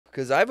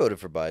Because I voted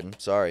for Biden.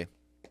 Sorry.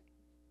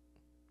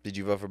 Did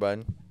you vote for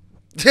Biden?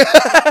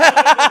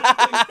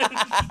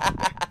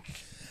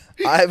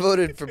 I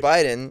voted for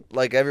Biden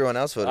like everyone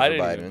else voted for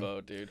Biden. I didn't even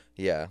vote, dude.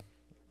 Yeah.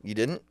 You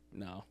didn't?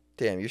 No.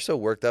 Damn, you're so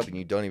worked up and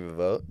you don't even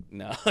vote?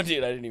 No,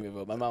 dude, I didn't even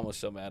vote. My mom was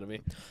so mad at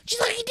me. She's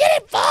like, you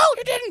didn't vote!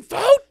 You didn't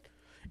vote?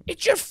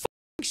 It's your fucking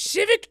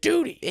civic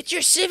duty. It's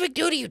your civic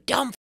duty, you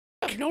dumb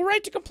You have no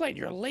right to complain.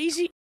 You're a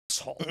lazy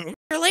asshole. You're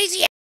a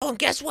lazy asshole, and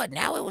guess what?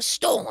 Now it was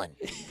stolen.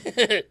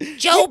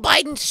 Joe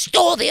Biden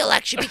stole the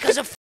election because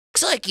of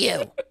f***s like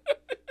you.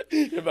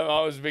 My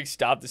mom was a big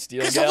stop the steal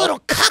Because gal. of little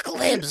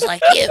cucklibs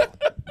like you.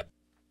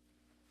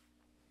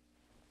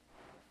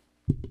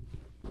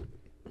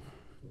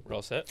 We're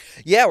all set?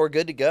 Yeah, we're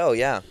good to go,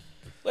 yeah.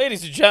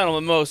 Ladies and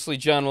gentlemen, mostly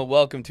gentlemen,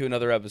 welcome to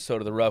another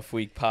episode of the Rough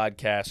Week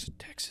Podcast,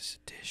 Texas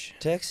edition.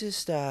 Texas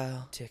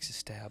style. Texas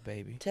style,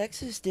 baby.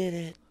 Texas did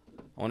it.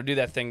 I want to do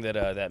that thing that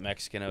that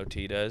Mexican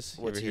OT does.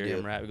 What's you he ever hear do?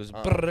 him rap? He goes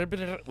brr,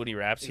 brr, when he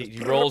raps. He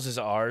rolls his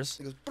R's.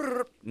 He goes,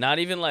 brr. Not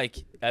even like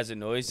as a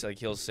noise. Like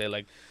he'll say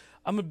like,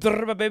 "I'm a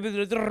brr, baby."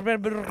 like he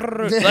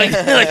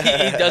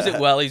does it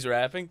while he's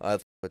rapping. I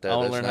want I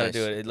want to learn how to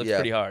do it. It looks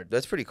pretty hard.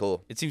 That's pretty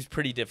cool. It seems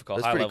pretty difficult.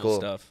 That's High pretty level cool.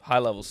 stuff. High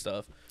level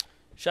stuff.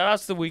 Shout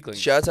outs to the Weeklings.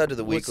 Shouts out to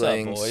the What's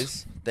Weeklings. up,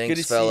 boys? Thanks, Good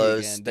to see you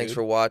fellas. again, Thanks dude.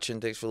 for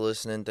watching. Thanks for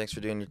listening. Thanks for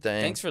doing your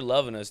thing. Thanks for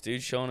loving us,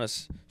 dude. Showing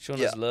us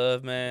Yeah.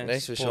 love, man.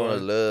 Thanks for Support. showing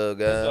us love,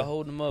 For guys.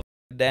 holding them up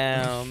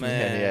down,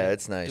 man. Yeah,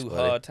 it's nice, Through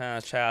buddy. hard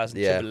times, trials,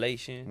 and Yeah.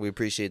 tribulation. We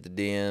appreciate the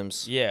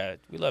DMs. Yeah,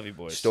 we love you,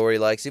 boys. Story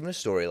likes, even a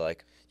story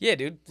like. Yeah,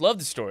 dude. Love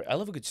the story. I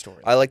love a good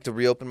story. I like to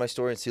reopen my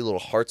story and see little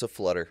hearts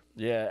aflutter.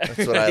 Yeah.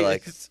 That's what I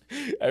like.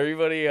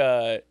 Everybody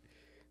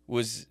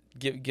was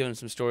giving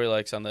some story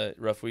likes on the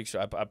Rough Week. So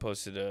I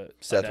posted a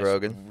Seth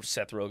Rogen.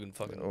 Seth Rogen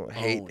fucking Oh,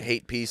 own.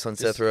 hate piece on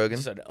Just- Seth Rogen.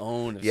 Just an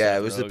own of Yeah, Seth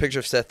it was the Rogen. picture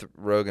of Seth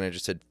Rogen. It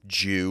just said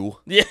Jew.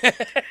 Yeah.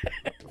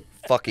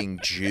 Fucking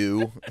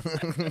Jew.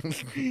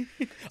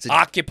 It's a-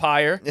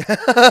 Occupier.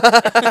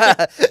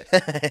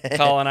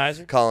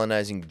 Colonizer.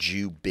 Colonizing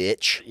Jew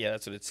bitch. Yeah,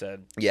 that's what it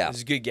said. Yeah. It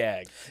was a good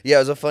gag. Yeah, it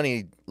was a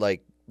funny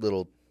like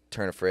little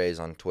turn of phrase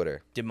on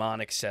Twitter.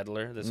 Demonic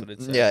settler. That's what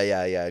it said.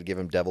 Yeah. I'd give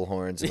him devil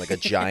horns and like a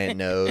giant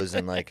nose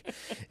and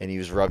he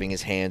was rubbing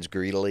his hands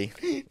greedily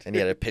and he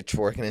had a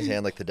pitchfork in his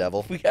hand like the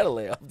devil. We gotta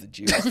lay off the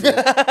Jews. Dude. We're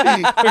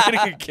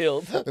gonna get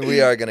killed.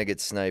 We are gonna get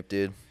sniped,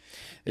 dude.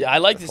 Yeah, I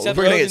like the Seth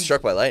We're gonna get Rogen's-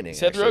 struck by lightning.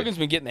 Seth actually. Rogen's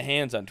been getting the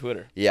hands on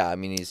Twitter. Yeah, I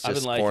mean he's I've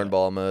just been liking it.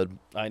 cornball mode.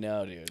 I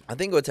know, dude. I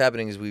think what's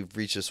happening is we've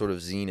reached a sort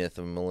of zenith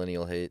of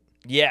millennial hate.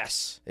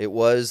 Yes. It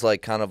was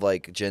like kind of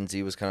like Gen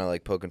Z was kind of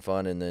like poking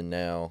fun, and then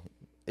now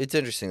it's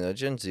interesting though.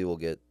 Gen Z will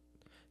get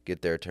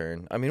their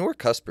turn. I mean, we're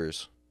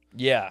cuspers.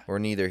 Yeah. We're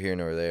neither here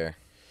nor there.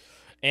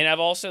 And I've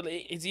also,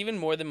 it's even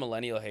more than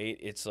millennial hate.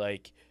 It's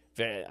like,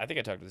 I think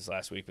I talked about this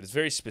last week, but it's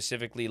very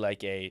specifically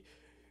like a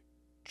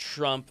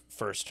Trump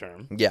first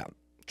term. Yeah,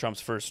 Trump's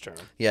first term.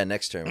 yeah.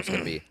 Next term is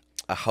gonna be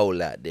a whole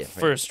lot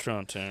different. First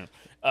Trump term.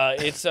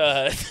 It's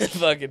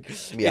fucking.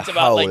 Be a It's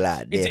about whole like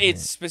lot different.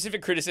 it's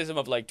specific criticism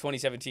of like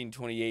 2017,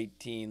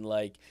 2018,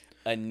 like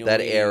annoying That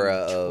era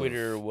of-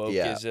 Twitter yeah.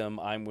 wokeism.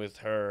 I'm with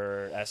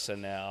her.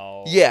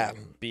 SNL. Yeah,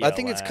 I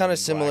think it's BLM, kind of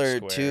Black similar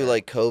to Square.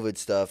 like COVID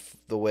stuff.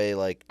 The way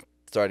like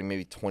starting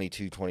maybe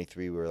 22,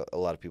 23, where a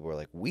lot of people were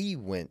like, we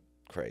went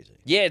crazy.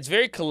 Yeah, it's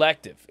very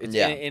collective. It's,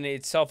 Yeah. and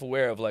it's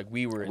self-aware of like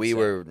we were. We insane.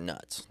 were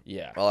nuts.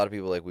 Yeah. A lot of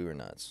people like we were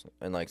nuts,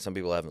 and like some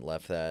people haven't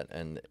left that.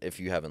 And if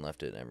you haven't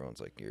left it, everyone's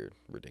like, you're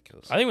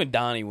ridiculous. I think when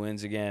Donnie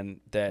wins again,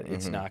 that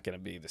it's Mhm. not going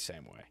to be the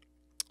same way.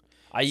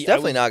 It's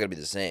definitely not gonna be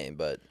the same,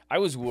 but I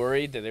was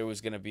worried that there was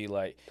going to be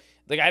like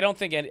I don't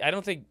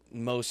think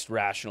most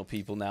rational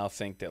people now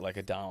think that like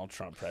a Donald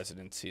Trump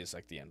presidency is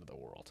like the end of the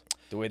world.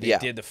 The way they Yeah.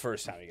 did the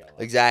first time he got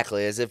elected.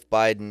 exactly as if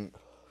Biden.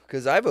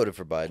 Because I voted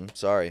for Biden.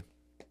 Sorry.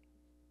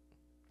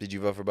 Did you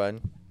vote for Biden?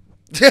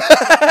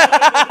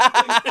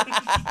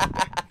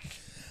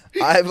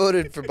 I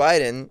voted for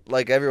Biden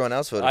like everyone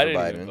else voted I for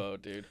didn't Biden. even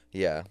vote, dude.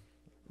 Yeah.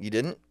 You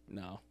didn't?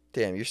 No.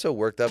 Damn, you're so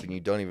worked up and you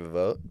don't even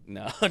vote?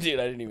 No, dude,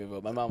 I didn't even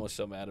vote. My mom was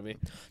so mad at me.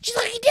 She's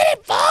like, you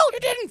didn't vote! You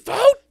didn't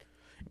vote?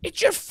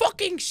 It's your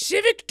fucking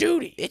civic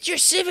duty. It's your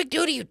civic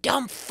duty, you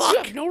dumb You fuck.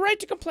 have no right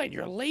to complain.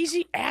 You're a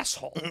lazy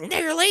asshole.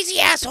 You're a lazy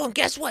asshole, and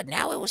guess what?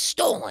 Now it was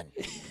stolen.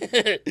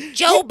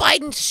 Joe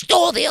Biden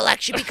stole the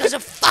election because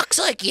of fucks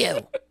like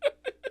you.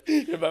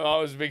 My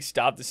mom was a big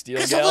stop the steal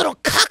Because of gal. little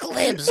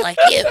cucklibs like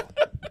you.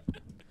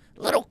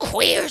 Little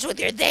queers with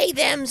your they,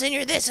 thems, and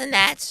your this and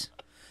that's.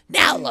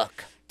 Now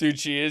look. Dude,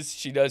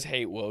 she does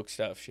hate woke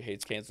stuff. She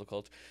hates cancel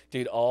culture.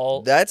 Dude,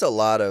 That's a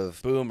lot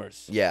of.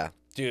 boomers. Yeah.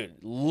 Dude,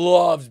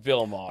 loves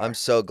Bill Maher. I'm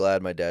so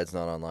glad my dad's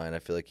not online. I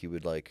feel like he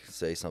would like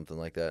say something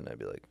like that, and I'd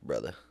be like,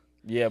 brother.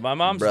 Yeah, my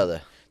mom's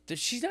Brother. Dude,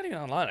 she's not even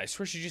online. I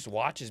swear she just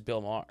watches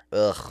Bill Maher.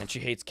 Ugh. And she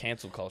hates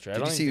cancel culture. I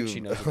Did don't you even think see she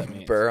knows what that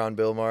means. Burr on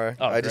Bill Maher?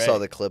 Oh, I just great. saw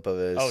the clip of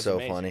it. Oh, It's it's so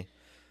amazing. funny.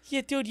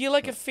 Yeah, dude, you're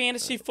like a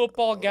fantasy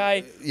football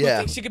guy who Yeah.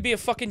 thinks you could be a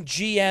fucking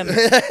GM.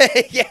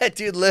 Yeah,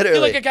 dude, literally.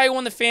 You're like a guy who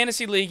won the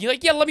fantasy league. You're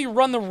like, yeah, let me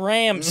run the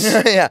Rams.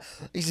 Yeah,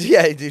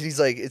 yeah, dude. He's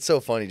like, it's so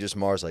funny. Just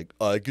Mars, like,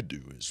 I could do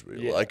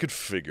Israel. Yeah. I could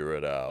figure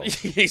it out.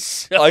 He's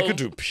so, I could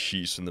do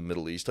peace in the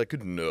Middle East. I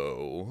could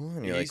know.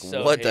 And you're like, he's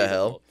so what the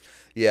hell? hateable.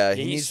 Yeah,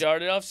 He he's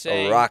started off a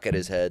saying rock at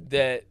his head.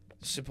 that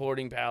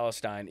supporting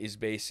Palestine is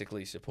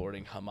basically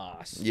supporting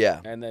Hamas. Yeah.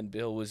 And then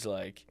Bill was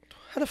like,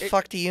 How the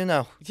fuck do you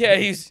know? yeah,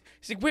 he's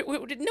like, wait,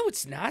 no,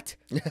 it's not.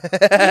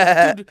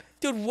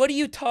 dude, what are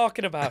you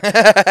talking about?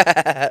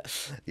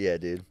 Yeah,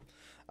 dude.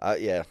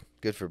 Yeah,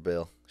 good for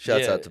Bill.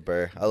 Shouts Yeah. out to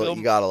Burr. Bill-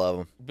 You gotta love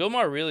him. Bill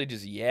Maher really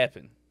just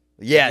yapping.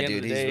 Yeah, At the end dude.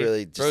 of the He's day,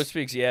 really bro just.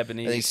 speaks And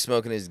Japanese. he's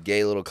smoking his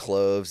gay little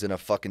cloves in a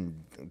fucking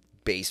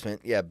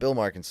basement. Yeah, Bill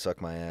Maher can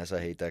suck my ass. I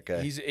hate that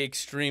guy. He's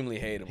extremely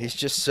hateable. He's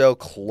just so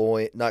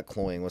not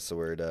cloying. What's the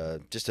word?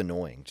 Just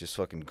annoying. Just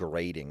fucking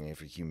grating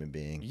if a human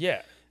being.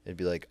 yeah. It'd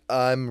be like,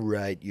 I'm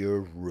right,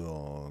 you're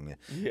wrong.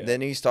 Yeah.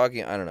 Then he's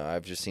talking. I don't know.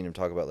 I've just seen him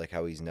talk about like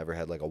how he's never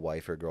had like a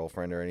wife or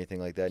girlfriend or anything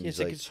like that. And Yeah, it's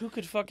he's like, like, who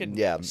could fucking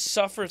yeah,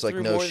 suffer it's like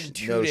through no, more than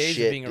 2 no days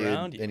shit, of being dude.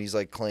 around you? And he's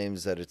like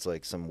claims that it's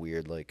like some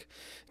weird like,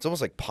 it's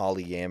almost like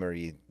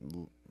polyamory.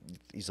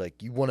 He's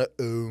like, you want to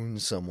own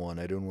someone.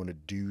 I don't want to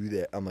do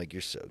that. I'm like,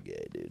 you're so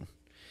gay, dude.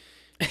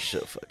 You're so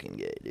fucking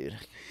gay, dude.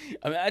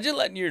 Imagine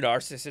letting your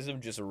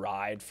narcissism just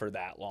ride for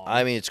that long.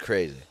 I mean, it's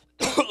crazy.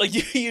 like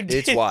you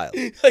did, It's wild.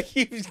 Like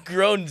you've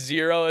grown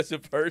zero as a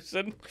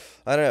person.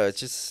 I don't know. It's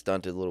just a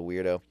stunted little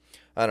weirdo.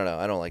 I don't know.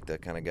 I don't like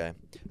that kind of guy.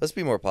 Let's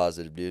be more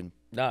positive, dude.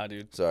 Nah,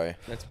 dude. Sorry.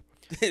 That's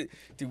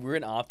dude. We're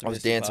an optimistic. I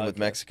was dancing with podcast.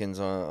 Mexicans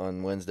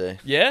on Wednesday.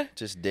 Yeah.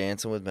 Just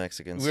dancing with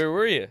Mexicans. Where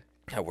were you?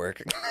 At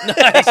work.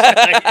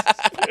 nice.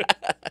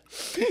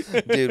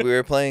 Dude, we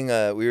were playing,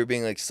 we were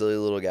being like silly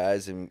little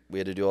guys, and we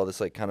had to do all this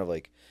like kind of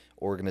like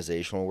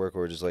organizational work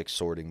where we're just like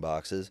sorting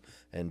boxes.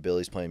 And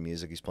Billy's playing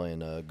music. He's playing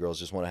Girls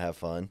Just Want to Have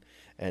Fun.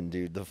 And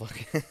dude, the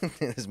fucking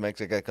this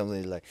Mexican guy comes in,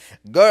 he's like,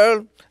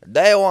 girl,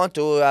 they want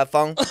to have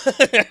fun.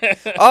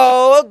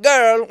 Oh,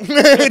 girl.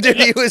 Dude,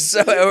 he was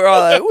so, we're all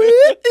like,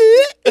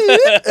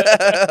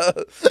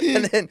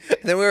 and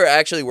then we were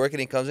actually working.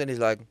 He comes in, he's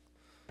like,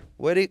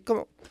 where'd he come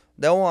on?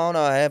 They want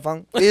to have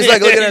fun. He's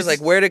like looking at us like,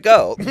 where'd it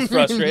go?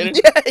 Frustrated?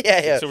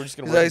 Yeah. So we're just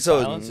gonna He's work like, in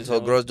so silence? Is so that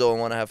what- girls don't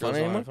want to have fun Girls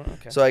don't anymore? have fun?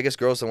 Okay. So I guess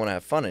girls don't want to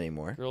have fun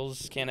anymore.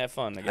 Girls can't have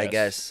fun. I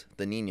guess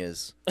the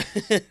niñas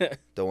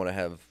don't want to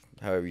have,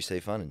 however you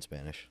say fun in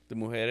Spanish. The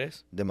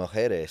mujeres. The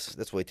mujeres.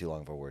 That's way too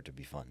long of a word to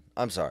be fun.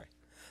 I'm sorry.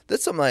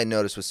 That's something I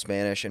noticed with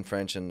Spanish and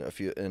French and a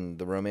few in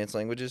the Romance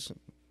languages.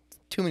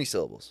 Too many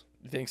syllables.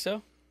 You think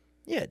so?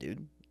 Yeah,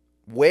 dude.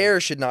 Where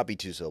should not be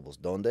 2 syllables.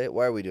 Donde?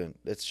 Why are we doing?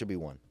 It should be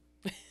 1.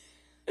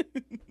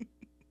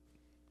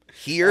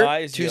 Here, Why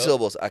is 2 yo-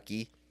 syllables.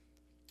 Aquí,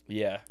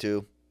 Yeah.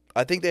 2.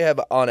 I think they have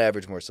on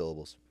average more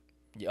syllables.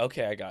 Yeah.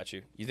 Okay, I got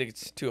you. You think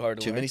it's too hard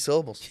to Too learn? many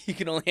syllables. You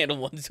can only handle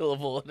 1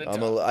 syllable at a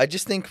time. I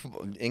just think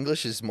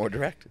English is more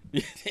direct.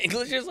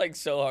 English is like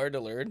so hard to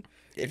learn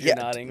if Yeah. you're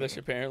not English,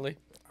 apparently.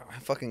 I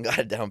fucking got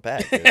it down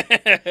pat. Dude.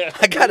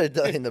 I got it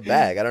in the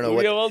bag. I don't know We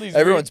what have all these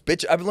everyone's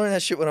bitch. I've learned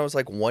that shit when I was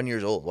like 1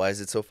 year old. Why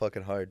is it so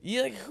fucking hard?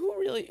 Yeah, like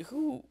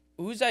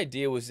whose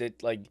idea was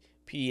it? Like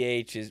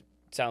PH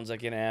sounds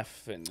like an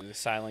F and the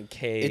silent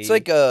K. It's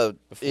like before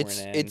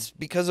it's an N. it's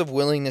because of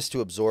willingness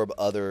to absorb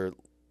other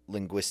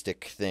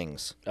linguistic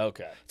things.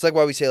 Okay. It's like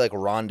why we say like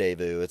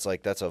rendezvous. It's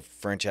like that's a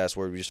French ass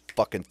word. We just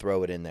fucking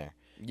throw it in there.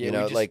 Yeah, you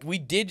know, we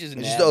did just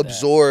and nab just that.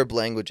 absorb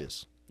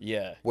languages.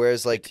 Yeah,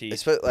 Whereas like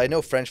teach. I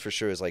know French for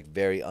sure is like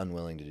very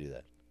unwilling to do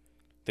that.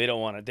 they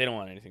don't want it. They don't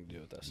want anything to do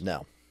with us.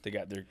 No. They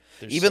got their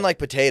Even so- like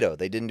potato,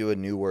 they didn't do a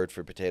new word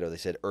for potato. They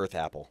said earth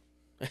apple.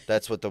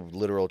 That's what the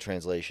literal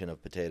translation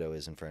of potato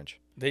is in French.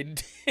 they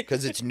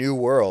Because it's new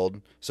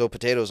world, so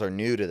potatoes are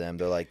new to them.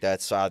 They're like,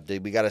 that's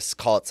we got to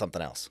call it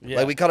something else. Yeah.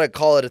 Like we gotta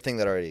call it a thing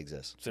that already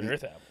exists. it's an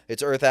earth apple.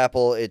 It's earth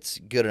apple. It's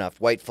good enough.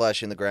 White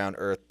flesh in the ground.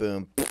 Earth.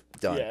 Boom.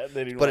 Done. Yeah,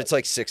 they didn't. But it's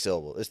like 6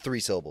 syllables. It's 3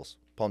 syllables.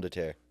 Pomme de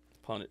terre.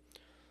 pun it.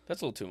 That's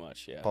a little too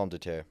much. Yeah. Pomme de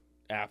terre.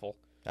 Apple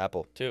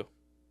Apple. too.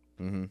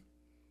 Mm-hmm.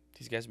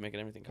 These guys are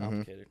making everything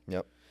complicated.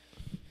 Yep.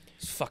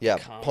 It's fucking Yeah.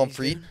 commies, Pommes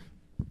frites. dude.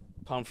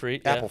 Pommes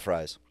frites. Yeah. Apple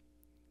fries.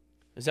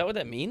 Is that what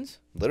that means?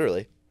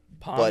 Literally.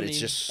 Palm But it's means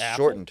just apple?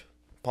 shortened.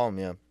 Palm,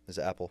 yeah, is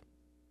apple.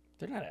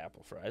 They're not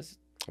apple fries.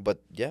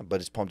 But yeah, but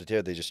it's pomme de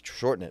terre. They just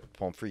shorten it.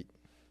 Pomme frite.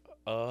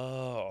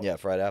 Oh. Yeah,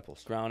 fried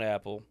apples. Ground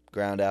apple.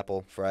 Ground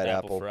apple, fried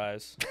apple.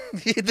 fries.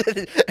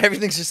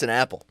 Everything's just an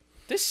apple.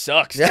 This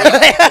sucks. Yeah. dude.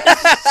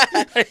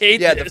 I hate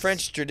Yeah, this. the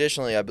French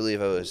traditionally, I believe,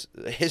 has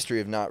a history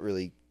of not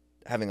really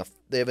having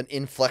they have an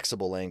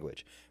inflexible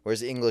language,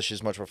 whereas English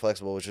is much more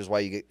flexible, which is why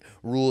you get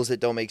rules that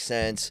don't make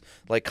sense,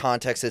 like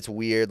context that's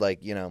weird, like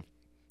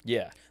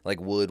Yeah. like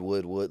wood.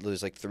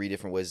 There's like 3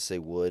 different ways to say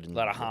wood. And A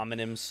lot of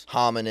homonyms.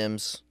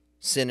 homonyms,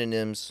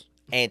 synonyms,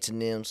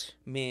 antonyms.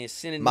 Man,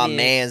 synonym. My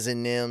man's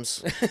in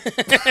nims.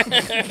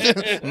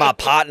 My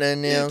partner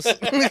in nims.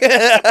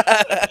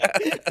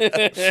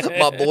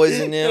 My boys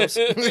in nims.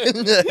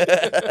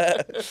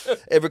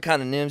 Every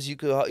kind of nims you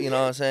could, you know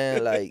what I'm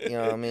saying? Like, you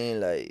know what I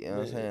mean? Like, you know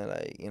what I'm saying?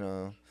 Like,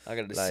 I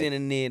got the Like,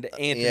 synonym, the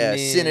antonym. Yeah,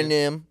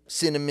 synonym,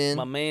 cinnamon,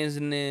 My man's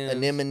name.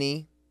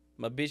 anemone.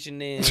 My bitch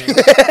name.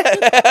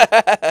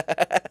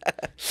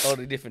 All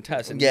the different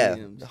types of Yeah,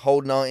 names.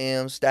 holding on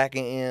M's,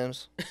 stacking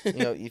M's. You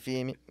know, you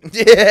feel me?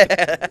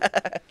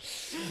 Yeah.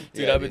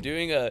 Dude, I've been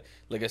doing a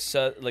LA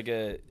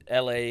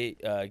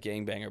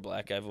gangbanger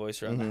black guy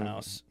voice around the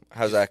house.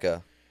 How's that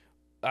go?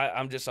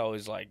 I'm just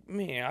always like,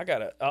 man,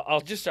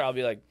 I'll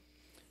be like,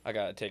 I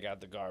gotta take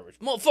out the garbage.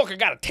 Motherfucker,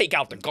 gotta take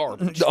out the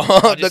garbage.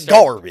 The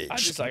garbage. I'm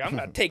just like, I'm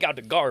gonna take out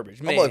the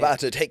garbage, man. I'm about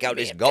to take out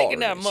this garbage.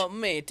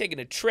 Taking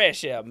the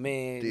trash out,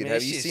 man. Dude, man,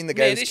 have you seen the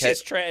guy Man, this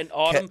shit's trash. And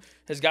Autumn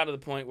has got to the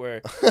point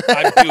where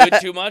I do it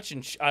too much,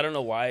 and I don't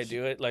know why I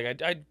do it.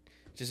 Like, I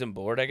just am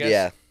bored, I guess.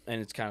 Yeah.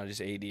 And it's kind of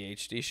just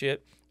ADHD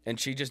shit. And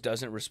she just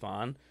doesn't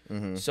respond.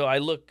 Mm-hmm. So I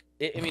look,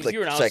 I mean, Like if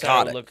you're an outsider, psychotic.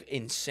 I would look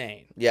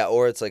insane. Yeah,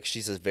 or it's like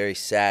she's a very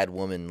sad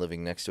woman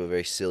living next to a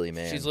very silly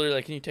man. She's literally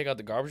like, can you take out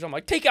the garbage? I'm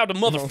like, take out the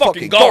motherfucking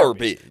Fucking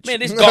garbage. garbage. Man,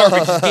 this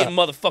garbage is getting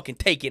motherfucking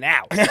taken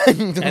out.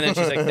 And then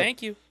she's like,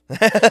 thank you.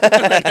 That's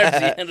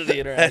the end of the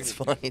interaction. That's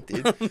funny,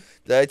 dude.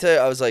 Did I tell you,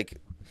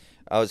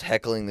 I was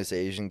heckling this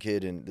Asian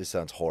kid, and this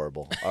sounds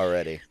horrible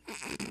already.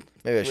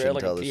 Maybe I shouldn't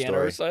like tell a this piano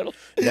story. recital?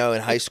 No,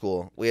 in high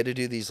school, we had to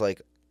do these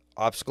like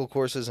obstacle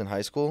courses in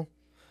high school,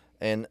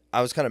 and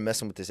I was kind of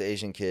messing with this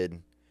Asian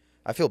kid.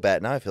 I feel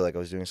bad now. I feel like I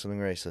was doing something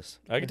racist.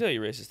 I can tell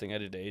you a racist thing I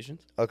did to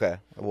Asians. Okay,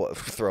 well,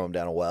 throw him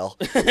down a well.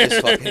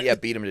 Just fucking,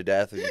 beat him to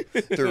death. And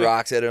threw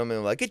rocks at him, and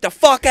I'm like, "Get the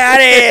fuck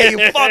out of here,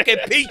 you fucking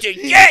piece of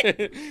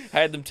shit!" I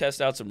had them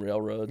test out some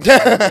railroads.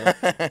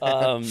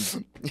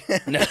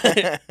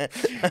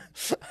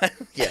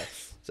 Yeah.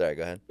 Sorry,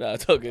 go ahead. No,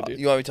 it's all good, dude.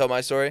 You want me to tell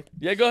my story?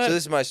 Yeah, go ahead. So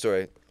this is my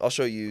story. I'll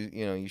show you.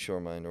 You show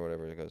mine or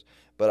whatever it goes.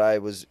 But I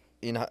was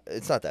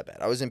it's not that bad.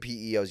 I was in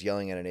PE. I was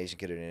yelling at an Asian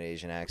kid in an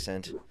Asian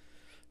accent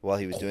while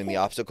he was doing the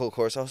obstacle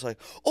course. I was like,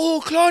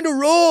 "Oh, climb the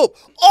rope!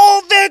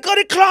 Oh, they're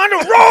gonna climb the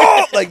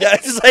rope!" Like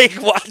that. Just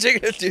like watching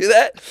him do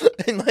that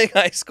in like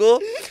high school,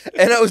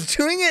 and I was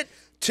doing it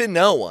to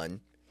no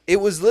one. It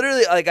was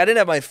literally like I didn't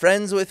have my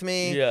friends with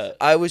me. Yeah.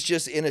 I was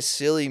just in a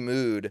silly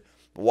mood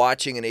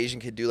watching an Asian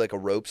kid do like a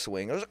rope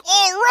swing. I was like,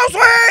 "Oh, rope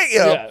swing!" You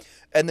know? Yeah.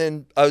 And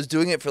then I was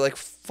doing it for like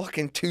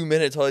fucking 2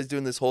 minutes while I was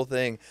doing this whole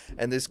thing.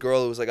 And this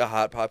girl who was like a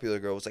hot, popular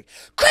girl was like,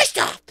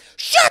 Christoph,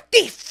 shut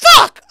the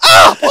fuck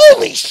up!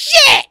 Holy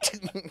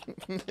shit!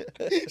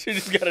 She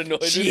just got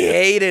annoyed. she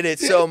hated it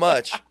so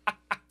much.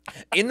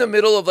 In the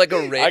middle of like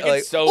a race, I can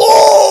like, so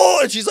oh,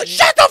 and she's like,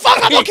 "Shut the fuck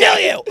up! I'll kill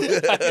you!"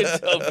 I can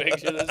so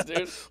picture this, dude.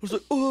 I was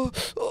like,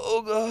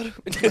 oh god,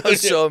 I was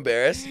so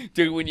embarrassed.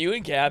 Dude, when you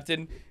and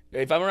Captain,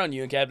 if I'm around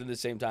you and Captain at the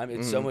same time,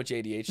 it's so much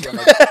ADHD. I'm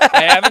like,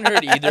 I haven't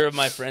heard either of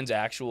my friends'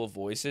 actual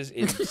voices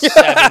in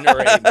 7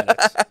 or 8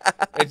 minutes.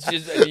 It's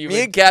just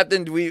Me and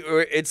Captain,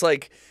 it's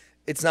like,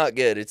 it's not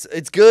good.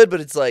 It's good,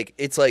 but it's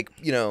like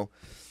you know.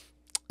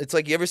 It's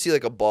like you ever see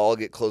like a ball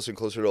get closer and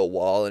closer to a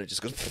wall and it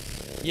just goes.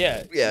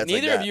 Yeah. Yeah. It's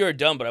Neither like of you are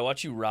dumb, but I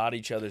watch you rot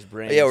each other's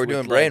brains. Yeah, we're with,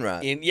 doing like, brain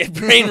rot.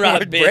 Brain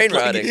rot. Brain like,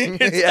 rotting.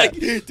 It's Yeah. like,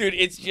 dude,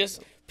 it's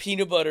just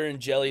peanut butter and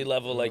jelly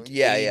level like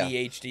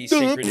ADHD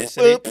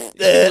synchronicity.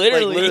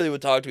 Literally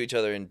would talk to each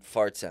other in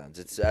fart sounds.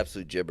 It's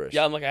absolute gibberish.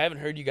 Yeah, I'm like, I haven't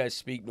heard you guys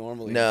speak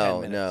normally. in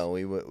No, 10 minutes. no,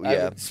 I yeah.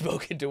 haven't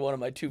spoken to one of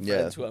my 2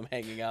 friends who I'm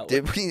hanging out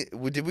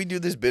with. Did we do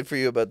this bit for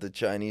you about the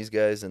Chinese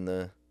guys and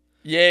the?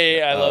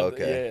 Yeah, I love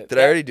okay. it. Yeah. Did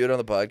I already do it on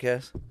the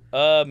podcast?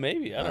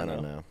 Maybe. I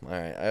don't know. All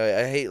right.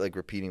 I hate like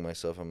repeating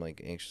myself. I'm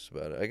like anxious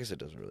about it. I guess it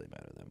doesn't really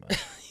matter that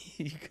much.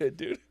 You could,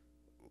 dude.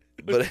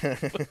 But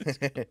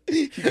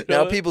You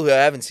now know? people who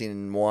haven't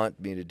seen want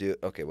me to do it.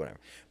 Okay, whatever.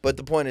 But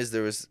the point is,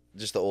 there was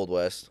just the Old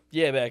West.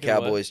 Yeah, back in the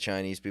Cowboys, West.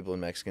 Chinese people, and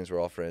Mexicans were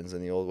all friends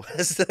in the Old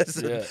West. That's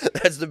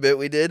the bit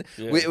we did.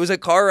 Yeah. It was a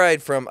car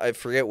ride from I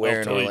forget where I'll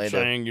in tell you,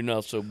 Orlando. Chang, you're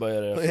not so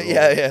bad after all.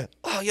 Yeah.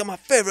 Oh, you're my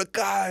favorite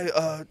guy.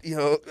 Juan,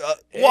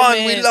 we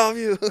man. love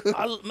you.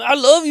 I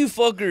love you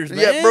fuckers, man.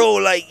 Yeah, bro.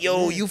 Like,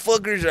 yo, you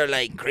fuckers are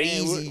like Man,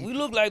 crazy. we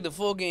look like the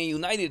fucking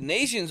United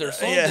Nations or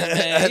something, Yeah,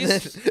 man. and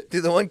then,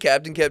 dude, the one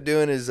Captain kept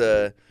doing is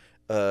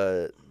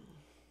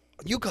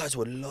you guys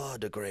would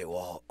love the Great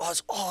Wall.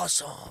 That's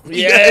awesome.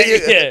 Yeah.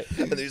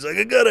 And he's like,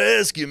 I gotta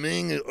ask you,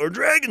 Ming, are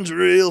dragons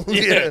real?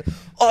 Yeah.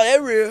 Oh,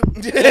 they're real.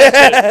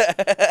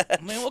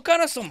 Man, what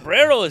kind of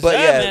sombrero is But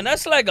that, yeah. man?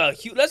 That's like a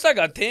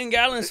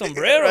 10-gallon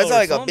sombrero. That's or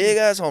like a something. big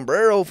ass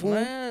sombrero, fool.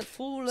 Man,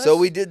 fool, So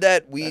we did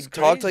that. We that's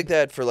talked crazy. like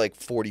that for like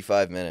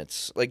 45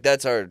 minutes. Like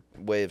that's our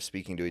way of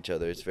speaking to each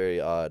other. It's very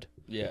odd.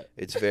 Yeah.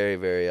 It's very,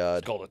 very odd.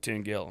 It's called a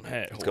 10-gallon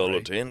hat. It's called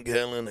a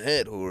 10-gallon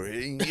hat,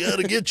 Jorge. You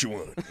gotta get you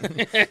one.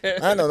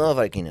 I don't know if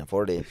I can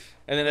afford it.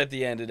 And then at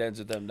the end, it ends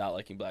with them not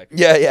liking black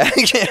people. Yeah.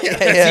 That's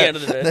the end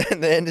of the day.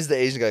 The end is the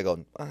Asian guy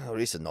going, "Oh,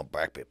 this is not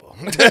black people."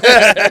 Yeah,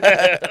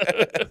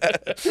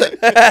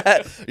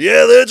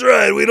 that's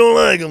right. We don't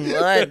like them.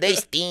 They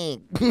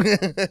stink.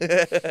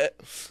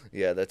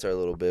 Yeah, that's our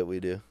little bit we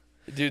do.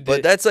 Dude,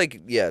 But that's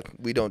like, yeah,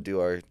 we don't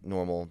do our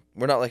normal.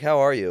 We're not like, how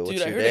are you? What's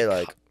dude, your day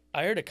like?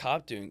 I heard a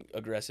cop doing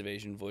aggressive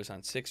Asian voice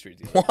on 6th Street.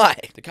 The other day. Why?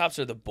 The cops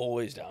are the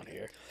boys down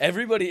here.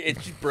 Everybody,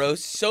 it's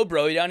so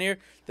broy down here.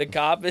 The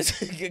cop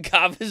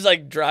is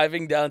like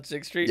driving down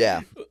 6th Street.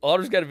 Yeah.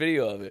 Alder's got a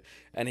video of it,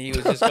 and he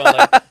was just going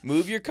like,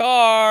 "Move your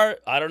car."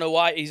 I don't know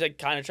why. He's like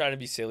kind of trying to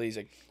be silly. He's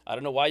like, "I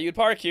don't know why you'd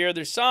park here.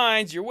 There's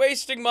signs. You're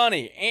wasting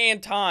money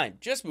and time.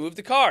 Just move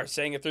the car."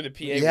 Saying it through the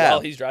PA while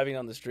he's driving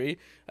down the street,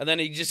 and then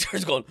he just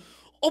starts going,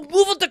 "Oh,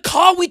 move the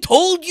car. We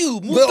told you.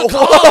 Move the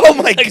car." Oh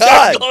my like,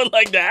 God. going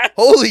like that.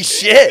 Holy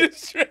shit.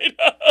 Straight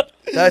up.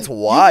 That's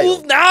wild. You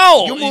move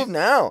now. You move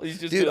now. He's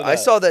just Dude, doing I that.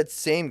 saw that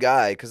same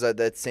guy, because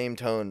that same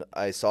tone,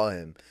 I saw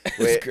him.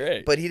 It's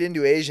great. But he didn't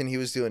do Asian. He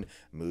was doing,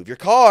 move your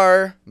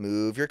car.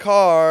 You're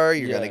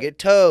going to get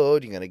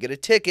towed. You're going to get a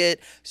ticket.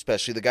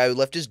 Especially the guy who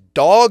left his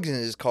dogs in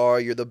his car.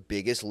 You're the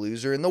biggest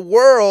loser in the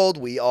world.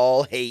 We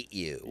all hate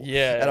you.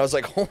 Yeah. And I was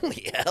like,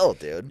 holy hell,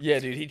 dude. Yeah,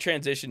 dude, he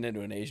transitioned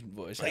into an Asian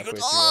voice. He halfway goes,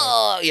 through.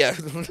 oh, yeah.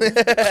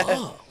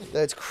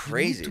 That's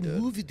crazy,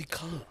 dude. Move the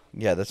car.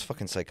 Yeah, that's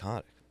fucking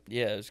psychotic.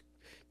 Yeah,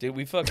 dude,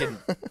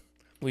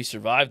 we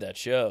survived that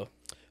show.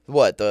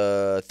 What,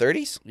 the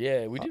 30s?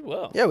 Yeah, we did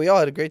well. Yeah, we all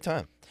had a great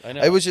time. I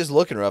know. I was just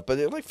looking her up, but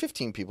like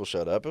 15 people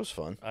showed up. It was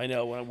fun. I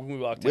know when we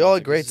walked in. We I all was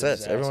had like, great this is a sets.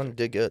 disaster. Everyone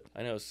did good.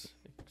 I know. It's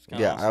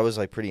kinda Yeah, awesome. I was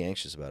like pretty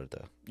anxious about it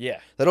though. Yeah.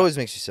 That always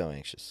makes you so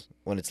anxious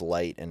when it's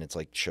light and it's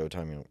like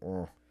showtime. You're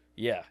like,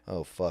 Yeah.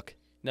 oh fuck.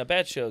 Now,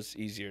 bad show's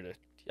easier to.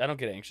 I don't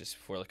get anxious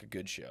before like a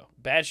good show.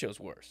 Bad show's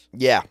worse.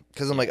 Yeah,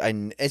 because I'm like,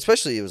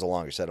 especially it was a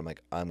longer set. I'm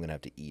like, I'm gonna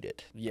have to eat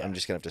it. Yeah. I'm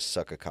just gonna have to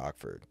suck a cock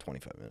for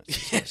 25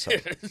 minutes.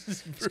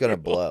 It's gonna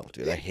blow,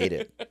 dude. I hate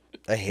it.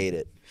 I hate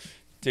it.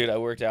 Dude, I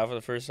worked out for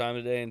the first time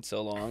today in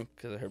so long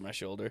because I hurt my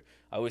shoulder.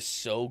 I was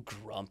so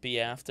grumpy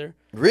after.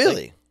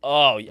 Really?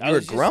 Oh, You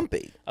were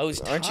grumpy. I was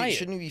Aren't tired. you?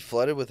 Shouldn't you be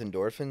flooded with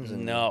endorphins?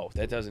 And No,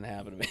 that doesn't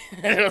happen to me.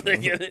 I don't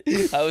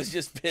think I was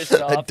just pissed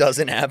off. That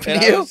doesn't happen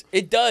And to you.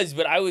 it does,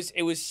 but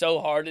it was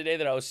so hard today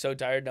that I was so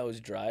tired and I was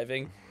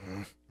driving.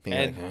 Being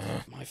And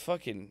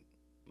like,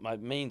 my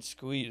main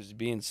squeeze is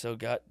being so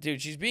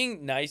dude, she's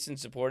being nice and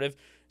supportive.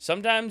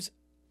 Sometimes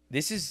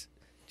this is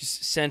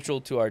just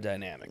central to our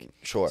dynamic.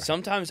 sure.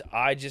 Sometimes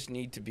I just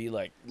need to be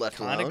like Left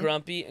kind of alone?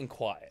 grumpy and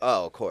quiet.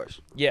 Oh, of course.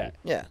 Yeah.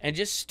 Yeah. And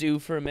just stew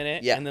for a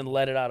minute Yeah. and then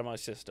let it out of my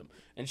system.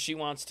 And she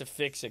wants to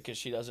fix it because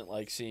she doesn't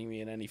like seeing me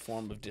in any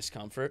form of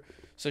discomfort.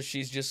 So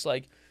she's just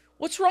like,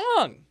 "What's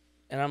wrong?"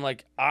 And I'm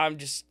like, "I'm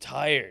just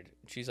tired."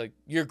 She's like,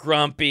 "You're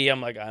grumpy." I'm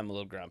like, "I'm a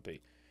little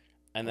grumpy."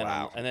 And then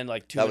Wow. and then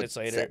like 2 That minutes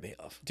would later, set me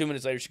off. 2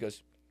 minutes later she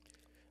goes,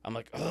 I'm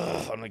like,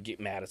 "Ugh," I'm gonna get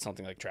mad at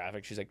something like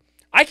traffic. She's like,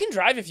 "I can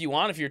drive if you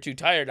want if you're too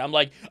tired." I'm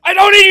like, "I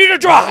don't need you to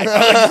drive."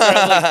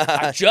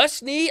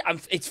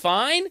 It's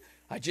fine.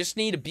 I just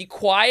need to be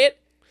quiet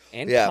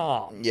and Yeah.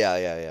 calm. Yeah.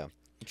 And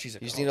she's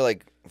like, You just need to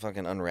like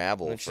fucking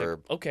unravel and she's for.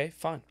 like, "Okay,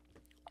 fine."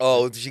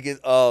 Oh, she gets.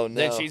 Oh no.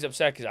 Then she's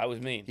upset because I was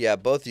mean. Yeah,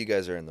 both of you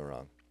guys are in the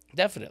wrong.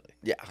 Definitely.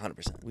 Yeah,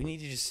 100%. We need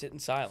to just sit in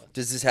silence.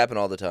 Does this happen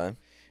all the time?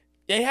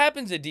 It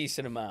happens a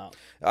decent amount.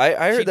 I She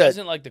heard that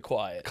doesn't like the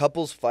quiet.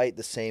 couples fight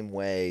the same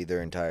way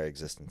their entire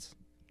existence.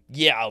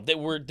 Yeah,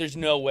 there's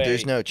no way.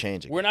 There's no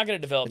changing. We're not going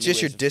to develop. It's new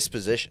just your ways of-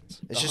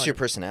 dispositions. It's just your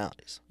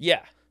personalities.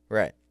 Yeah,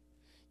 Right.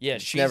 yeah.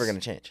 It's She's never going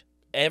to change.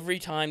 Every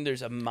time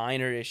there's a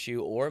minor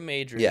issue or a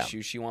major Yeah.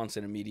 issue, she wants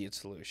an immediate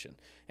solution.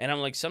 And I'm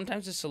like,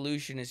 sometimes the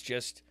solution is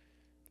just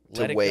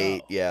To let it wait,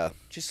 go. yeah.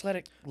 Just let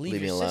it leave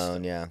Leave me your alone,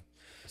 system. yeah.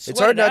 Sweat It's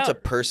hard it not to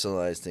out.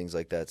 personalize things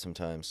like that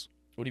sometimes.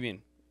 What do you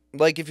mean?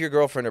 Like if your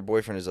girlfriend or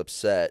boyfriend is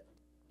upset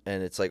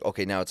and it's like,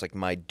 okay, now it's like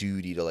my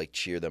duty to like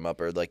cheer them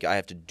up or like I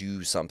have to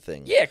do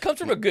something. Yeah, it comes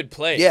from a good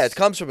place. Yeah, it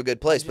comes from a good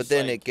place, It's but just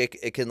then like-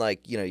 it can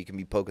like, you can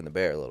be poking the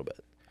bear a little bit.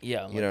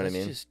 Yeah, I'm You know what I let's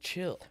mean? Just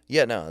chill.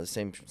 Yeah, no, the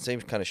same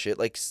kind of shit.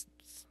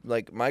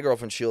 Like my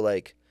girlfriend, she'll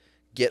like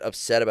get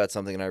upset about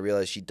something, and I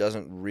realize she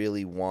doesn't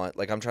really want.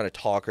 Like I'm trying to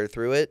talk her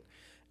through it,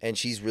 and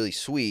she's really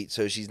sweet,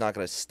 so she's not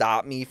gonna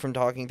stop me from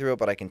talking through it.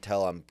 But I can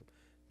tell I'm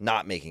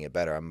not making it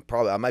better.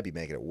 I might be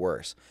making it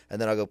worse.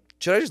 And then I'll go,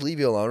 should I just leave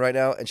you alone right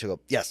now? And she'll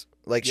go, yes.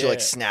 Like she'll like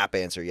Yeah. snap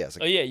answer yes.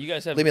 Oh Like, yeah, you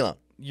guys have. leave me alone.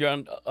 You're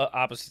on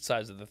opposite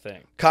sides of the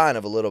thing. Kind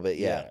of a little bit,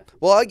 yeah. Yeah.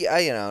 Well,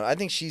 I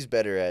think she's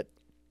better at.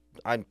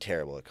 I'm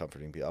terrible at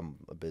comforting people. I'm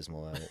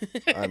abysmal at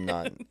it. I'm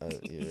not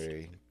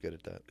very good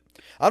at that.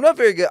 I'm not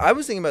very good. I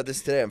was thinking about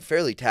this today. I'm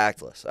fairly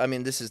tactless. I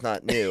mean, this is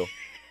not new.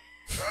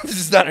 This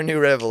is not a new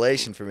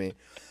revelation for me.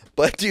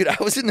 But, dude, I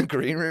was in the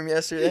green room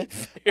yesterday.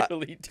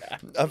 Fairly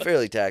tapped. I'm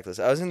fairly tactless.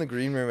 I was in the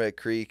green room at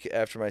Creek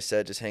after my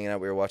set, just hanging out.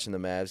 We were watching the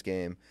Mavs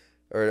game.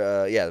 The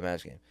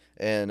Mavs game.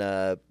 And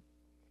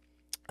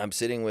I'm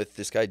sitting with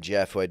this guy,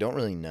 Jeff, who I don't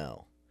really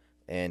know,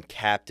 and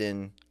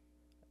Captain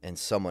and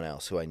someone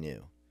else who I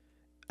knew.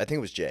 I think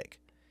it was Jake.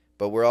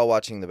 But we're all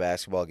watching the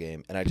basketball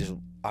game, and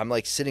I'm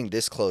like sitting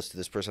this close to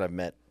this person I've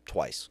met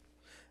twice.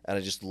 And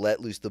I just let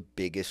loose the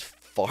biggest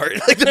fart,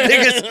 like the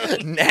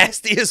biggest,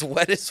 nastiest,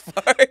 wettest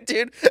fart,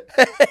 dude.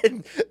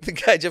 And the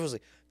guy, Jeff, was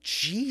like,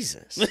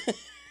 Jesus.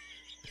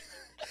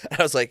 And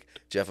I was like,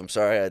 Jeff, I'm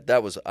sorry.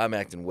 I'm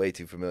acting way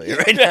too familiar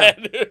right now.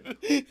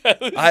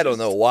 I don't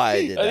know why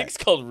I did that. I think it's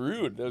called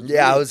rude.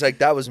 Yeah, I was like,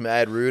 that was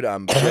mad rude.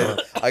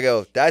 I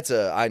go,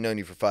 I've known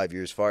you for 5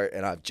 years, fart,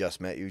 and I've just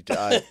met you.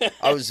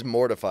 I was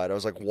mortified. I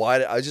was like,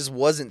 why? I just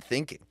wasn't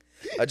thinking.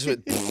 I just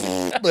went.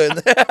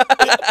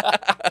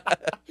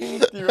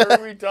 Do you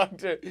remember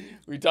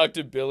we talked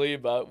to Billy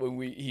about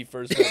when he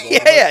first met he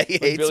when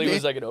hates Billy me.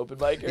 was like an open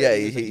biker. Yeah,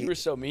 he was like, you were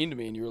so mean to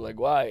me, and you were like,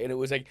 why? And it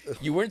was like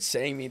you weren't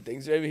saying mean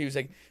things to him. He was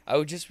like, I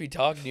would just be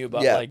talking to you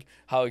about like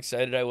how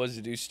excited I was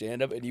to do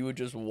stand up, and you would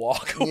just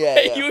walk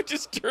away. Yeah. You would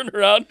just turn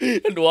around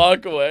and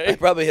walk away. I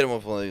probably hit him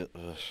with one.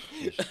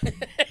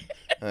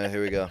 All right,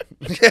 here we go.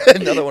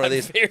 Another one of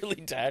these. Fairly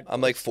tactful.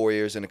 I'm like 4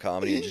 years into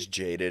comedy and just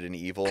jaded and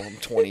evil. I'm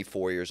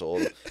 24 years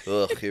old.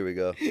 Ugh, here we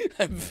go.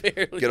 I'm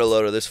fairly. Get a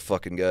load of this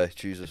fucking guy.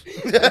 Jesus.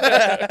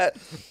 Yeah,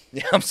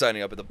 I'm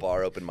signing up at the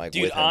bar open mic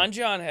Dude, with him.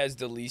 Anjan has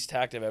the least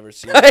tact I've ever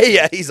seen.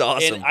 Yeah, he's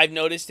awesome. And I've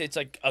noticed it's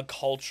like a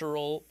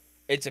cultural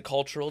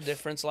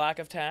difference, lack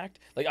of tact.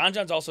 Like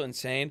Anjan's also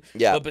insane.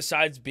 Yeah. But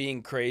besides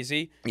being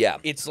crazy, Yeah.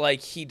 it's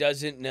like he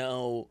doesn't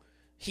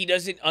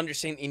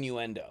understand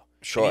innuendo.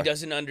 Sure. And he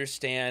doesn't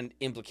understand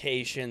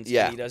implications.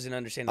 Yeah. And he doesn't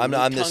understand I'm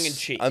tongue in this.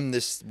 cheek. I'm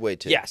this way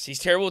too. Yes, he's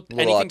terrible with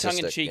Little anything tongue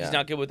in autistic, cheek. yeah. He's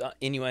not good with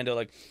innuendo.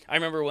 Like I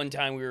remember one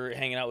time we were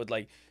hanging out with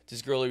like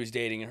this girl he was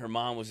dating, and her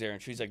mom was there,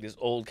 and she's like this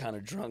old kind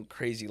of drunk,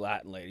 crazy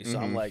Latin lady. So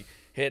I'm like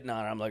hitting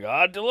on her. I'm like,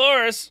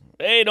 Dolores,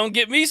 hey, don't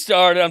get me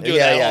started. I'm doing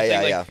that whole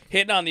thing, like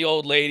hitting on the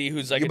old lady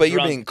who's like, But drunk.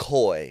 you're being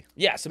coy.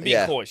 Yes, I'm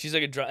being coy. She's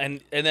like a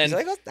drunk, and then She's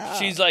like, "Oh, stop."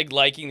 she's like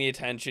liking the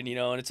attention,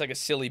 and it's like a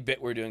silly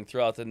bit we're doing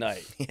throughout the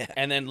night. Yeah.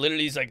 And then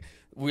literally he's like,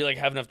 we like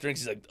have enough drinks.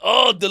 He's like,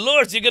 oh,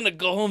 Dolores, you're gonna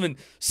go home and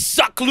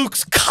suck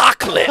Luke's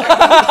cocklet. He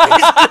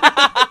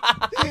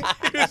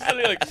was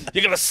literally like,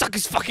 you're gonna suck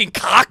his fucking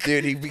cock.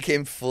 Dude, he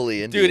became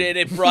fully Indian. Dude, and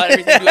it brought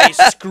everything to a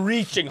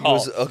screeching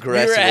halt. was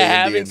aggressively We were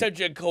having Indian. such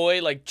a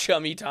coy, like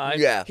chummy time.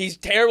 Yeah. He's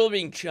terrible at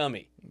being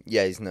chummy.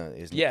 Yeah, he's not.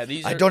 Yeah,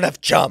 these I are- don't have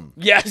chum.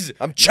 Yes.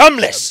 I'm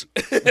chumless.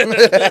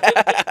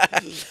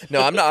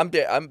 No, I'm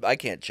not. I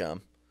can't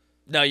chum.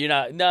 No, you're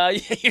not. No,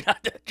 you're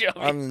not that chummy.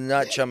 I'm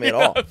not chummy at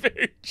You're all. not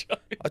very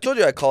chummy. I told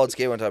you I called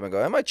Skate one time and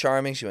go, am I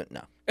charming? She went,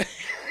 no.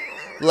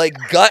 Like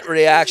gut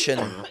reaction.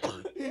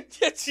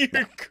 That's your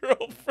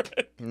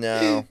girlfriend.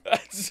 No.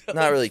 That's so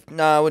Not really.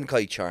 No, I wouldn't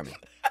call you charming.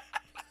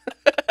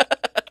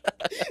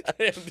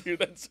 Damn, dude,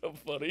 that's so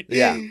funny.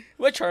 Yeah.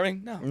 What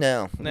charming? No.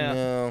 No. No.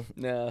 No.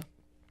 No.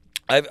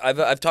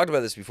 I've talked about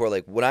this before.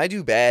 Like when I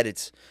do bad,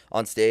 it's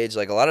on stage.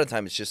 Like a lot of the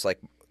time, it's just like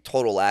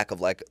total lack of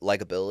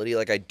likability.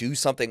 Like I do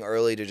something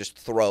early to just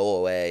throw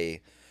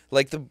away.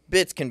 Like the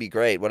bits can be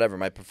great, whatever.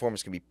 My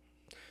performance can be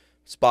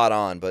spot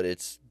on, but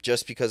it's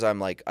just because I'm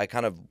like I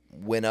kind of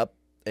went up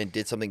and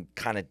did something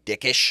kind of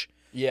dickish.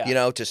 Yeah. You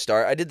know, to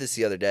start. I did this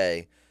the other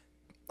day.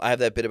 I have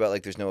that bit about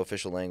like there's no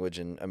official language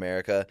in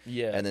America.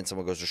 Yeah. And then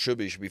someone goes, there should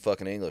be. You should be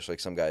fucking English. Like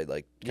some guy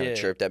like kind of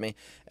Yeah. chirped at me,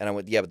 and I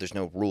went, yeah, but there's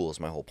no rules.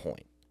 My whole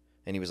point.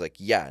 And he was like,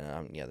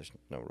 yeah, yeah, there's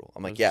no rule.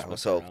 I'm like, just yeah, messing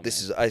so around,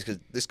 this man. is cause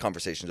this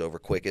conversation's over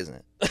quick, isn't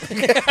it?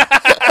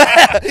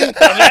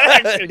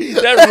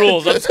 That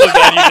rules. I'm so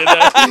glad you did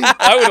that.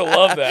 I would have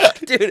loved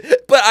that. Dude,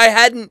 but I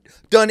hadn't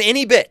done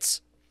any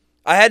bits.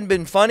 I hadn't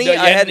been funny. No, you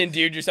I hadn't hadn't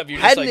endeared yourself. You're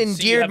just hadn't like, so you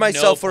endeared have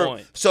myself no for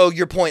point. so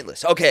you're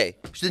pointless. Okay.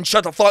 Then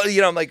shut the fuck.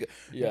 I'm like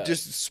Yeah.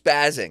 just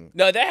spazzing.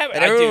 No, that happened.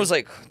 And everyone was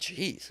like,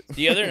 jeez.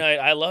 The other night,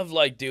 I love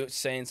like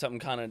saying something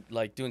kind of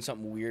like doing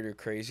something weird or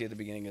crazy at the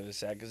beginning of the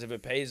set because if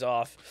it pays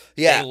off,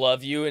 Yeah. they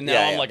love you. And now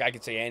Yeah, I'm yeah. like, I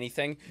could say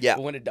anything. Yeah.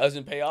 But when it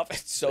doesn't pay off,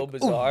 it's so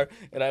bizarre.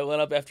 And I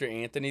went up after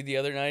Anthony the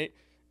other night.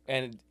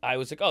 And I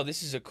was like, oh,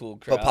 this is a cool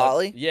crowd.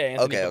 Papali? Yeah,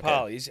 Anthony Okay, okay.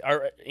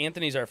 Papali.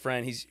 Anthony's our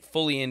friend. He's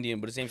fully Indian,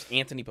 but his name's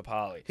Anthony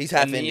Papali. He's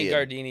half and me Indian.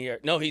 and Gardini are...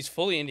 No, he's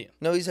fully Indian.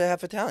 No, he's a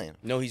half Italian.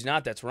 No, he's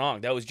not. That's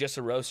wrong. That was just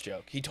a roast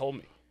joke. He told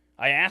me.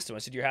 I asked him. I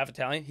said, you're half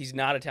Italian? He's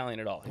not Italian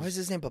at all. Why is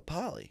his name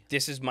Papali?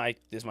 This is my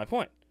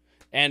point.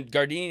 And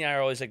Gardini and I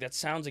are always like, that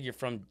sounds like you're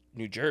from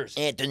New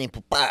Jersey. Anthony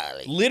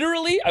Papali.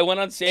 Literally, I went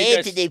on stage.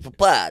 Anthony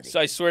Papali. So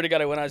I swear to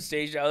God, I went on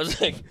stage. I was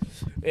like,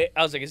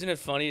 isn't it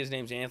funny? His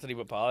name's Anthony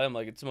Papali. I'm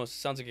like, it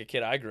sounds like a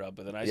kid I grew up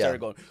with. And I started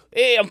going,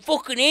 hey, I'm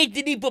fucking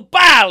Anthony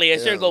Papali. I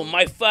started going,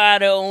 my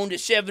father owned a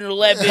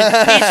 7-Eleven. His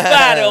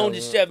father owned a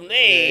 7-Eleven.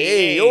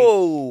 Hey,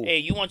 yo. Hey,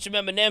 you want some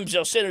M&Ms?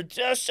 I'll send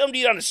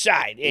somebody on the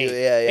side. Hey, Yeah,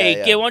 hey,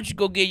 yeah. kid, why don't you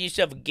go get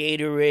yourself a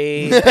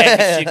Gatorade, pack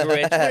of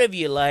cigarettes, whatever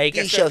you like.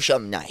 Get yourself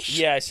something nice.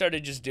 Yeah, I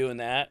started just doing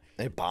that.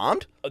 They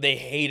bombed? Oh, they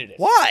hated it.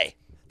 Why?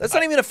 That's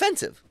not even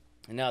offensive.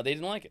 No, they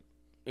didn't like it.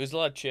 It was a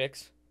lot of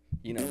chicks.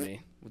 You know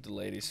me, with the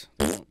ladies.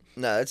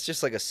 No, that's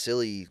just like a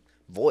silly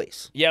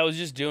voice. Yeah, I was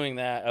just doing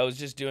that. I was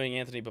just doing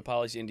Anthony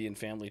Papali's Indian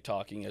family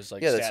talking as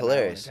like Yeah, that's Staten Island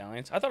hilarious.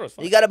 Italians. I thought it was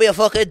funny. You gotta be a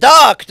fucking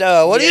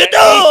doctor. What are you doing?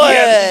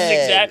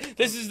 Yeah,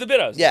 this is the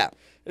bit I was doing. Yeah.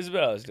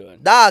 Isabella's doing.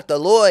 Doctor,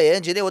 lawyer,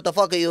 engineer, what the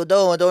fuck are you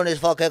doing this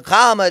fucking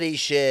comedy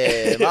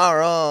shit? Am I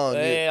wrong?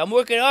 Hey, I'm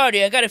working hard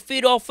here. I gotta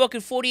feed all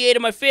fucking 48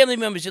 of my family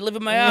members that live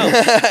in my house.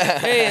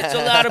 Hey, it's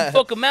a lot of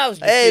fucking mouths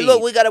to Hey, feed.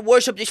 look, we gotta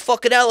worship this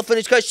fucking elephant.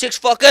 He's got 6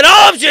 fucking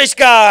arms, this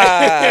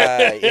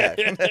guy! Yeah.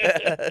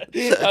 I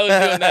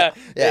was doing that.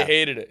 Yeah. They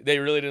hated it. They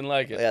really didn't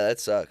like it. Yeah, that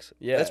sucks.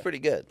 Yeah. That's pretty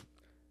good.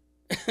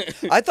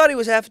 I thought he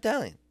was half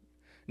Italian.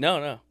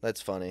 No. That's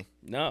funny.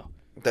 No.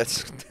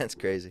 That's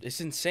crazy. It's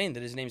insane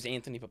that his name's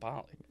Anthony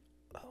Papali.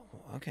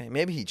 Okay,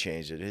 maybe he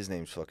changed it. His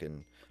name's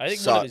fucking I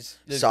think one of his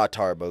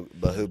Satar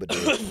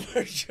Bahubadu.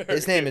 for sure.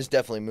 His name is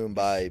definitely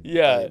Mumbai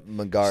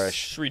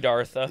Mangarish.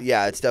 Sridartha.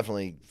 Yeah, it's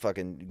definitely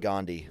fucking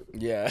Gandhi.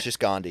 Yeah. It's just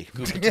Gandhi.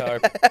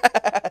 Gupitar.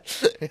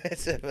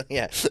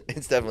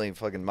 It's definitely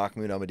fucking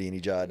Mahmoud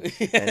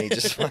Ahmadinejad, and he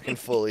just fucking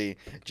fully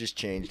just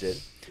changed it.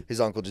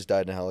 His uncle just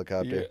died in a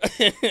helicopter.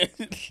 Yeah.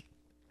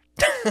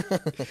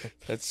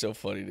 That's so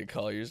funny to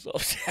call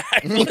yourself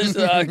tactless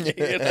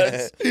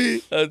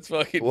hockey. That's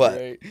fucking What?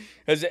 great.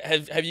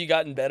 Have you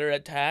gotten better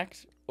at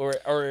tact, or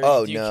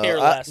Oh do you no, care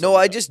less? no,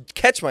 I about it? just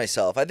catch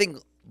myself. I think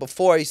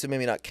before I used to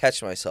maybe not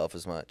catch myself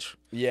as much.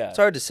 Yeah. It's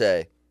hard to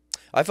say.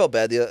 I felt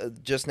bad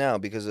just now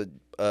because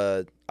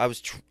I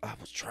was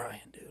trying,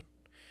 dude.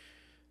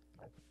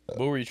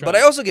 What were you trying? But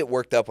I also get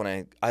worked up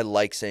when I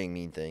like saying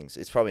mean things.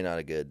 It's probably not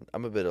a good.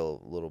 I'm a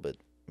little bit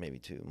maybe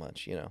too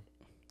much, you know.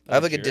 I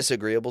have like a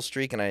disagreeable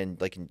streak, and I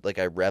like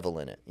I revel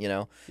in it, you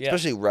know. Yeah.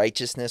 Especially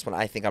righteousness when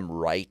I think I'm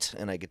right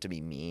and I get to be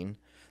mean.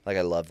 Like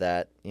I love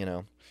that, you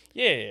know.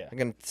 Yeah. I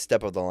can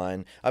step up the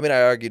line. I mean,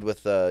 I argued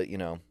with you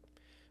know,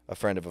 a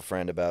friend of a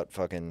friend about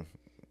fucking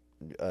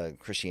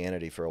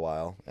Christianity for a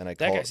while, and That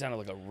guy sounded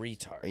like a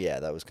retard. Yeah,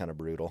 that was kind of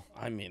brutal.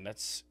 I mean,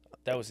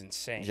 that was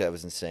insane. Yeah, it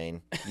was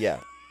insane. Yeah,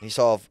 he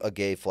saw a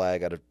gay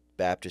flag at a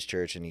Baptist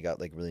church, and he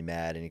got like really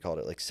mad, and he called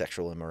it like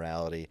sexual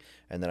immorality.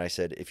 And then I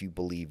said, if you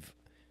believe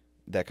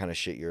that kind of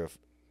shit,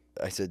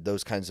 I said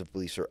those kinds of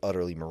beliefs are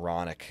utterly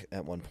moronic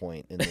at one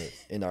point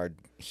in our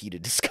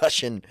heated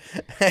discussion,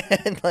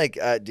 and like,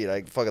 dude,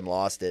 I fucking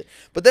lost it.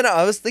 But then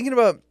I was thinking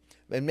about,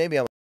 and maybe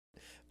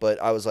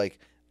but I was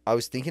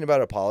thinking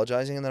about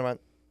apologizing, and then I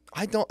went,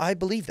 I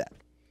believe that.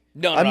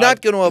 No, I'm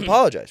not going to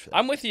apologize for that.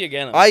 I'm with you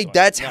again. On this one.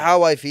 That's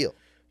how I feel.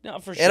 No,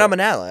 for sure. And I'm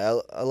an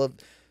ally. I love.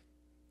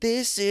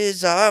 This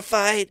is our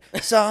fight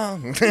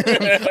song.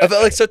 I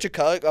felt like such a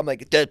cuck. I'm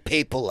like, dead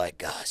people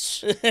like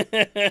us.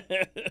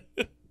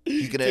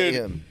 You can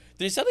Dude,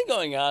 there's something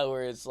going on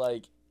where it's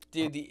like,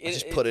 dude,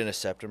 just put in a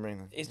septum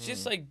ring. It's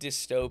just like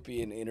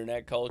dystopian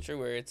internet culture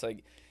where it's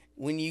like,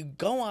 when you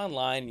go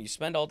online and you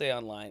spend all day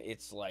online,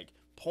 it's like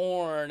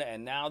porn,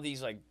 and now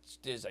there's like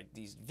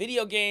these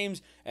video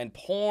games and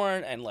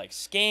porn and like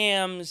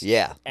scams.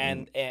 Yeah.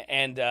 And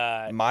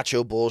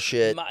macho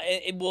bullshit.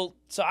 I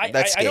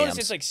noticed scams.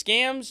 it's like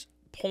scams,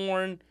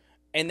 porn,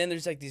 and then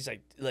there's like these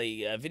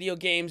video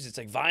games. It's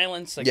like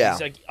violence, like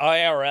these like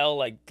IRL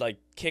like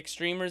kick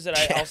streamers that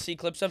I'll see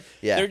clips of.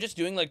 Yeah. They're just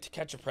doing like To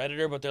Catch a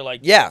Predator, but they're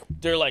like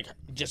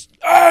just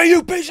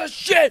you piece of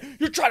shit,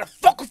 you're trying to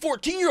fuck a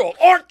 14-year-old,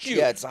 aren't you?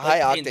 Yeah, it's high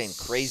octane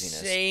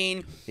craziness.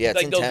 Insane. Yeah, it's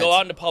like intense. they'll go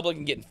out into public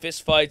and get in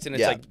fist fights, and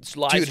it's like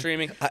live Dude,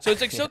 streaming. So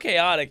it's like so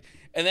chaotic.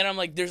 And then I'm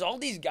like, there's all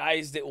these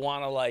guys that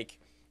want to like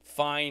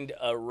find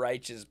a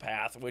righteous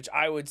path, which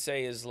I would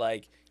say is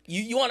like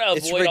you want to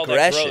avoid all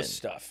that gross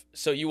stuff.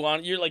 So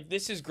you're like,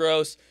 this is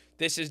gross,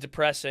 this is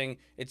depressing,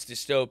 it's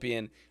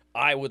dystopian.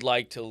 I would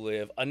like to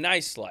live a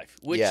nice life,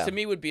 which to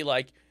me would be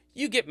like,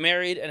 you get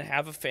married and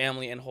have a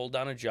family and hold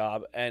down a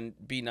job and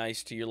be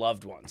nice to your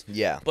loved ones.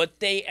 Yeah. But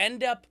they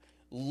end up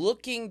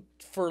looking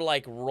for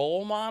like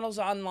role models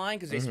online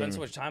because they spend so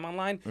much time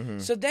online.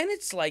 So then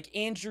it's like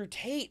Andrew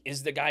Tate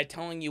is the guy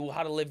telling you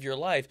how to live your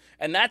life,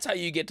 and that's how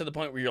you get to the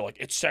point where you're like,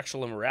 it's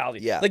sexual immorality.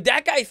 Yeah. Like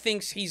that guy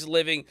thinks he's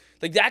living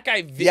like that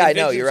guy. I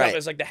know, you're right.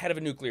 As like the head of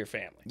a nuclear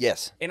family.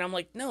 Yes. And I'm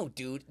like, no,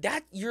 dude,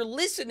 that you're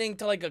listening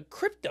to like a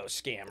crypto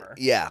scammer.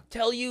 Yeah.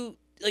 Tell you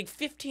like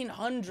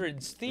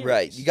 1500s theories.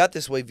 Right. You got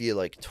this way via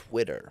like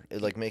Twitter.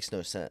 It like makes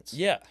no sense.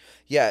 Yeah.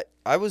 Yeah.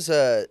 I was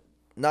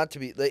not to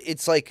be.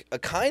 It's like a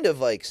kind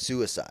of like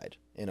suicide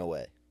in a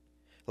way.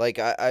 Like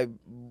I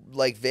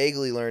like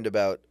vaguely learned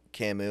about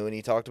Camus, and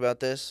he talked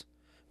about this,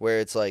 where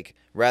it's like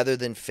rather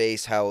than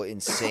face how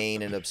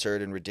insane and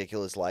absurd and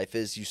ridiculous life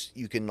is,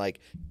 you can like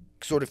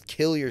sort of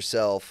kill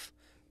yourself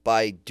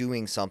by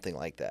doing something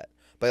like that,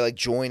 by like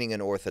joining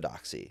an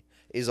orthodoxy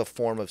is a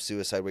form of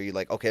suicide where you're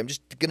like, okay, I'm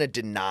just gonna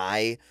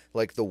deny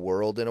like the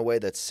world in a way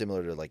that's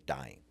similar to like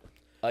dying.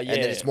 And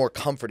then it's more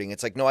comforting.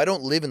 It's like, no, I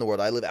don't live in the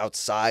world. I live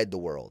outside the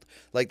world.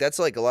 Like, that's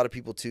like a lot of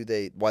people, too,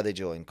 why they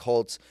join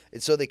cults.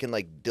 It's so they can,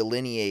 like,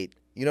 delineate.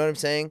 You know what I'm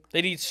saying?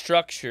 They need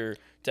structure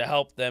to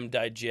help them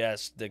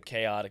digest the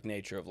chaotic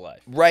nature of life.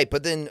 Right,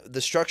 but then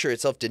the structure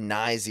itself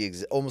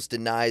almost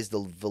denies the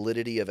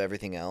validity of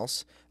everything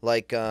else.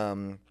 Like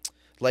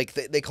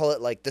they call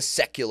it, like, the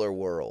secular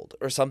world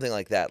or something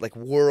like that. Like,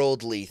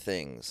 worldly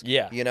things.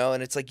 Yeah. You know?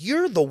 And it's like,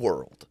 you're the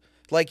world.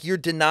 Like you're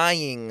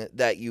denying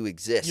that you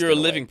exist. You're a in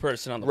way. living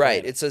person on the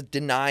Right. planet. It's a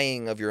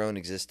denying of your own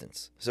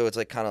existence. So it's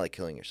like kind of like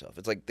killing yourself.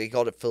 It's like they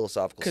called it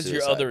philosophical Because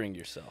suicide. you're othering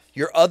yourself.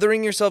 You're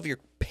othering yourself. You're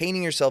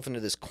painting yourself into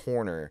this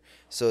corner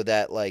so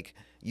that like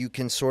you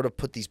can sort of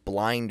put these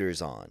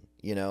blinders on,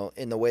 you know,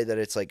 in the way that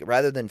it's like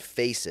rather than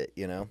face it,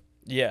 you know.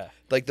 Yeah.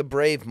 Like the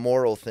brave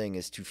moral thing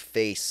is to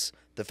face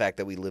the fact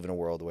that we live in a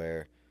world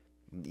where,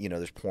 you know,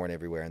 there's porn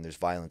everywhere and there's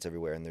violence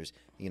everywhere and there's,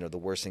 you know, the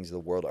worst things in the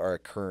world are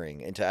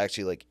occurring, and to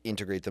actually like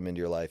integrate them into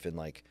your life and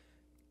like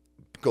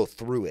go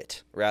through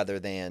it rather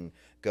than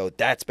go,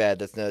 that's bad,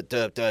 that's not,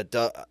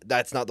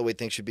 that's not the way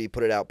things should be,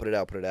 put it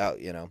out,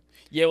 you know.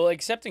 Yeah, well,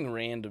 accepting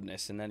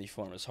randomness in any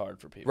form is hard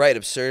for people. Right,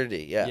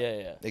 absurdity, yeah.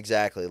 Yeah.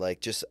 Exactly, like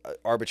just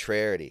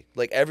arbitrarity.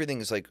 Like everything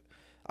is like,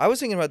 I was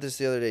thinking about this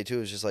the other day too,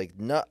 it was just like,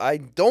 no, I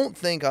don't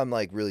think I'm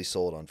like really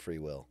sold on free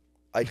will.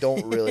 I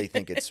don't really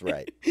think it's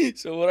right.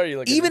 So what are you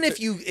looking Even if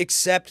you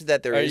accept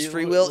that there is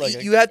free will,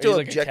 like you have to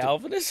like object. a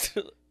Calvinist?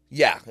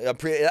 Yeah,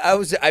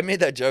 I made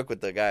that joke with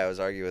the guy I was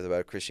arguing with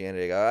about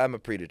Christianity. I go, I'm a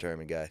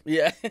predetermined guy.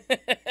 Yeah.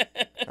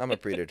 I'm a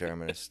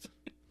predeterminist.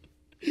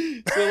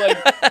 So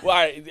like,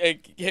 why?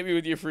 Like, hit me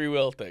with your free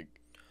will thing.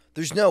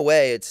 There's no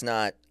way it's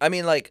not. I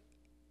mean, like,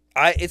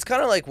 it's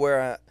kind of like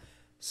where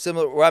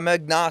I'm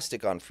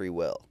agnostic on free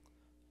will.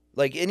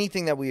 Like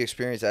anything that we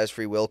experience as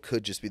free will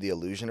could just be the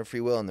illusion of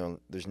free will, and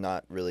there's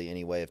not really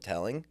any way of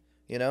telling,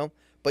 you know.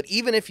 But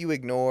even if you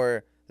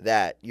ignore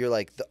that, you're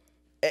like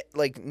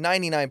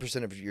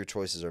 99% of your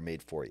choices are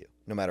made for you,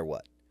 no matter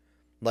what.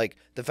 Like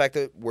the fact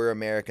that we're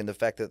American, the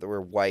fact that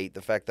we're white,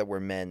 the fact that we're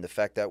men, the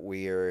fact that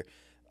we're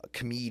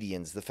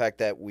comedians, the fact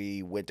that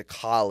we went to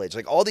college,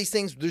 like all these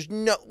things,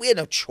 we had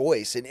no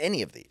choice in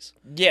any of these.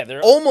 Yeah,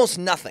 they're almost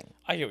nothing.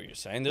 I get what you're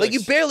saying. Like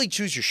you barely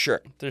choose your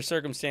shirt. They're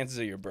circumstances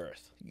of your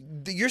birth.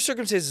 Your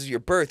circumstances, your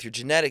birth, your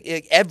genetic,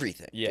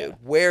 everything. Yeah. Dude.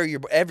 Where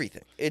you're,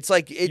 everything. It's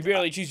like you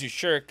barely choose your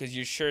shirt because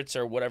your shirts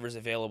are whatever's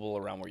available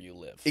around where you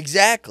live.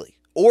 Exactly.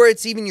 Or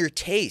it's even your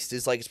taste.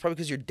 It's like it's probably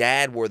because your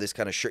dad wore this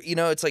kind of shirt. You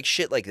know, it's like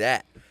shit like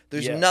that.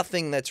 There's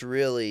nothing that's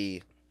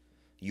really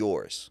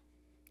yours.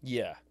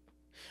 Yeah.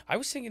 I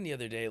was thinking the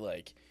other day,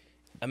 like,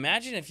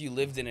 imagine if you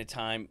lived in a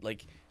time,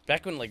 like,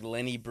 back when, like,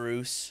 Lenny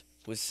Bruce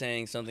was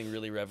saying something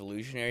really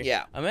revolutionary.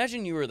 Yeah.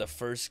 Imagine you were the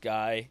first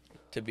guy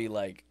to be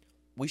like,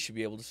 we should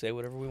be able to say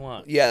whatever we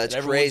want. Yeah,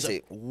 that's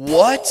crazy.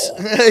 What?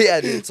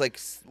 Yeah, dude, it's like,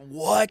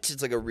 what?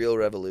 It's like a real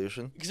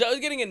revolution. Because I was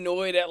getting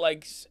annoyed at,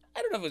 like,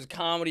 I don't know if it was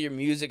comedy or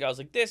music. I was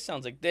like, this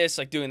sounds like this,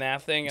 like doing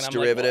that thing. And It's I'm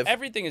derivative. like, well,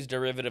 everything is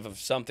derivative of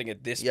something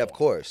at this point. Yeah, of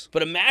course.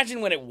 But imagine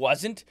when it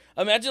wasn't.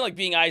 Imagine, like,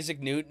 being Isaac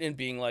Newton and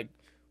being like,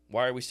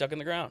 why are we stuck in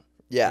the ground?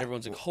 Yeah. And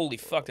everyone's like, holy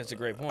fuck, that's a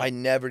great point. I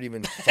never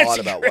even thought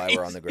about why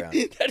we're on the ground.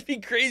 That'd be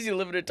crazy to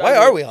live in a time. Why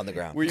are we on the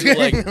ground? Where you're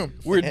like,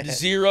 where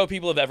zero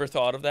people have ever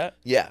thought of that.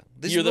 Yeah.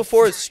 This You're is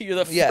before you're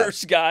the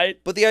first guy.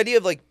 But the idea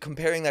of like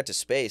comparing that to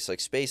space, like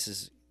space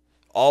is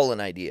all an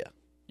idea.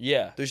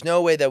 Yeah. There's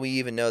no way that we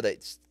even know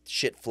that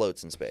shit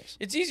floats in space.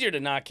 It's easier to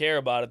not care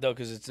about it though,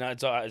 because it's not.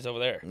 It's over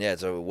there. Yeah,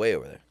 it's way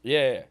over there.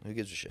 Yeah. Who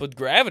gives a shit? But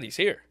gravity's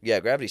here. Yeah,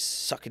 gravity's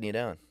sucking you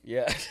down.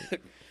 Yeah.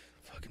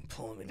 Fucking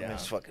pulling me down.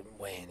 It's fucking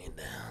weighing you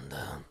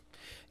down.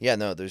 Yeah,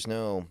 no, there's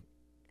no.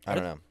 I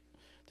don't know.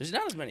 There's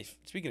not as many.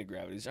 Speaking of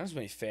gravity, there's not as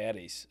many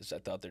fatties as I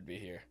thought there'd be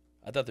here.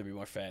 I thought there'd be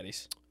more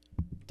fatties.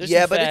 There's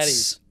Yeah, some but fatties.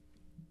 it's.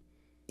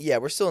 Yeah,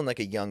 we're still in like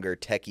a younger,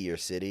 techier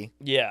city.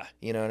 Yeah.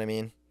 You know what I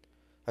mean?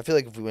 I feel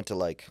like if we went to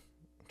like,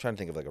 I'm trying to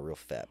think of like a real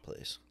fat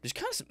place. There's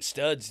kind of some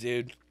studs,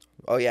 dude.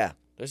 Oh yeah,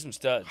 There's some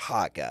studs.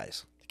 hot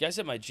guys. The guys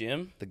at my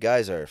gym. The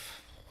guys are.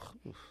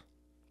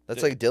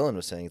 That's like Dylan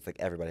was saying. It's like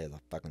everybody has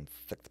a fucking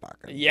thick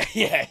pocket. Yeah.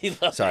 He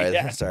loves Sorry, it.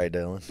 Yeah. sorry,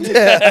 Dylan.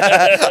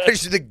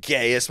 Actually, the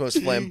gayest,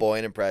 most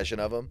flamboyant impression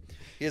of him.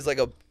 He has like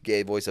a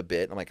gay voice a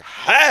bit. I'm like,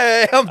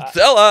 hey, I'm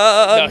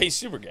Dylan. No, he's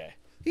super gay.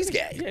 He's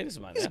gay. Yeah, he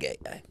doesn't mind He's a that. gay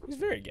guy. He's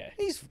very gay.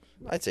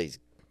 I'd say he's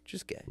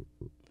just gay.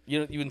 You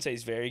wouldn't say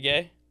he's very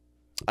gay?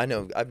 I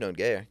know. I've known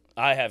gayer.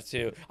 I have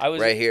too. I was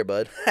Right here,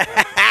 bud.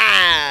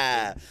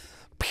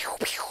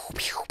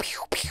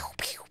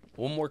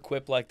 one more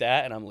quip like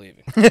that, and I'm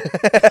leaving.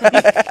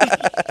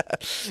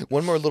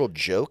 One more little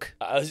joke.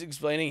 I was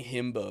explaining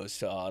himbos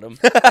to Autumn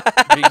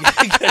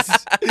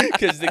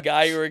because the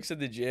guy who works at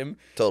the gym.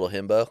 Total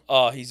himbo.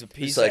 Oh, he's a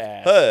piece He's of like,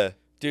 ass, huh.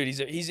 dude.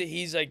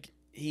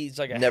 He's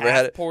like a Never half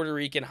had it. Puerto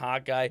Rican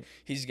hot guy.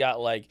 He's got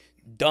like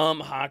dumb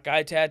hot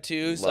guy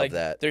tattoos. Love like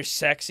that. they're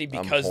sexy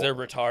because they're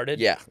retarded.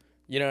 Yeah.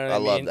 You know what I I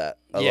mean? love that.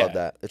 I Yeah. love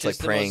that. It's Just like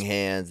the praying most-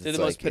 hands. They're It's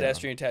the most like, you know.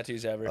 pedestrian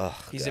tattoos ever. Oh,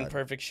 he's in God.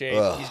 perfect shape.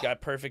 Ugh. He's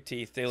got perfect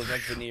teeth. They look like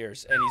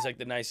veneers, and he's like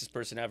the nicest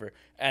person ever.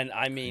 And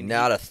I mean,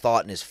 Not a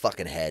thought in his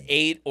fucking head.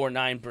 8 or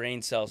 9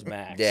 brain cells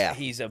max. Yeah.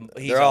 He's a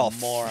They're all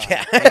moron.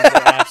 yeah. He's an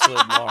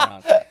absolute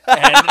moron.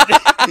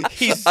 And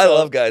he's I so-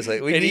 love guys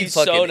like we and need he's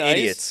fucking so nice.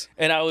 idiots.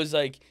 And I was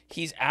like,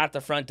 he's at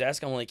the front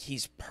desk. I'm like,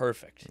 he's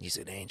perfect. He's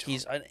an angel.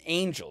 He's an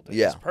angel. Dude.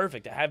 Yeah. He's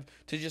perfect. To have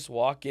to just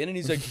walk in and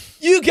he's like,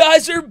 you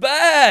guys are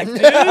back, dude.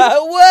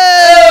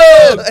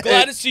 Whoa!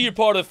 Glad to see you're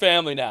part of the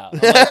family now. I'm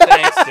like,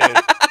 thanks, dude.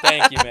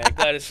 Thank you, man.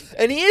 Glad it's.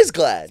 And he is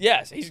glad.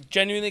 Yes, he's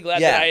genuinely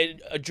glad Yeah.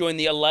 that I joined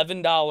the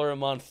 $11 a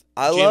month.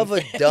 I gym love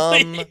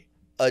family.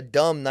 a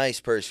dumb, nice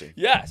person.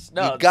 Yes,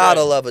 no. You it's gotta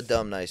great. love a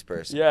dumb, nice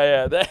person.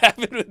 Yeah, that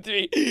happened with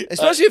me.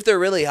 Especially if they're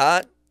really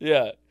hot.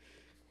 Yeah.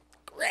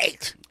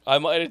 Great. I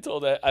might have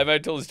told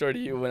the story to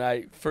you when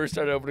I first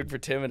started opening for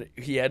Tim, and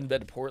he hadn't been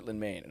to Portland,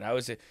 Maine, and I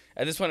was at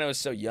this point I was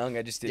so young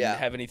I just didn't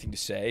have anything to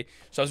say,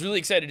 so I was really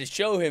excited to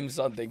show him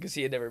something because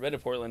he had never been to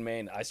Portland,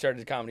 Maine. I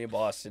started comedy in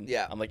Boston.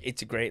 Yeah, I'm like,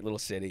 it's a great little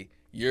city.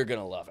 You're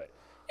gonna love it.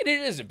 And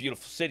it is a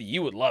beautiful city.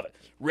 You would love it.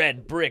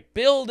 Red brick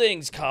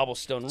buildings,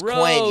 cobblestone roads.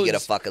 Quaint. You get a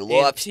fucking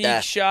lobster.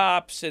 Antique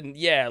shops and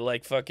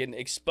like fucking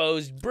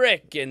exposed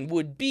brick and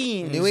wood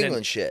beams. New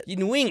England shit.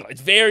 New England.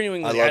 It's very New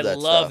England. I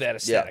love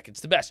that stuff. aesthetic. It's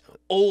the best.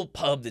 Old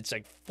pub that's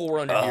like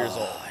 400 years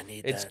old. I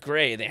need It's that.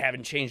 great. They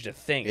haven't changed a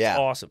thing. It's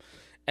awesome.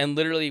 And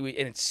literally,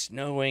 and it's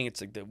snowing.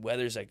 It's like the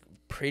weather's like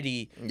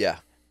pretty. Yeah.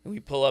 And we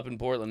pull up in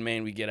Portland,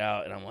 Maine. We get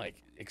out, and I'm like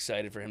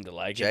excited for him to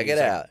like it. Check it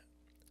out.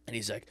 And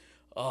he's like,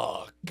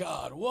 oh,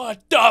 God,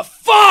 what the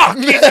fuck?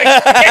 He's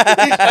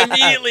like,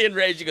 immediately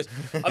enraged. He goes,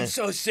 I'm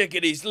so sick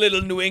of these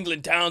little New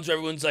England towns where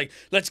everyone's like,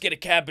 let's get a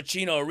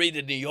cappuccino and read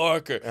the New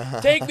Yorker.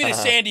 Take me to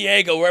San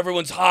Diego where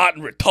everyone's hot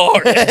and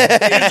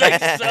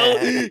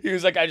retarded. He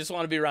was like, I just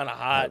want to be around a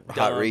hot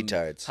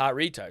retards. Hot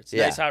retards.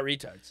 Yeah. Nice hot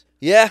retards.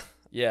 Yeah.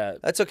 Yeah.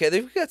 That's okay.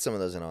 They've got some of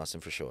those in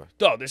Austin for sure.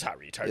 Oh, there's hot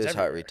retards There's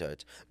everywhere. hot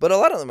retards. But a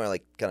lot of them are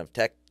like kind of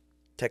tech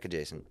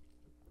adjacent.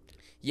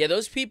 Yeah,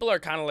 those people are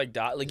kind of like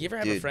you ever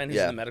have a friend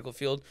who's in the medical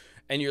field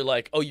and you're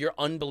like, oh, you're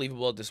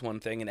unbelievable at this one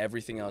thing and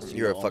everything else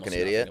You're know a fucking almost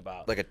idiot. nothing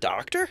about. Like a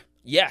doctor?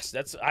 Yes,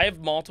 I have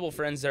multiple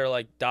friends that are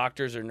like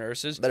doctors or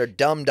nurses. That are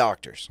dumb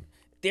doctors.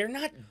 They're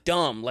not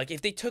dumb. Like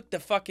if they took the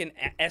fucking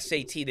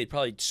SAT, they'd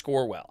probably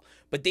score well.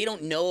 But they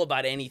don't know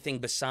about anything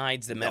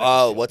besides the medical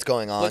field. What's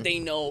going on? But they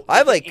know. I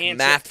have like answer.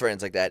 math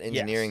friends like that,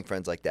 engineering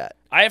friends like that.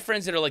 I have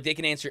friends that are like, they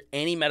can answer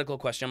any medical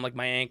question. I'm like,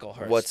 my ankle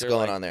hurts. What's They're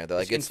going like, on there? They're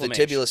like, it's the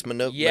inflammation. tibulus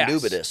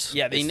manubitus.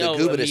 Yeah, they it's know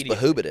the gubitus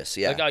immediately. behubitus.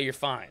 Yeah. Like, oh, you're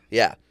fine.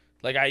 Yeah.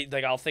 Like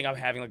I'll think I'm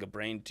having like a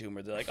brain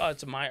tumor. They're like, oh,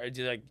 it's a migraine.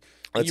 Like,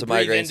 That's you a breathe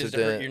migraine in, does it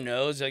hurt your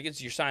nose? Like,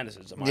 it's your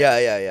sinuses.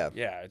 Yeah.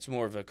 Yeah, it's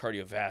more of a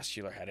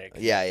cardiovascular headache.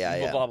 Yeah.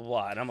 Blah, blah, blah,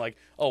 blah. And I'm like,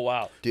 oh,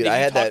 wow. Dude, If I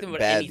you had talk that to them about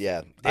bad,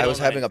 anything, they I don't was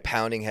know having a anything.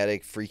 pounding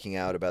headache, freaking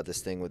out about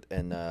this thing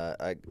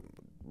I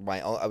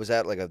was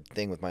at like a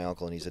thing with my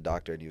uncle, and he's a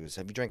doctor, and he was,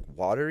 have you drank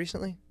water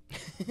recently?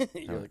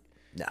 You're like,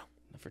 no.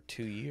 for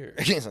 2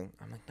 years. He's like,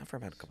 I'm like, not for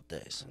about a couple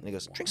days. And he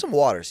goes, drink some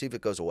water, see if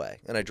it goes away.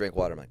 And I drank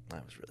water. I'm like, I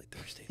was really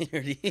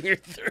thirsty. You're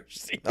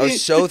thirsty. I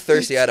was so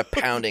thirsty, I had a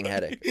pounding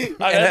headache.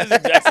 I had this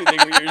exact same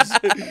thing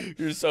where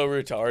you're so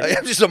retarded.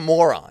 I'm just a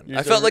moron. You're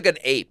I so felt like an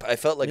ape. I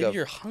felt like Maybe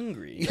you're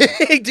hungry.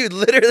 Dude,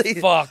 literally.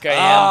 Fuck, I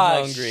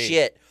am hungry.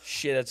 Shit.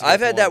 Shit, that's a good I've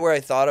had point. that where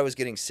I thought I was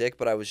getting sick,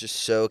 but I was just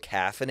so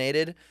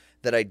caffeinated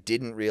that I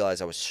didn't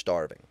realize I was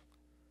starving.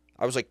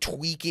 I was like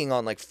tweaking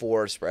on like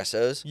 4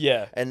 espressos.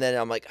 Yeah. And then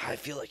I'm like, I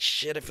feel like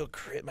shit. I feel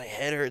my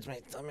head hurts,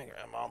 my stomach,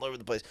 I'm all over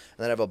the place.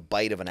 And then I have a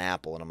bite of an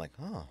apple, and I'm like,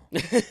 oh,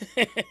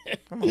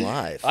 I'm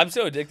alive. I'm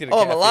so addicted to Oh,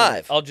 I'm caffeine.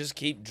 alive. I'll just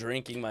keep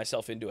drinking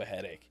myself into a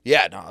headache.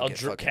 Yeah, no, I'll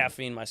drink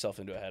caffeine myself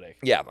into a headache.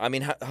 Yeah, I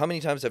mean, how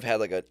many times I've had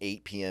like an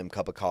 8 p.m.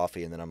 cup of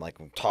coffee, and then I'm like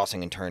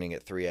tossing and turning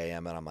at 3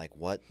 a.m., and I'm like,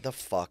 what the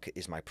fuck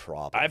is my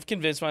problem? I've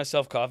convinced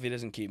myself coffee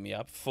doesn't keep me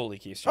up. Fully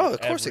keeps me Oh, up.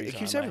 of course every it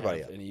keeps time I everybody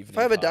have up. an evening If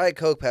I have a coffee. Diet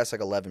Coke past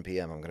like 11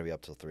 p.m., I'm going to be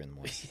up till 3 in the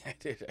morning. Yeah,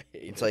 dude, I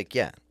hate It's it. like,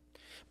 yeah.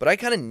 But I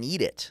kind of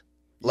need it.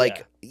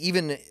 Like,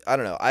 even, I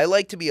don't know, I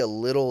like to be a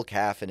little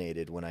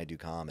caffeinated when I do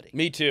comedy.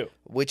 Me too.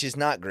 Which is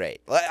not great.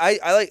 I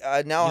now You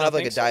have don't like a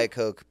think so? Diet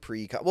Coke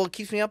well, it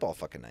keeps me up all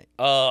fucking night.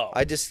 Oh.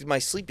 My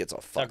sleep gets all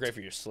It's fucked. not great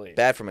for your sleep.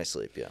 Bad for my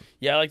sleep, yeah.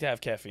 Yeah, I like to have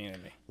caffeine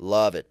in me.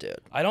 Love it, dude.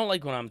 I don't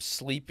like when I'm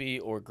sleepy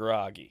or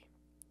groggy.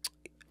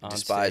 On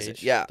Despise stage.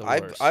 it. Yeah, The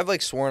worst. I've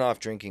like sworn off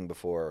drinking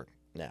before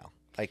now.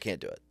 I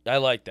can't do it. I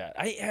like that.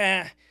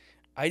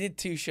 I did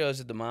 2 shows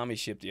at the Mommy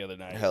Ship the other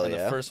night. Hell and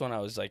yeah. The first one I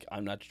was like,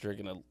 I'm not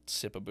drinking a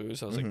sip of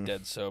booze. I was like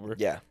dead sober.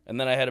 Yeah.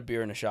 And then I had a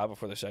beer and a shot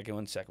before the second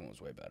one. Second one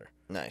was way better.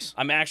 Nice.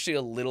 I'm actually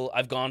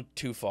I've gone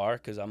too far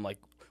because I'm like,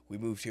 we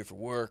moved here for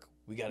work.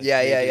 We got to Yeah.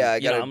 I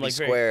gotta I'm be like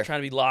square. trying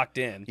to be locked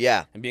in.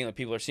 Yeah. And being like,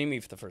 people are seeing me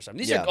for the first time.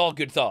 These Yeah. are all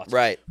good thoughts.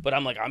 Right. But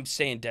I'm like, I'm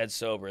staying dead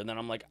sober. And then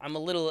I'm like, I'm a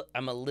little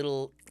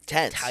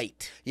Tense.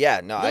 tight.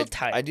 Yeah. No, Little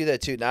tight. I do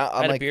that too. Now I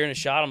I'm had a like beer and a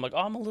shot. I'm like, oh,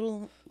 I'm a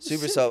little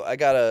super self. I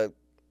gotta.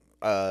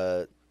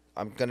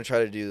 I'm gonna try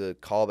to do the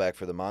callback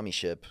for the Mommy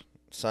Ship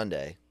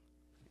Sunday.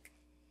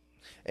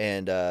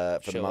 And for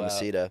the Show out.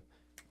 Mamacita.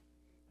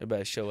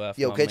 Everybody show off.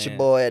 Yo, my catch man. your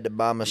boy at the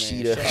Man,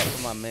 Mamacita. shout out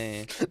to my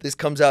man. This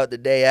comes out the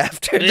day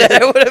after that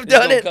I would have It's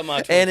done gonna it, come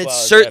out and 24 it's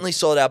hours certainly after.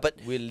 sold out. But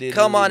We literally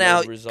come on know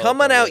out, the result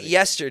come on out already.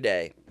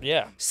 yesterday.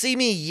 Yeah. See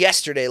me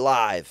yesterday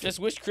live. Just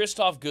wish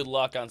Christoph good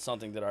luck on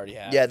something that already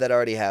happened. Yeah, that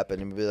already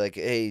happened, and be like,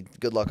 hey,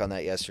 good luck on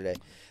that yesterday.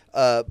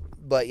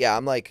 But yeah,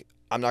 I'm like,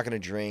 I'm not gonna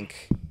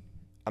drink.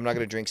 I'm not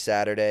gonna drink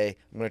Saturday.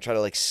 I'm gonna try to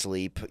like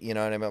sleep. You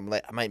know what I mean? I'm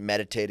like, I might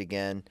meditate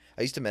again.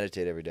 I used to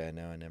meditate every day.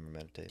 Now I never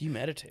meditate. Do you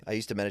meditate? I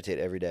used to meditate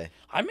every day.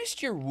 I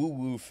missed your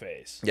woo-woo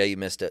phase. Yeah, you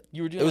missed it.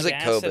 You were doing It was like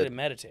like acid COVID. and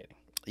meditating.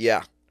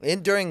 Yeah,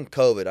 During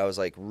COVID, I was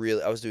like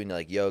I was doing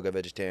like yoga,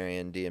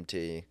 vegetarian,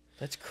 DMT.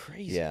 That's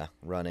crazy. Yeah,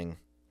 running.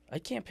 I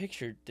can't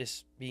picture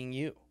this being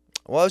you.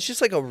 Well, it's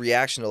just like a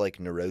reaction to like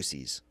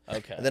neuroses.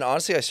 Okay. And then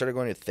honestly, I started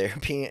going to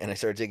therapy and I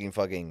started taking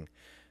fucking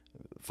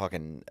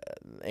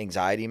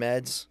anxiety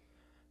meds.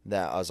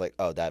 That I was like,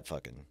 oh, that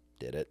fucking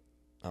did it.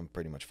 I'm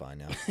pretty much fine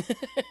now.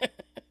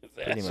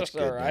 Pretty much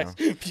good now.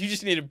 You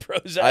just needed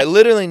Prozac. I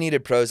literally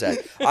needed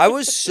Prozac. I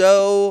was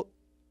so.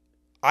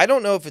 I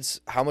don't know if it's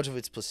how much of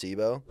it's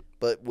placebo,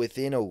 but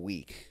within a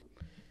week,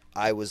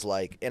 I was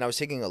like, and I was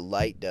taking a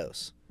light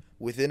dose.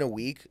 Within a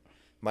week,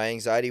 my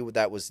anxiety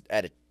that was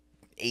at a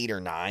 8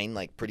 or 9,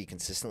 like pretty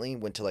consistently,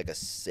 went to like a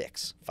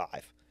 6,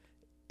 5.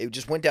 It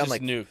just went down Just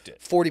like nuked it.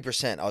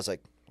 40%. I was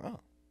like, oh.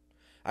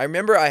 I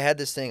remember I had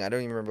this thing. I don't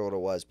even remember what it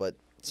was, but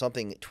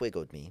something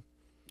twiggled me.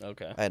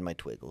 Okay. I had my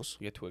twiggles.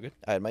 You get twigged?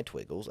 I had my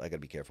twiggles. I got to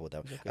be careful with that.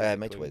 Okay, I had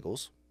my twiggles.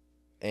 twiggles.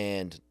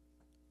 And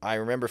I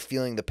remember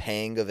feeling the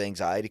pang of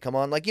anxiety come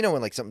on. Like, you know,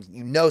 when like something,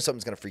 you know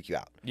something's going to freak you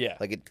out. Yeah.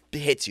 Like it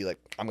hits you like,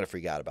 I'm going to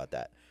freak out about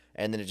that.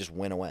 And then it just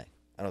went away.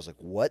 And I was like,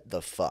 what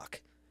the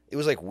fuck? It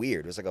was like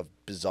weird. It was like a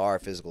bizarre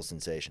physical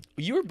sensation.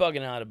 You were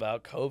bugging out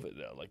about COVID,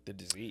 though, like the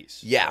disease.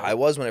 Yeah, right? I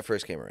was when it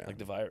first came around. Like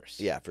the virus.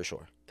 Yeah, for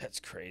sure. That's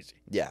crazy.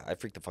 Yeah, I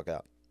freaked the fuck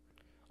out.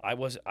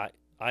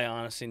 I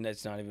honestly,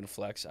 that's not even a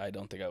flex. I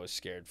don't think I was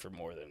scared for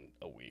more than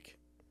a week.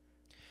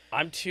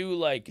 I'm too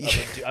like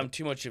I'm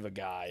too much of a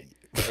guy.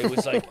 It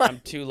was like I'm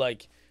too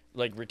like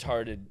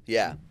retarded.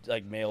 Yeah.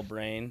 Like male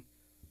brain,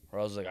 where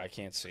I was like I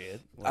can't see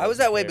it. I was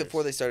that way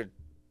before they started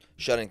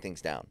shutting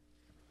things down.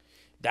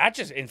 That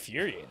just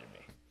infuriated me.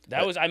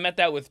 I met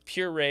that with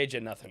pure rage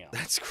and nothing else.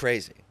 That's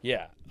crazy.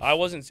 Yeah, it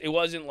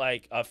wasn't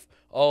like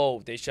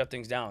they shut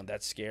things down.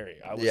 That's scary.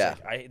 I was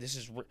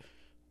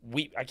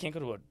like I can't go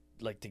to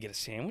to get a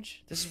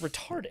sandwich. This is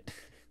retarded.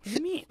 What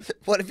do you mean?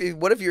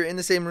 What if you're in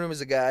the same room as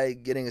a guy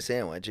getting a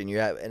sandwich and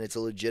and it's a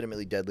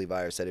legitimately deadly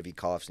virus that if he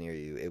coughs near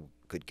you, it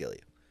could kill you.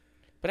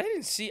 But I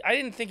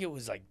didn't think it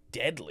was like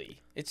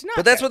deadly. It's not.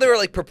 But that's that what they were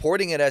deadly. like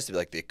purporting it as to be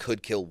like it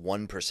could kill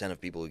 1% of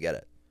people who get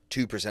it,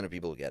 2% of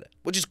people who get it,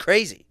 which is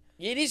crazy.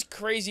 It is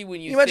crazy when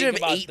you imagine think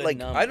if about 8 the like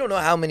numbers. I don't know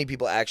how many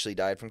people actually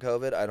died from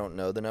COVID. I don't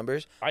know the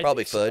numbers. I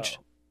Probably think fudged. so.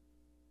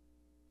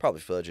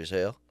 Probably fudge as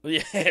hell.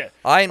 Yeah.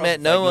 I ain't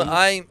met no one.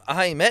 I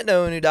ain't met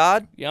no one who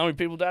died. Yeah, how many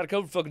people died of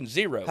COVID? Fucking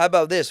zero. How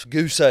about this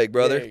goose egg,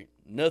 brother? Yeah,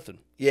 nothing.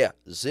 Yeah,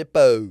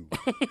 Zippo.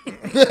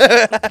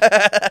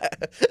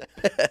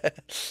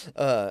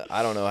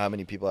 I don't know how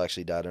many people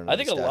actually died. I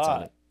think a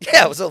lot.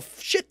 Yeah, it was a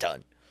shit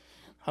ton.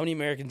 How many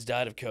Americans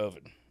died of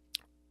COVID?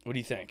 What do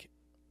you think?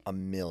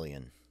 1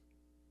 million.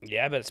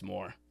 Yeah, I bet it's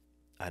more.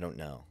 I don't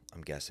know.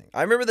 I'm guessing.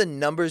 I remember the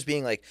numbers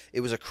being like,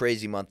 it was a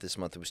crazy month this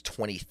month. It was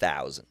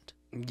 20,000.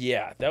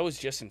 Yeah, that was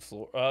just in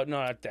Florida.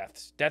 No, not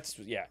deaths.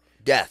 Yeah.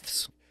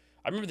 Deaths.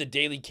 I remember the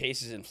daily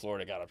cases in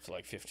Florida got up to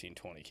like 15,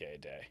 20K a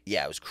day.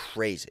 Yeah, it was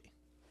crazy.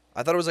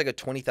 I thought it was like a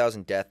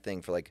 20,000 death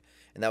thing for like,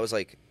 and that was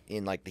like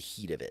in like the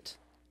heat of it.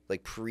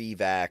 Like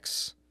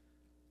pre-vax,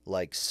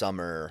 like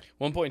summer.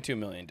 1.2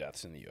 million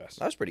deaths in the U.S.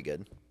 That was pretty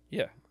good.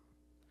 Yeah.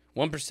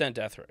 1%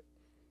 death rate.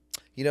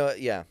 You know,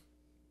 yeah.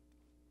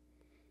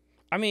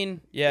 I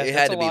mean, yeah. It that's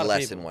had to a be lot of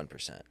less people. than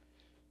 1%.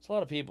 It's a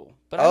lot of people.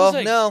 But I was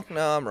like, no,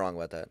 I'm wrong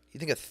about that. You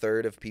think a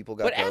third of people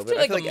got but COVID? after I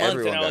like feel a month,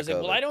 everyone and I was got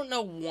like, well, COVID. I don't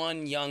know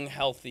one young,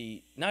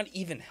 healthy, not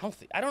even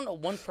healthy. I don't know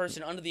one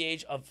person under the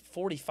age of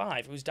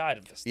 45 who's died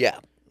of this. Yeah.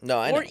 No,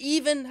 I know. Or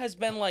even has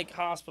been like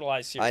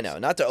hospitalized seriously. I know.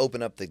 Not to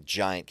open up the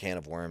giant can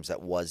of worms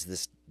that was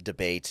this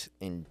debate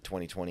in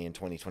 2020 and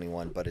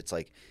 2021, but it's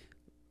like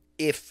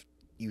if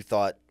you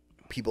thought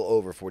people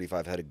over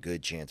 45 had a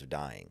good chance of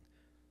dying,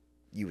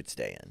 you would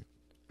stay in.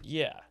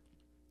 Yeah.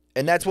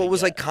 And that's what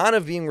was like kind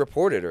of being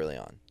reported early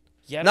on.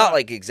 Yeah. Not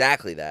like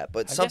exactly that,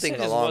 but guess something I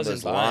just along wasn't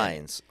those buying it.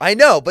 lines. I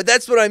know, but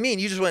that's what I mean.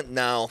 You just went,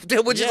 no,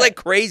 which Yeah. is like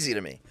crazy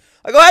to me.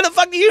 I go, how the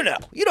fuck do you know?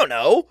 You don't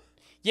know.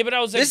 Yeah, but I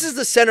was like, This is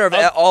the center of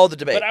all the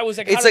debate. but I was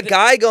like, it's how a did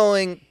guy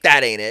going,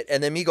 that ain't it,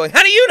 and then me going,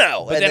 how do you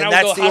know? But and then then I would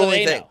that's go, the how do only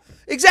they thing. know?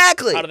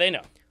 Exactly. how do they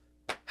know?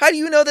 How do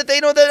you know that they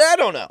know that I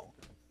don't know?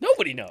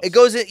 Nobody knows. It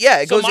goes in, yeah.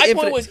 It so goes. my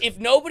infinite. point was, if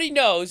nobody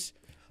knows,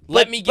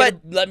 let me go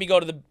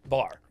to the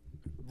bar.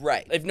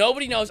 Right. If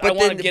nobody knows, But I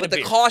want to then, get a but the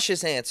beer.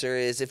 cautious answer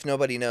is, if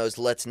nobody knows,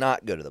 let's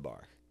not go to the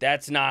bar.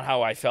 That's not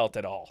how I felt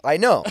at all. I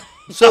know.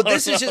 So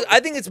this is just. I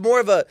think it's more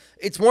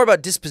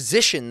about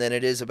disposition than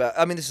it is about.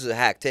 I mean, this is a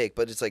hack take,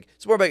 but it's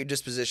more about your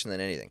disposition than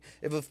anything.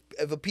 If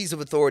a piece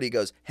of authority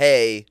goes,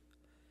 hey,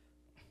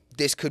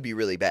 this could be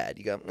really bad,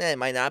 you go, it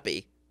might not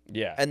be.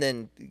 Yeah. And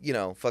then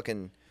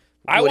fucking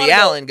I Woody wanna go-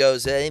 Allen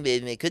goes,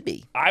 it could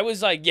be. I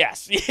was like,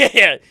 yes,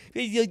 yeah.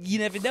 You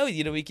never know.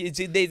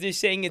 They're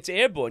saying it's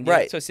airborne. You're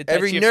Right. not supposed to touch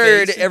Every your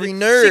nerd- face. every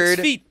nerd-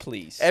 6 feet,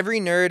 please. Every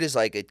nerd is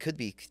like, it could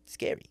be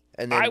scary.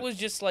 And then, I was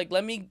just like,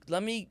 let me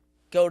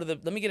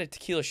get a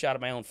tequila shot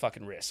at my own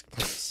fucking risk,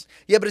 please.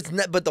 yeah, but it's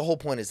not. But the whole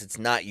point is, it's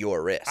not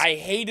your risk. I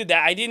hated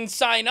that. I didn't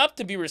sign up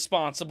to be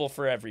responsible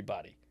for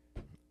everybody.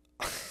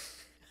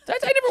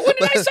 When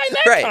did I sign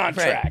that Right,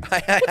 contract?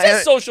 right. What's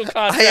that social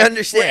contract? I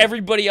understand. Where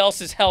everybody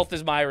else's health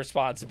is my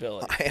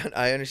responsibility.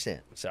 I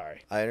understand.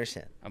 Sorry, I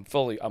understand. I'm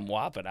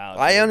whopping out.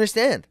 I dude.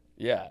 understand.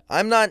 Yeah,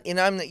 I'm not.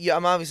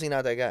 I'm obviously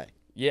not that guy.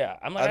 yeah.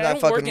 I'm like, I'm I not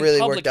don't fucking work in really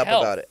public worked up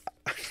health. about it.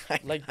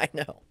 Like- I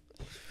know.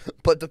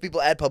 But the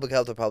people at public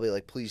health are probably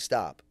like, please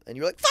stop. And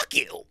you're like, fuck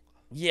you.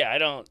 Yeah, I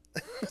don't.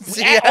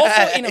 Yeah.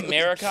 Also, in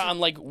America, I'm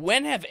like,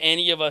 when have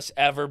any of us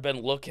ever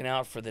been looking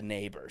out for the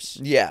neighbors?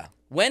 Yeah.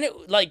 When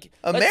it like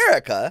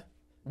America?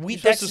 we You're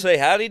supposed to that's, say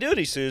howdy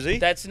doody, Susie.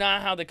 that's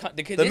not how the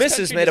The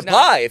missus made a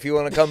pie if you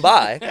want to come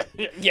by.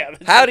 Yeah,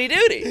 that's, Howdy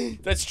doody.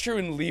 that's true.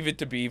 And Leave It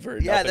to Beaver.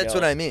 Yeah, that's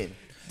what I mean.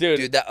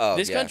 Dude, Dude,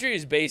 this country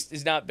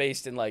is not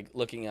based in like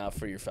looking out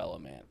for your fellow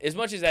man. As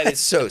much as that That's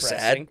is so depressing.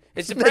 sad. It's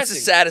That's depressing.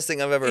 the saddest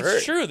thing I've ever It's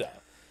heard. true though.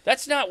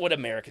 That's not what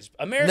America's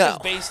No.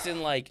 based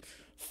in. Like,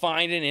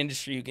 find an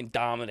industry you can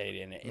dominate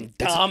in it and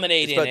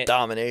dominate it's in about it.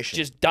 domination.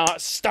 Just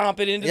stomp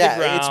it into the yeah,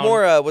 ground. it's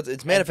more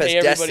it's manifest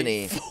and pay everybody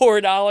destiny.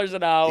 $4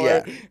 an hour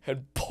Yeah.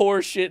 and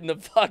pour shit in the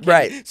fucking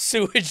Right.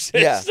 sewage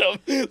Yeah.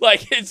 system.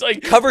 Like, it's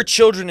like Cover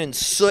children in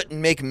soot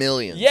and make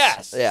millions.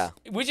 yes, Yeah.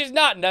 which is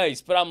not nice.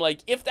 But I'm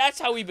like, if that's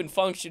how we've been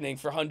functioning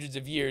for hundreds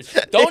of years,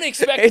 don't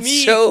expect It's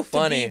me so to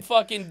funny. be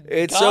fucking.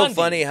 It's Gandhi. so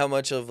funny how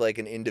much of like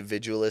an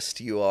individualist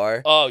you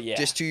are. Oh yeah,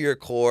 Just to your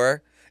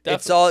core.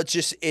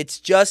 Definitely. It's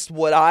just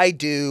what I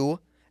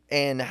do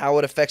and how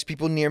it affects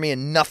people near me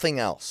and nothing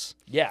else.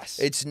 yes.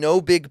 It's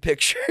no big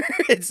picture.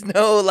 It's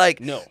no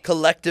like No.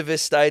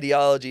 collectivist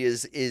ideology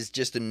is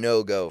just a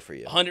no-go for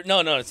you. 100. No,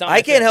 it's not. I my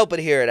can't thing. help but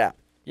hear it out.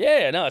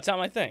 Yeah, no, it's not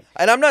my thing.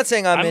 And I'm not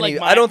saying I'm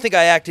like I don't think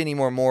I act any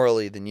more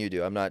morally than you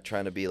do. I'm not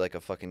trying to be like a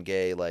fucking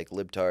gay like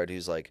libtard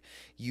who's like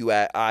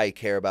I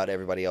care about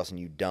everybody else and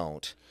you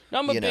don't. No,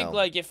 I'm a You big know.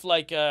 like if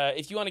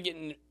you want to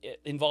get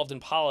involved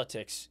in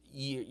politics,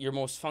 you're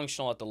most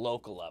functional at the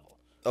local level.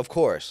 Of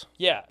course.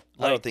 Yeah,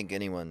 I don't like, think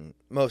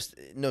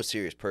no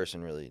serious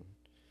person really.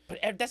 but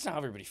that's not how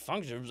everybody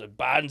functions. Like,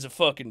 Biden's a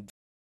fucking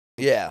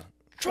Yeah.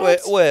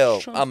 Trump's- Well,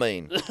 Trump's- I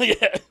mean,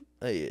 yeah.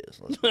 he is.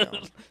 Let's be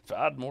honest.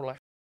 Biden more like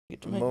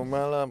get to me. More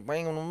my love,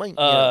 bang on the meat.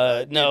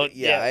 No,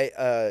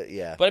 yeah.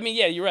 Yeah. But I mean,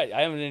 yeah, you're right.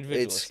 I am an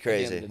individualist. It's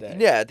crazy. At the end of the day.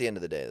 Yeah, at the end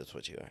of the day, that's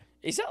what you are.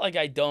 It's not like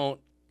I don't.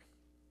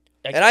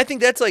 And I think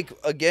that's like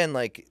again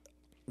like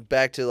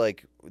back to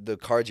like the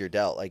cards you're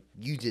dealt. Like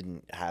you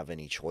didn't have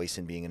any choice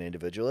in being an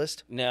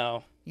individualist.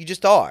 No. You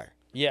just are.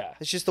 Yeah.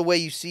 It's just the way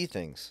you see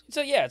things.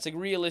 So yeah, it's like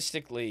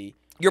realistically,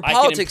 Your I can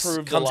politics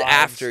improve the comes lives-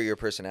 after your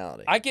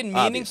personality. I can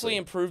meaningfully obviously.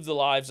 improve the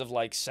lives of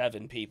like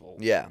 7 people.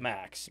 Yeah.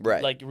 Max.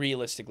 Right. Like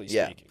realistically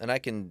Yeah, speaking. and I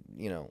can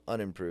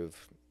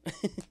unimprove.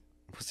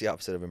 What's the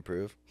opposite of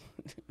improve?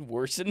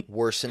 Worsen.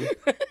 Worsen.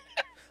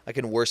 I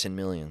can worsen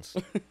millions.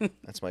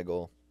 That's my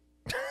goal.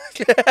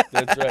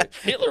 That's right.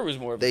 Hitler was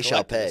more of a They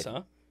shall collectivist, pay.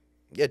 huh?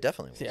 Yeah,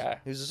 definitely. Was. Yeah.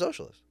 He was a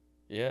socialist.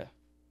 Yeah.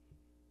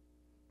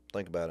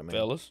 Think about it, man.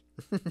 Fellas.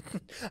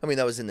 I mean,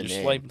 that was in the Just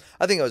name. like-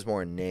 I think that was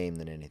more in name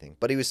than anything.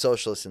 But he was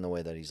socialist in the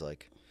way that he's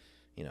like,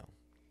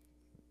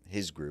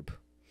 his group.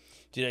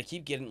 Dude, I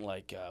keep getting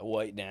like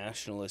white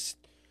nationalist.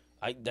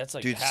 That's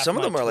like Dude, half some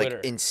of my them are Twitter.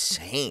 like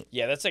insane.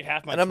 Yeah, that's like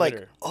half my And I'm Twitter.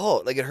 like,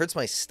 oh, like it hurts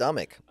my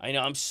stomach. I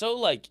know. I'm so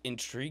like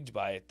intrigued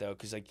by it though,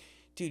 because like,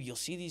 dude, you'll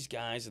see these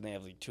guys and they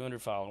have like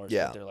 200 followers.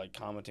 Yeah. But they're like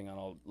commenting on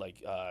all like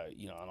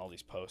on all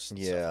these posts. And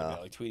Yeah. Stuff like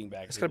that, like tweeting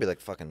back. It's at gotta be people.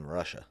 like fucking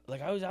Russia.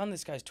 Like I was on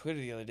this guy's Twitter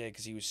the other day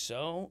because he was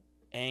so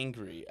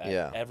angry at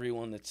Yeah.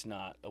 everyone that's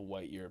not a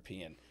white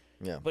European.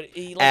 Yeah. But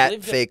he like At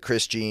lived fake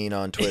Chris Jean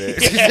on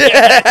Twitter.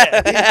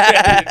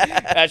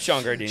 at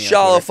Sean Gardini.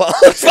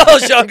 Follow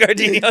Sean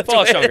Gardini on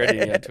Follow Sean Twitter.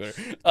 Gardini on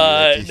Twitter.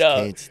 I just No,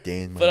 can't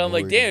stand but I'm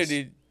like, damn,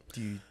 minorities.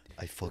 dude.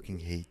 I fucking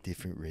hate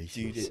different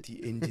races. At the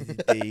end of the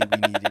day, we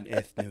need an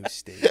ethno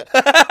state.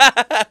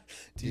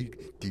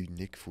 Dude,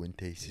 Nick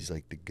Fuentes is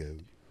like the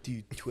goat.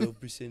 Dude,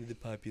 12% of the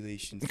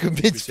population,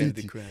 Convince 50% of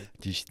the me. crime.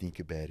 Just think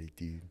about it,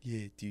 dude.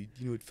 Yeah, dude.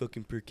 You know what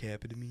fucking per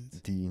capita means?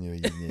 Do you know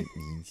what that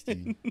means,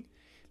 dude?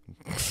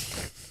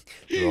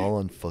 They're all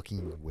on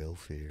fucking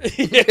welfare.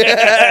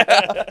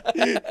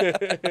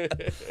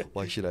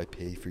 Why should I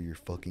pay for your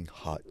fucking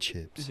hot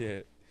chips?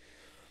 Yeah.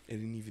 I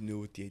didn't even know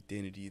what the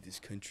identity of this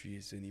country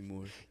is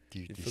anymore.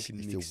 Dude, They this fucking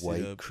is mixed a it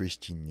white up.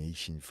 Christian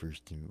nation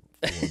first and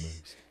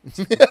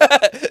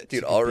foremost.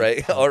 Dude, all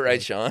right,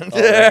 Sean. All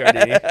right,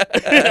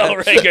 Gardini. All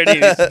right,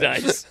 Gardini's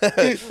nice.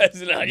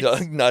 That's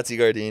nice. Nazi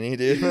Gardini,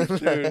 dude.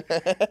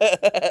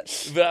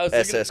 But I was looking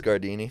SS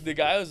Gardini. the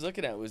guy I was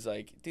looking at was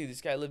like, dude,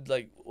 this guy lived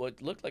like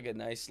what looked like a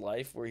nice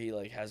life where he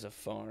like has a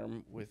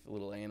farm with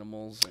little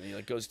animals and he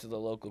like goes to the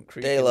local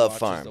creek They and love watches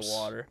farms. the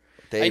water.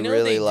 I They know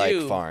really they like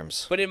do,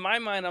 farms. But in my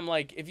mind, I'm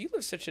like, if you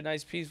live such a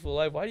nice, peaceful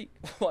life, why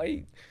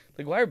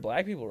are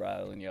black people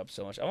riling you up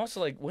so much? I'm also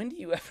like, when do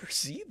you ever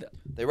see them?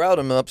 They riled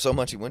him up so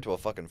much he went to a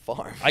fucking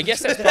farm. I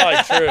guess that's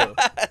probably true.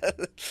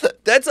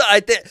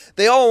 I think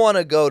they all want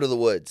to go to the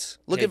woods.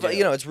 Look They at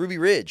do. it's Ruby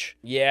Ridge.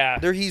 Yeah.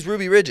 He's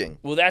Ruby Ridging.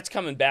 Well, that's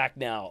coming back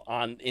now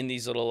in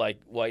these little like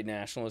white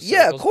nationalist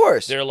Yeah, of circles.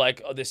 course. They're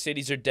like, oh, the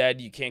cities are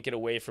dead. You can't get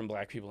away from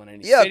black people in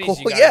any Yeah, cities. cool,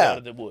 You gotta yeah. go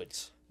to the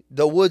woods.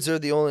 The woods are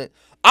the only.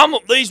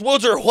 These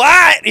woods are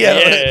white. Yeah,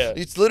 Yeah.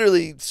 It's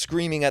literally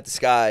screaming at the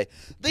sky.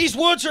 These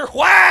woods are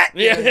white.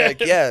 Yeah. Like,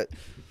 yeah.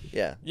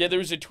 Yeah, there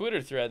was a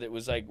Twitter thread that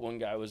was like, one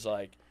guy was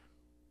like,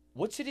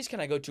 what cities can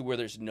I go to where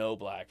there's no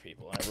black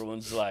people? And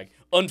everyone's like,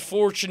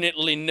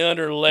 unfortunately, none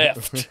are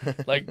left.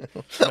 Like,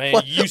 man,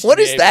 What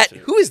is that?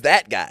 Who is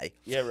that guy?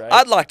 Yeah, right.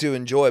 I'd like to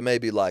enjoy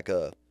maybe like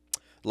a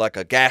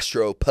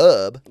gastro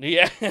pub,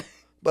 Yeah.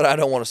 but I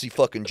don't want to see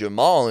fucking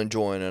Jamal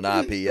enjoying an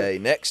IPA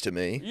next to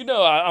me. You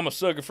know, I'm a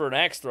sucker for an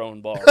axe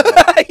throwing bar.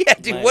 Yeah,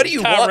 dude. Man, What do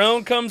you want?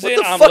 Tyrone comes What in,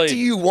 the I'm fuck leaving. do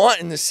you want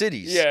in the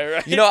cities? Yeah,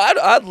 right. You know,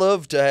 I'd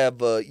love to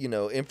have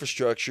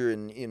infrastructure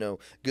and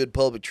good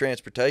public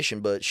transportation,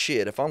 but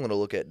shit, if I'm gonna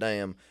look at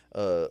damn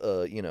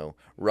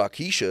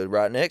Rakeisha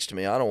right next to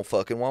me, I don't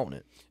fucking want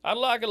it. I'd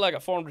like it like a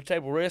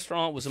farm-to-table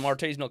restaurant with some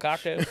artisanal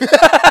cocktails.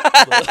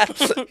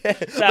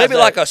 Maybe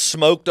like a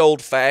smoked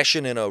old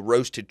fashioned and a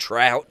roasted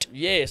trout.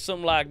 Yeah,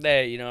 something like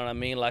that. You know what I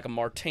mean? Like a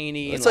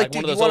martini It's and like, like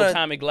one dude, of you those wanna-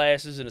 old-timey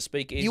glasses and a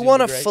speakeasy. You would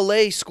want be to great.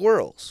 fillet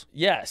squirrels.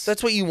 Yes.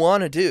 That's what you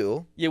want to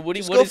do. Yeah, what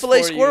Just what go is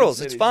fillet for you in squirrels.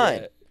 It's cities,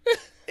 fine. yeah.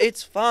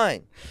 It's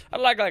fine. I'd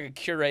like a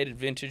curated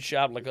vintage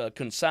shop, like a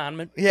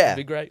consignment. Yeah. That'd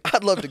be great.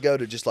 I'd love to go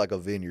to just like a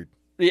vineyard.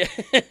 Yeah.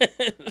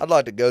 I'd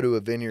like to go to a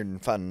vineyard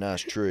and find a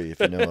nice tree, if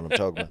you know what I'm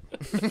talking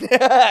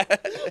about.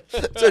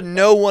 So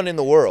no one in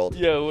the world.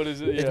 Yeah, what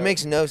is it? Yeah. It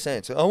makes no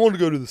sense. I want to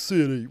go to the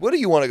city. What do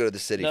you want to go to the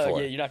city No, for?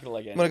 yeah, you're not gonna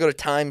like You it. want to go to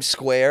Times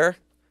Square?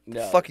 No.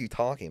 The fuck are you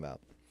talking about?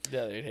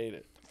 Yeah, they'd hate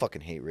it.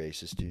 Fucking hate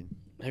racist, dude.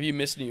 Have you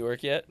missed New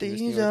York yet? You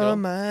missed New These York at are all?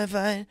 my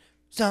fine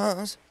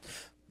songs.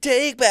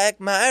 Take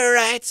back my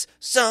rights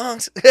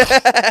songs.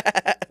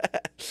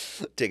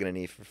 Taking a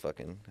knee for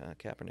fucking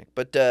Kaepernick.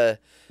 But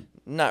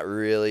not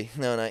really.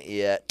 No, not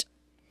yet.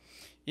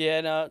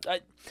 Yeah, no.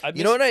 I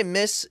You know what I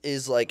miss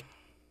is like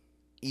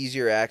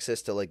easier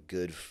access to like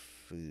good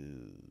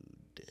food.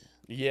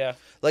 Yeah.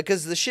 Like,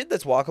 cause the shit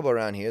that's walkable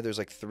around here, there's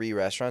like 3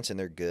 restaurants and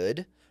they're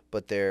good,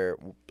 but they're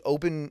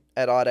open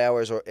at odd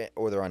hours or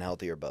they're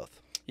unhealthy or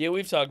both. Yeah,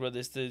 we've talked about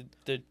this. The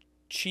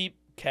cheap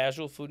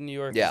casual food in New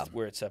York Yeah. is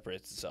where it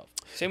separates itself.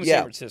 Same with Yeah,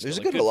 San Francisco. there's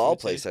a like, good halal food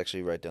place city.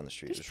 actually right down the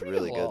street. There's It's pretty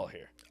really good good. halal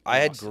here. I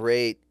had Austin.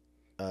 great,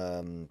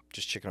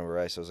 just chicken over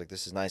rice. I was like,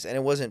 this is nice, and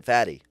it wasn't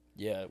fatty.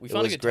 Yeah, we It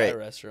found a was good great. Thai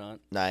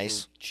restaurant.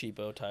 Nice.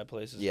 Cheapo Thai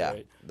place is Yeah,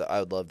 great. I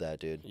would love that,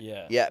 dude.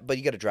 Yeah. Yeah, but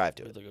you got to drive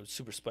to With it. like a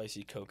super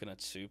spicy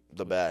coconut soup.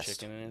 The with best,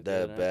 Chicken in it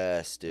the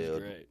best, It was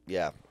dude. great.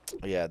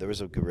 Yeah. There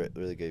was a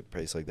really good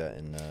place like that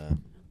in.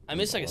 I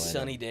miss like a Orlando.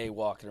 sunny day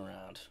walking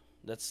around.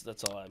 That's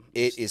all I'm.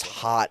 It is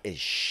hot as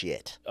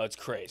shit, Oh, it's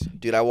crazy.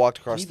 dude. I walked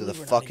across you to the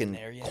believe we're not even fucking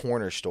there yet?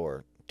 corner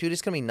store, dude.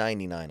 It's gonna be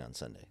 99 on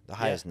Sunday. The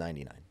high Yeah. is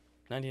 99.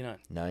 99.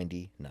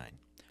 99.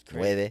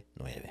 Crazy.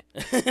 Nueve.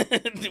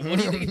 What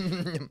do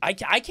you think?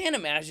 I can't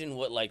imagine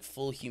what like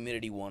full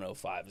humidity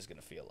 105 is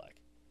gonna feel like.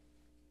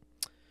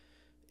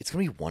 It's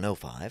gonna be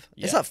 105.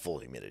 It's Yeah. not full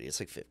humidity. It's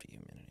like 50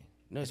 humidity.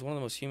 No, it's one of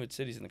the most humid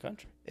cities in the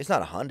country. It's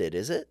not 100,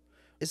 is it?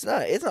 It's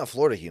not. It's not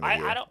Florida humid.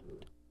 here. I don't.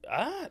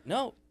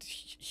 No.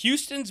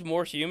 Houston's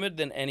more humid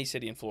than any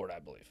city in Florida, I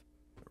believe.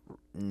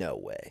 No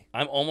way,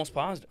 I'm almost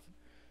positive.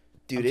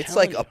 dude. I'm It's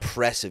like telling you.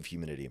 oppressive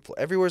humidity in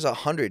Florida. Everywhere's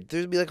 100.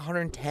 There'd be like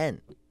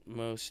 110.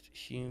 Most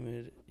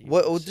humid.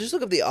 What? Well, city. just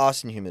look up the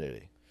Austin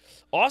humidity.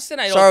 Austin,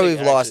 I don't Sorry, think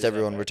we've lost actually is that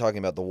everyone. bad. We're talking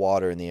about the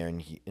water in the air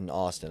in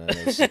Austin. I know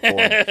this is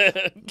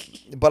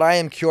boring. But I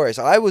am curious.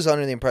 I was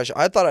under the impression.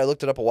 I thought I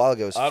looked it up a while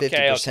ago. It was Okay,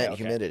 50% okay.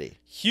 humidity.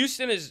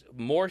 Houston is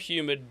more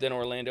humid than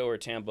Orlando or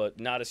Tampa,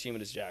 not as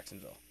humid as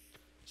Jacksonville.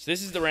 So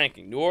this is the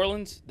ranking: New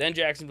Orleans, then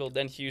Jacksonville,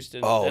 then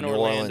Houston, Oh, then New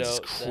Orlando, Orleans is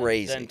then-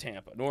 crazy. then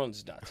Tampa. New Orleans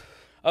is nuts.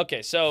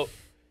 Okay, so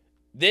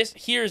this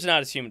here is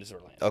not as humid as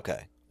Orlando.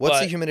 Okay. What's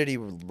the But- humidity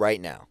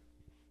right now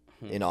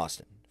in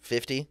Austin?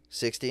 50,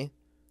 60?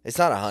 It's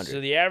not 100.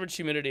 So the average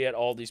humidity at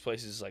all these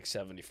places is like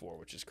 74,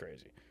 which is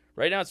crazy.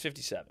 Right now it's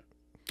 57.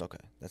 Okay,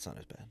 that's not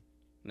as bad.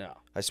 No.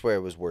 I swear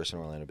it was worse in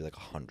Orlando. It'd be like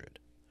 100.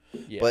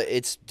 Yeah. But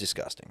it's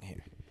disgusting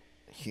here.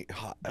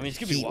 Hot, I mean, it's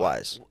gonna be heat wild.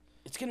 wise.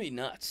 It's gonna be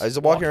nuts. I was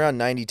walking around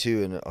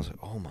 92 and I was like,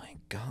 oh my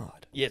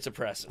God. Yeah, it's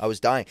oppressive. I was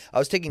dying. I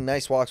was taking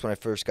nice walks when I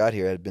first got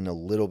here. It had been a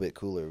little bit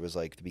cooler. It was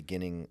like the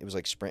beginning. It was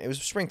like spring. It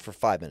was spring for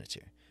 5 minutes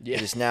here. Yeah.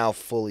 It is now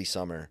fully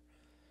summer.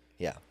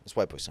 Yeah, it's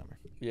White Boy Summer.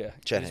 Yeah.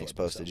 Chet it is Hanks what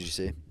posted. Did you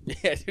see?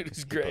 Yeah, dude, it's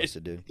He great.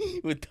 posted, dude.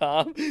 With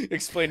Tom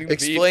explaining the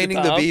Explaining beef.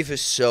 to the Tom. beef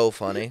is so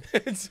funny.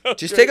 It's so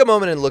Just great. take a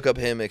moment and look up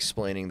him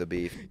explaining the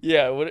beef.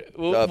 Yeah,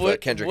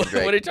 what Kendrick what, and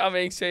Drake. what did Tom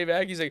Hanks say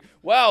back? He's like,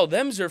 "Wow,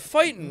 them's are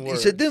fighting He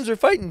words." said, "Them's are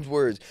fighting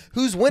words.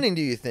 Who's winning,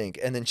 do you think?"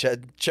 And then Chet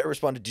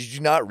responded, "Did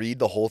you not read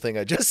the whole thing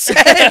I just said?"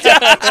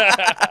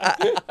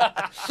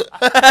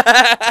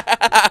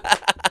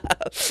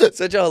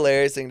 Such a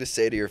hilarious thing to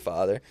say to your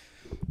father.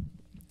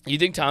 You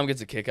think Tom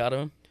gets a kick out of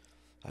him?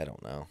 I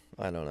don't know.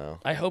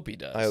 I hope he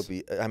does. I hope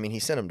he. I mean, he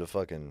sent him to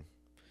fucking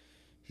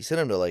He sent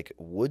him to like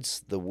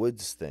the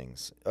woods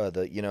things.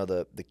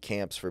 The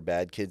camps for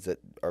bad kids that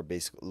are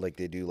basically like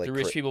they do like the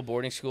rich people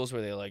boarding schools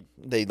where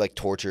they like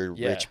torture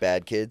Yeah. rich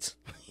bad kids.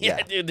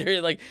 Yeah, dude,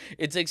 they're like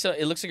it's like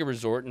it looks like a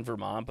resort in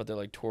Vermont, but they're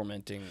like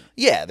tormenting.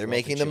 Yeah, they're wealthy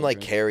making them like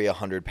children. carry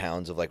 100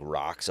 pounds of like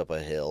rocks up a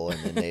hill,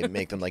 and then they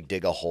make them like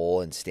dig a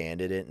hole and stand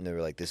in it, and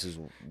they're like, "This is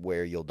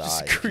where you'll die."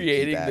 Just if you keep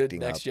creating the acting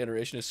next up."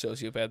 generation of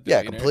sociopath.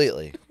 Yeah,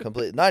 billionaires.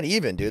 completely. Not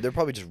even, dude. They're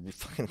probably just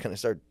fucking gonna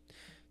start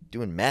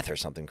doing meth or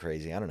something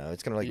crazy. I don't know.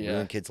 It's gonna like Yeah.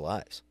 ruin kids'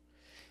 lives.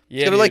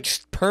 Yeah, It's gonna dude. like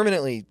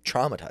permanently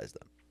traumatize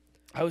them.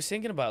 I was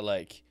thinking about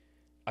like,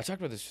 I talked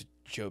about this with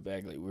Joe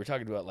Bagley. We were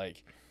talking about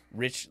like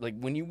rich, like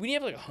when you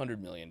have like $100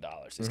 million,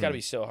 it's got to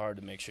be so hard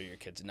to make sure your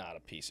kid's not a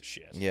piece of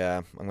shit.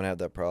 Yeah, I'm gonna have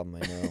that problem.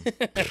 I know.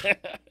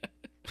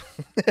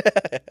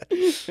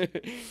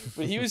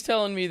 But he was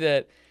telling me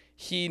that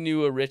he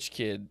knew a rich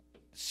kid,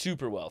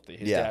 super wealthy.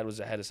 His Yeah. dad was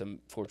the head of some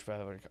Fortune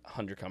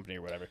 500 company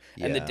or whatever.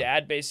 And the Yeah.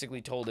 dad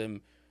basically told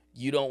him,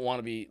 you don't want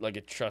to be like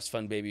a trust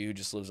fund baby who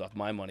just lives off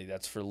my money.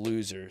 That's for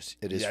losers.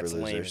 It is for That's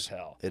lame losers. as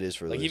hell. It is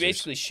for Like losers. he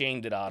basically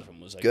shamed it out of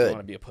him. Was like, Good. you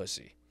want to be a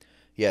pussy.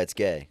 Yeah, it's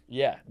gay,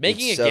 Yeah.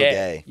 Making It's it so gay.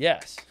 gay.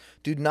 Yes.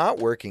 dude. Not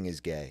working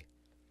is gay.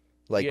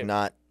 Like Yeah.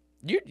 not.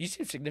 You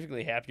seem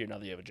significantly happier now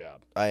that you have a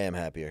job. I am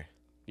happier.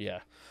 Yeah.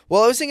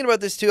 Well, I was thinking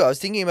about this too. I was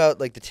thinking about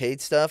like the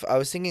Tate stuff. I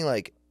was thinking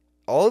like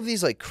all of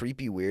these like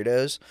creepy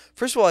weirdos.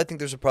 First of all, I think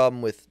there's a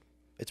problem with.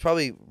 It's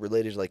probably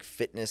related to like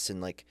fitness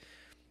and like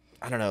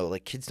I don't know,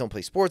 like kids don't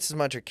play sports as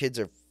much, or kids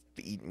are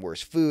eating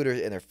worse food,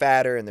 and they're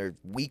fatter and they're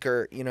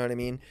weaker. You know what I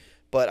mean?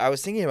 But I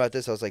was thinking about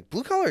this. I was like,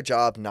 blue collar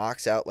job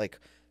knocks out like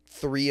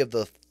 3 of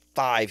the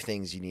 5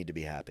 things you need to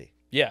be happy.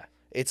 Yeah.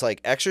 It's like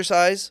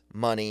exercise,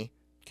 money,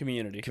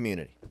 Community.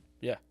 community.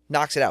 Yeah.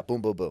 Knocks it out.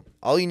 Boom, boom, boom.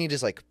 All you need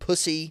is like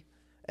pussy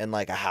and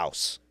like a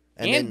house.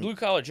 And then blue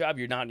collar job,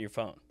 you're not on your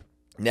phone.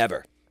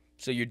 never.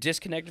 So you're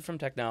disconnected from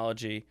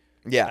technology,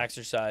 Yeah.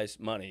 exercise,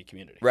 money,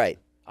 community. Right.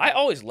 I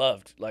always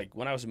loved, like,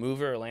 when I was a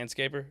mover or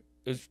landscaper,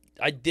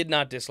 I did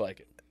not dislike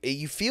it.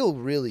 You feel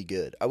really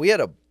good. We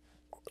had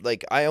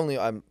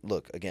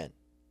look, again,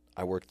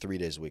 I work 3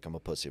 days a week. I'm a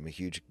pussy. I'm a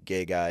huge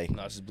gay guy.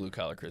 No, this is blue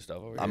collar Christoph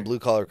over I'm here. blue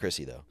collar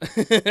Chrissy, though.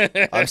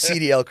 I'm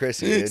CDL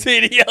Chrissy, dude.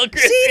 CDL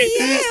Chrissy.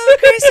 CDL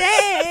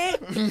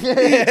Chrissy.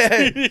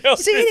 CDL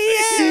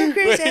CDL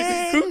Chrissy.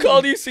 Wait, who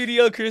called you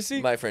CDL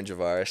Chrissy? My friend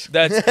Javaris.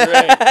 That's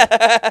great.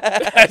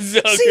 That's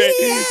so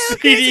CDL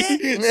great.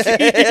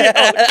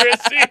 CDL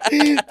Chrissy.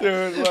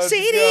 Dude, let's go.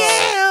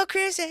 CDL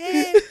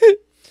Chrissy.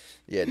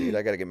 Yeah, dude,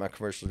 I got to get my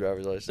commercial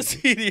driver's license.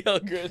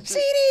 CDL Chrissy.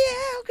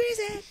 CDL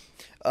Chrissy.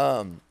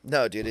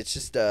 No, dude, it's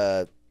just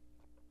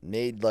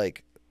made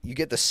like you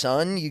get the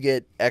sun, you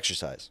get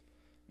exercise.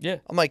 Yeah.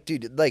 I'm like,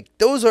 dude, like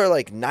those are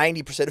like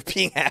 90% of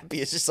being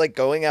happy. It's just like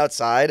going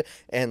outside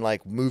and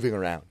like moving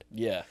around.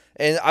 Yeah.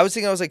 And I was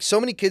like, so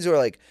many kids who are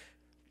like,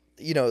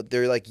 you know,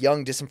 they're like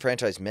young,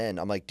 disenfranchised men.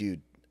 I'm like,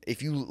 dude,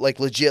 if you like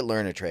legit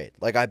learn a trade,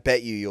 like I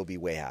bet you'll be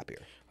way happier.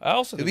 I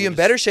also You'll think be we're in just-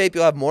 better shape.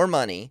 You'll have more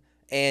money,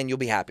 and you'll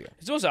be happier.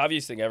 It's the most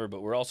obvious thing ever,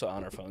 but we're also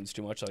on our phones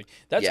too much. Like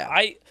that's Yeah.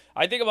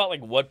 I think about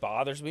like what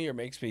bothers me or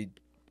makes me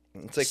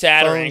It's like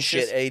sad or phone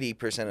anxious. shit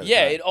 80% of the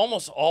yeah, time. it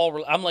almost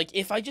all. I'm like,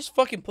 if I just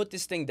fucking put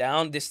this thing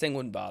down, this thing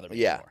wouldn't bother me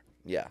Yeah, anymore.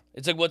 yeah,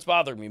 It's like what's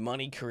bothering me,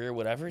 money, career,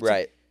 whatever. It's right.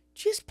 Like,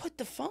 just put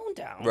the phone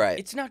down. Right.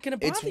 It's not gonna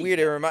bother It's you. weird.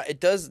 It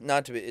does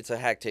not to be. It's a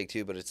hack take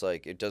too, but it's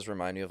like it does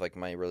remind me of like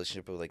my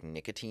relationship with like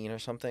nicotine or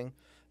something.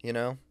 You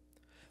know,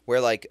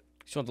 where like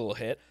Just want the little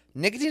hit,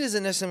 nicotine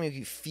doesn't necessarily make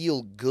you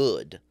feel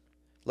good.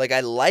 Like I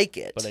like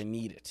it, but I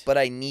need it. but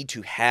I need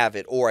to have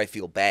it or I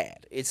feel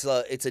bad. It's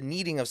a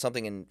needing of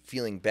something and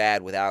feeling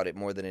bad without it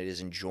more than it is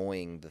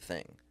enjoying the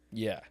thing.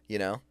 Yeah. You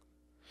know,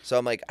 so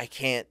I'm like I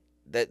can't.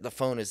 That the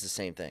phone is the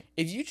same thing.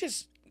 If you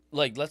just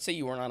like, let's say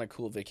you weren't on a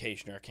cool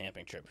vacation or a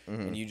camping trip,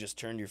 Mm-hmm. and you just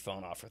turned your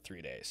phone off for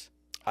 3 days.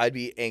 I'd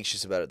be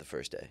anxious about it the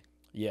first day.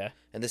 Yeah.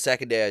 And the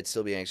second day, I'd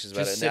still be anxious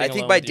about Just it. And I sitting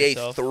think alone by with day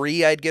yourself?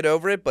 3, I'd get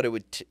over it. But it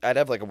would, I'd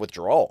have like a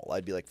withdrawal.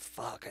 I'd be like,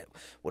 "Fuck!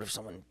 What if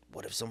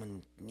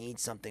someone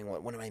needs something?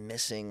 What am I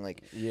missing?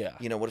 Like, Yeah.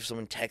 you know, what if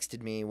someone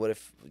texted me? What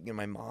if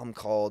my mom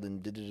called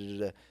and da da da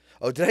da?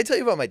 Oh, did I tell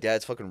you about my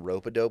dad's fucking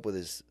rope-a-dope with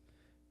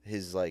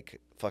his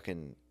like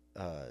fucking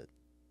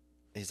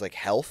his like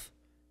health?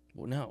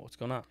 Well, no, what's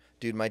going on?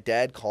 Dude, my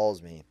dad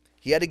calls me.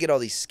 He had to get all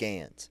these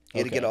scans. He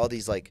had to get Okay. all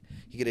these like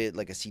he get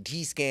like a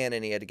CT scan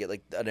and he had to get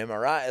like an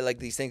MRI, like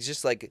these things,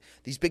 just like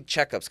these big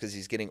checkups because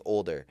he's getting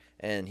older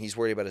and he's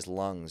worried about his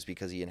lungs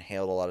because he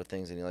inhaled a lot of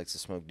things and he likes to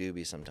smoke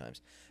doobies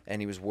sometimes. And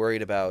he was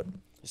worried about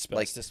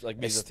Asbestos, like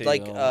it's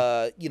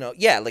mesothelioma. you know,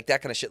 yeah, like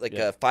that kind of shit, like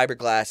Yeah.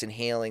 fiberglass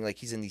inhaling, like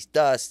he's in these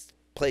dust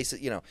places,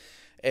 you know,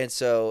 and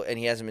so and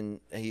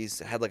he's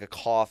had like a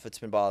cough that's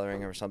been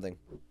bothering him or something.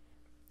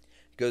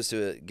 Goes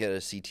to get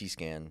a CT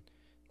scan,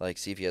 like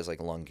see if he has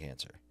like lung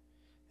cancer,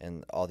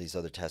 and all these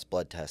other tests,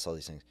 blood tests, all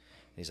these things.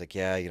 And he's like,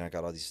 yeah, I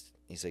got all these.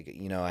 He's like,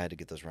 I had to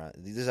get those rounds.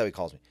 This is how he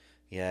calls me.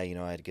 Yeah, I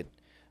had to get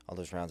all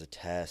those rounds of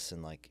tests,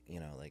 and like,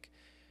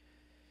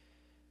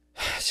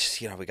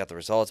 just, we got the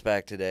results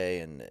back today,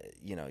 and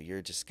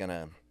you're just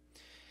gonna.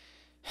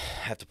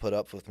 have to put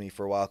up with me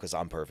for a while because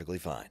I'm perfectly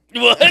fine.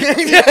 What? I'm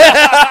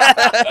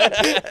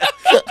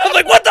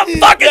like, what the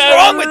fuck is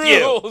wrong with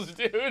you?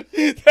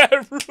 Dude.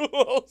 That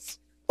rules.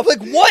 I'm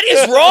like, what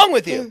is wrong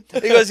with you?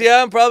 He goes,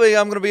 yeah, I'm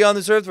going to be on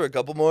this earth for a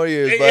couple more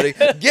years, buddy.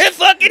 Get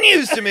fucking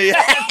used to me.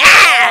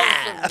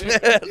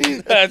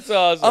 That's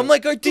awesome. I'm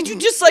like, did you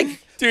just like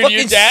Dude, fucking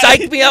your dad-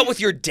 psych me out with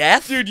your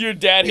death? Dude, your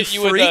dad hit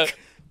you with freak. a...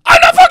 I'm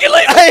not fucking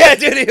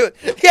leaving!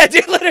 yeah,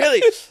 dude,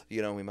 literally.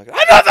 You know, I'm not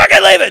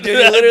fucking leaving, dude. He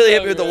That's literally so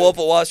hit me with the great. Wolf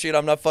of Wall Street.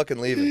 I'm not fucking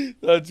leaving.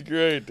 That's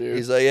great, dude.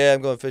 He's like, yeah,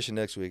 I'm going fishing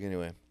next week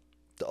anyway.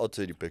 I'll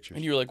send you pictures.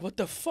 And you were like, what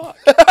the fuck?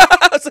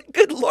 I was like,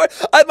 good Lord.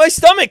 My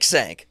stomach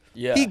sank.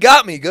 Yeah. He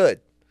got me good.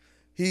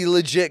 He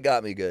legit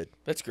got me good.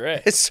 That's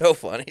great. It's so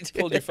funny, dude.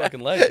 Pulled your fucking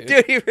leg, dude.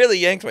 Dude, he really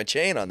yanked my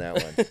chain on that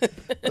one.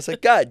 I was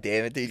like, God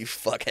damn it, dude, you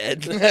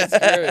fuckhead. That's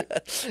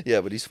great.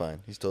 Yeah, but he's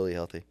fine. He's totally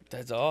healthy.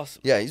 That's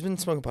awesome. Yeah, he's been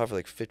smoking pot for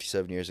like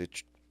 57 years.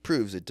 It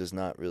proves it does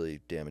not really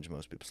damage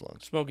most people's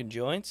lungs. Smoking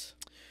joints?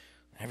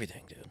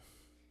 Everything, dude.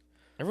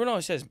 Everyone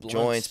always says blunts.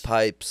 Joints,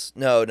 pipes.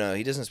 No,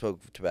 he doesn't smoke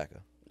tobacco.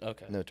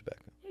 Okay. No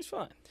tobacco. He's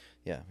fine.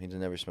 Yeah, he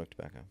never smoked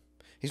tobacco.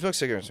 He smoked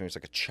cigarettes when he was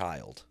like a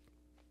child.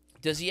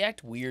 Does he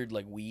act weird,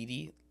 like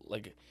weedy?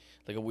 Like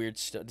a weird...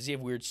 Does he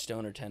have weird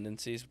stoner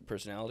tendencies,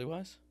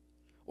 personality-wise?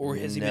 Or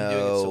has he been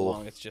doing it so No.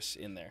 long it's just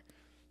in there?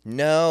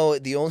 No,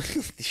 the only...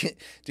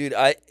 Dude,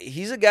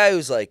 he's a guy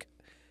who's like...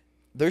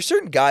 There's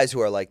certain guys who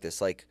are like this,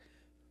 like...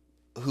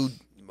 Who...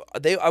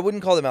 I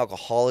wouldn't call them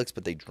alcoholics,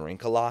 but they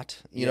drink a lot.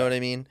 You know what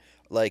I mean?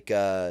 Like,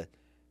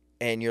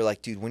 and you're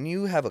like, dude, when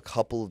you have a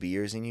couple of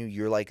beers in you,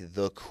 you're like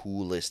the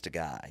coolest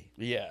guy.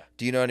 Yeah.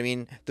 Do you know what I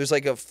mean? There's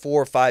like a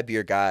 4 or 5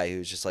 beer guy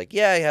who's just like,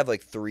 yeah, I have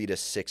like 3 to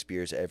 6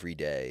 beers every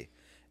day.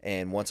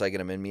 And once I get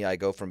them in me, I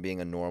go from being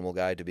a normal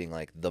guy to being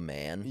like the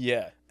man.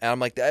 Yeah. And I'm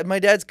like, my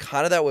dad's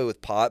kind of that way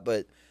with pot,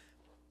 but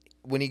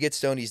when he gets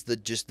stoned, he's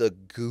just the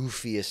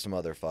goofiest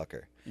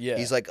motherfucker. Yeah.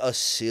 He's like a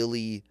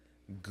silly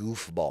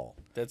goofball.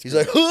 He's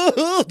great.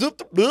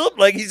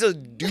 like he's a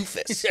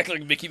doofus. He's acting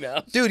like Mickey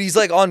Mouse. Dude, he's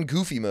like on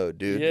goofy mode,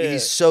 dude. Yeah.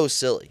 He's so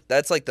silly.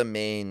 That's like the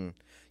main...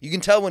 You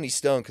can tell when he's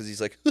stoned because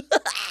he's like...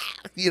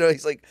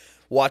 he's like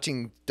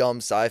watching dumb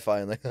sci-fi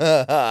and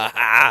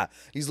like...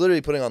 He's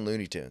literally putting on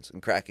Looney Tunes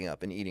and cracking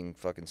up and eating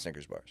fucking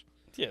Snickers bars.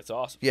 Yeah, it's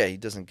awesome. Yeah, he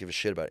doesn't give a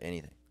shit about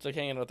anything. It's like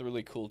hanging out with a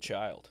really cool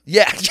child.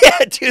 Yeah,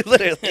 dude,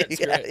 literally. That's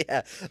great.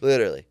 Yeah,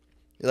 literally.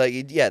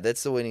 Like, yeah,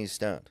 that's the way he's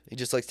stoned. He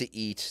just likes to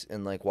eat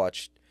and like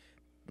watch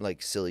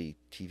like silly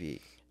TV.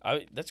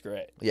 That's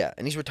great. Yeah,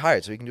 and he's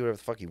retired, so he can do whatever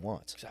the fuck he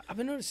wants. I've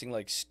been noticing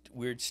like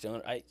weird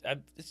stoner.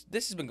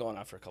 This has been going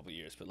on for a couple of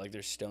years, but like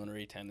there's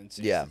stonery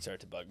tendencies that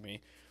start to bug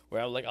me.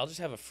 Where I'll just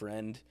have a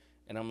friend,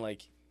 and I'm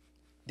like,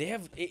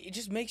 it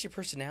just makes your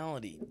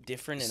personality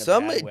different in a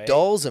bad way. It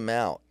dulls him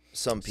out.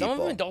 Some people. Some of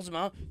them it dulls them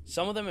out.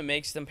 Some of them it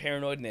makes them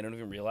paranoid, and they don't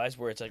even realize.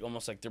 Where it's like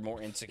almost like they're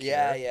more insecure.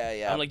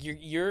 Yeah. I'm like,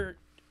 you're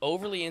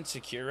overly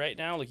insecure right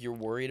now. Like you're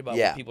worried about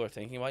what people are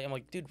thinking about you. I'm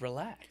like, dude,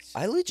 relax.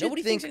 I legit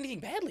Nobody think thinks anything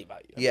badly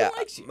about you. Yeah, Everyone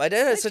likes you. my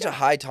dad has Nice such guy. a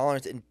high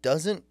tolerance and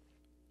doesn't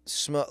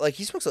smoke. Like,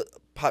 he smokes a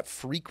pot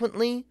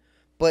frequently,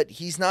 but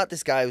he's not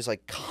this guy who's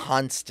like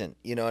constant.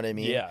 You know what I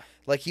mean? Yeah.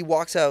 Like, he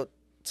walks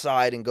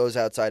outside and goes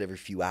outside every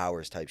few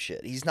hours type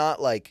shit. He's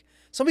not like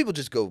some people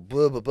just go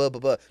blah blah blah blah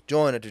blah,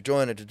 join it,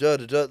 da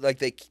da da. Like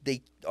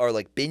they are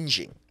like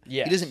binging.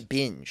 Yeah. He doesn't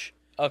binge.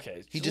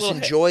 Okay. He Just a just little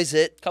hit. enjoys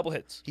it. Couple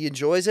hits. He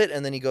enjoys it,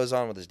 and then he goes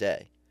on with his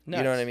day. You know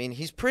Nice. what I mean?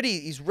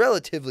 He's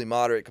relatively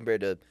moderate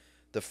compared to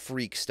the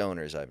freak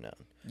stoners I've known.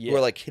 Yeah. Who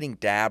are like hitting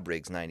dab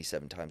rigs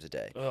 97 times a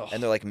day. Ugh.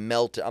 And they're like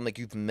melted. I'm like,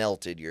 you've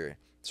melted your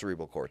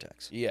cerebral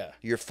cortex. Yeah.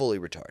 You're fully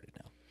retarded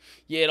now.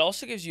 Yeah, it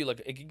also gives you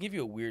like it can give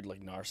you a weird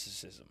like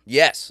narcissism.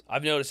 Yes.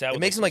 I've noticed that. It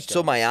with makes them like like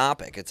so stoners.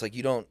 myopic. It's like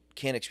you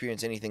can't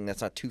experience anything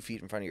that's not 2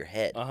 feet in front of your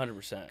head.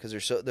 100%.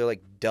 Because they're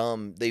like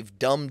dumb. They've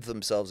dumbed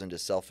themselves into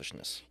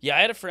selfishness. Yeah,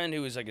 I had a friend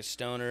who was like a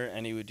stoner,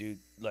 and he would do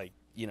like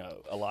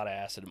a lot of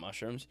acid and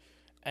mushrooms,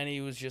 and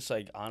he was just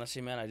like,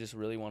 honestly, man, I just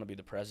really want to be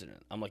the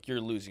president. I'm like,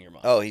 you're losing your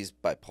mind. Oh, he's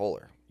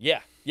bipolar. Yeah.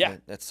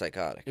 That's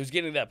psychotic. It was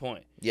getting to that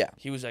point. Yeah.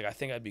 He was like, I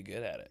think I'd be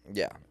good at it.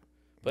 Yeah.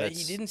 But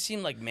he didn't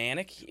seem like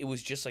manic. It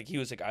was just like he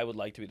was like, I would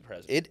like to be the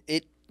president.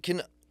 It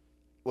can,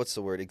 what's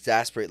the word?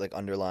 Exasperate like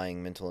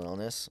underlying mental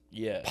illness.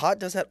 Yeah. Pot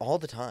does that all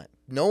the time.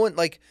 No one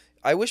like.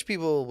 I wish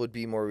people would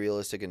be more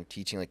realistic in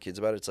teaching like kids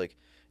about it. It's like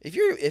if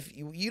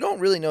you don't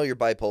really know you're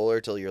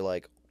bipolar till you're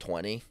like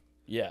 20,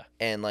 Yeah.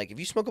 and like if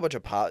you smoke a bunch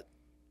of pot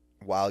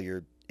while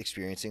you're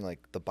experiencing like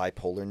the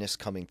bipolarness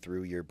coming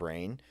through your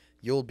brain,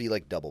 you'll be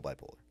like double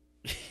bipolar.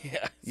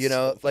 Yeah. You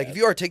know, so like bad. if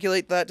you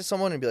articulate that to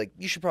someone and be like,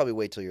 you should probably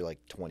wait till you're like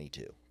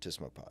 22 to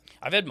smoke pot.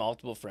 I've had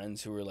multiple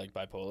friends who were like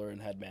bipolar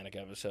and had manic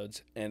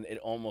episodes, and it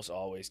almost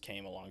always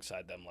came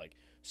alongside them like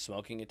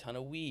smoking a ton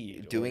of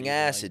weed, or Doing even,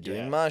 acid, like,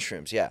 doing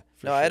mushrooms, yeah.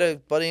 For No, I had sure. a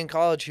buddy in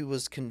college who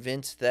was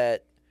convinced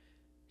that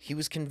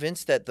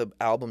the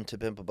album To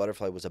Pimp a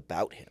Butterfly was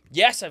about him.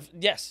 Yes,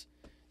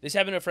 this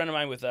happened to a friend of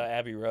mine with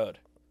Abbey Road.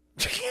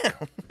 Yeah.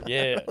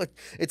 Yeah.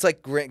 It's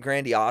like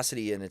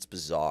grandiosity and it's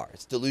bizarre.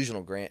 It's delusions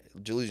of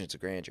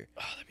grandeur.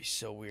 Oh, that'd be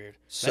so weird.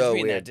 So Imagine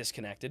being that weird.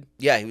 disconnected.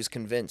 Yeah, he was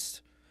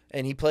convinced.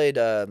 And he played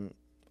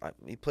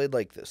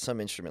like some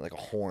instrument, like a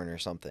horn or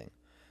something.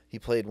 He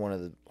played one of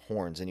the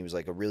horns, and he was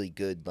like a really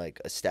good, like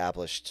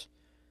established,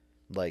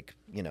 like,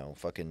 you know,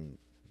 fucking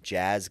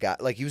jazz guy.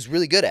 Like he was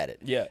really good at it.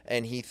 Yeah.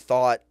 And he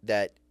thought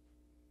that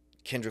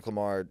Kendrick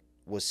Lamar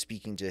was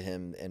speaking to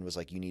him and was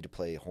like, "You need to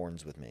play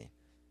horns with me."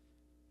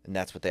 And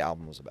that's what the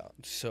album was about.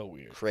 So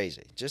weird.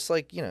 Crazy. Just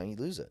like, you know, you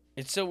lose it.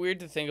 It's so weird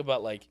to think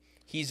about, like,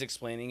 he's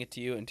explaining it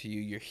to you, and to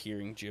you, you're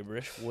hearing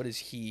gibberish. What is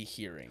he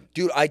hearing?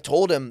 Dude, I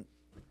told him,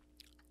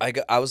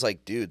 I was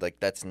like, dude, like,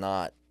 that's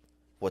not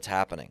what's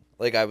happening.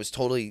 Like, I was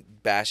totally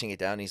bashing it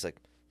down. And he's like,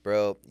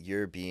 bro,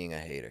 you're being a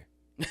hater.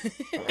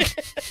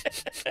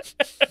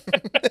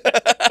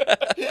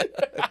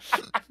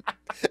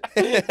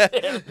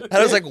 And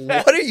I was like,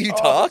 what are you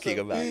talking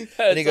about?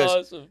 And he goes,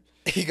 awesome.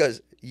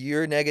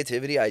 Your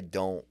negativity, I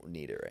don't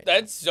need it right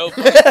That's so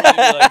funny.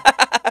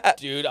 Like,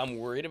 dude, I'm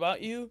worried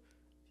about you.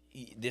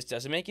 This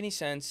doesn't make any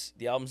sense.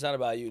 The album's not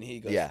about you. And he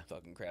goes, Yeah.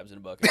 fucking crabs in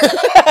a bucket.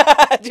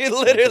 Dude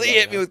literally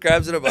hit me with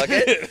crabs in a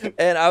bucket.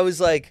 And I was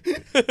like,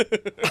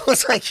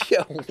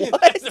 yo,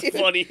 what? That's dude?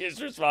 funny,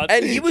 his response.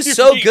 And he was You're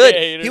so being a good.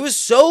 hater. He was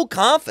so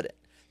confident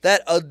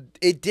that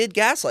it did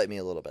gaslight me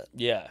a little bit.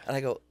 Yeah. And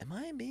I go, am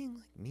I being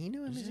like mean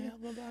to him? Is the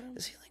album about him?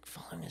 Is he like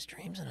following his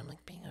dreams? And I'm like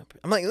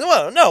I'm like,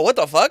 no, what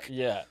the fuck?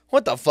 Yeah.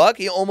 What the fuck?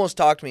 He almost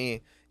talked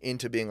me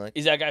into being like,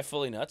 Is that guy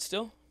fully nuts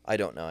still? I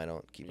don't know. I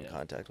don't keep in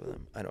contact with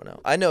him. I don't know.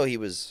 I know he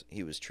was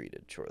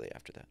treated shortly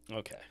after that.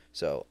 Okay.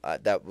 So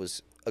that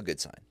was a good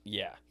sign.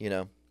 Yeah. You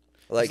know,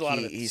 like a lot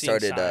of he seeing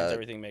started. signs,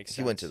 everything makes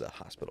he went to sense. the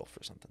hospital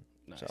for something.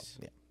 Nice. So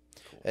yeah,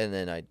 Cool. and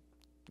then I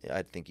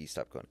think he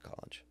stopped going to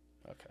college.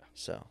 Okay.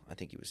 So I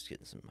think he was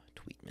getting some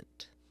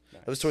treatment.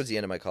 Nice. It was towards the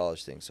end of my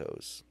college thing, so it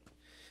was,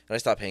 and I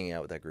stopped hanging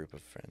out with that group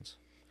of friends.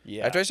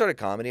 Yeah. After I started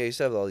comedy, I used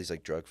to have all these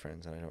like drug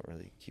friends, and I don't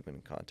really keep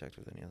in contact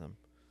with any of them.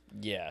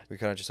 Yeah. We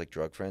kind of just like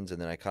drug friends, and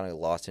then I kind of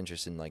lost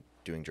interest in like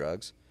doing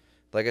drugs.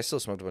 Like I still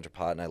smoked a bunch of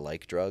pot, and I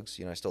like drugs.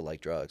 You know, I still like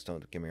drugs.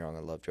 Don't get me wrong, I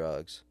love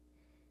drugs.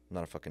 I'm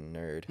not a fucking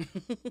nerd.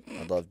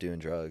 I love doing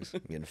drugs,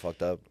 getting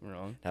fucked up,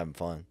 Wrong. having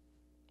fun,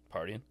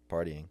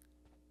 Partying.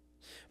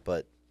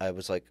 But I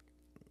was like,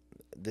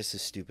 this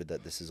is stupid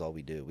that this is all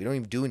we do. We don't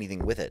even do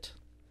anything with it.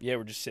 Yeah,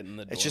 we're just sitting in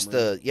the dorm It's just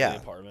room, the the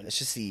apartment. It's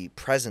just the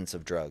presence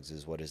of drugs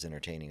is what is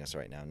entertaining us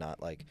right now.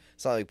 Not like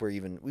it's not like we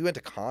went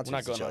to concerts We're not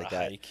and going shit on like a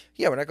that. hike.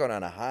 Yeah, we're not going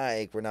on a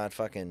hike. We're not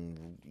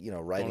fucking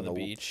riding Going to the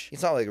beach.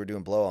 It's not like we're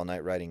doing blow all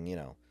night riding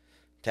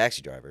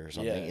Taxi Driver or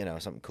something. Yeah.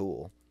 Something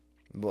cool.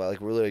 Well,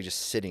 like we're literally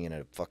just sitting in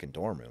a fucking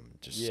dorm room,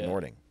 just Yeah.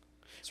 snorting.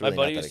 It's really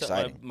not that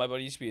exciting. My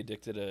buddy used to be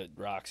addicted to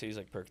Roxy's,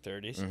 like Perk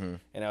 30s, Mhm.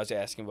 and I was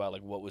asking about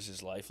like what was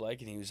his life like,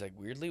 and he was like,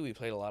 weirdly, we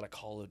played a lot of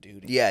Call of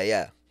Duty.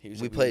 Yeah. He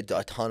was We like, played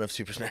a ton of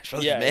Super Smash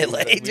Bros. Yeah, he was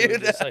Melee, like, we were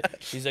dude. just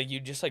like, he's like,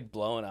 you just like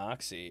blow an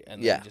oxy and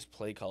then Yeah. you just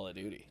play Call of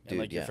Duty, and Dude,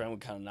 like your yeah. friend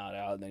would kind of nod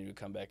out, and then you would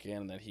come back in,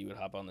 and then he would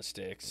hop on the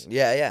sticks,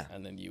 yeah.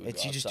 and then you would.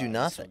 It's go you just outside do and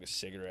nothing. smoke a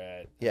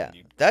cigarette. Yeah, and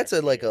you'd that's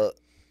crack beer.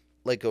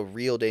 like a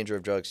real danger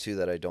of drugs too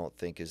that I don't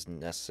think is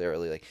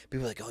necessarily like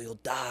people are like, oh, you'll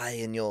die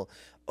and you'll,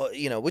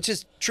 which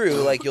is true.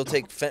 Like you'll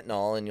take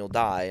fentanyl and you'll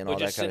die and Or all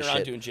that just kind sitting of around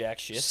shit. doing jack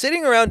shit.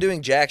 Sitting around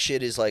doing jack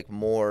shit is like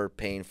more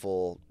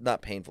painful.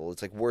 Not painful.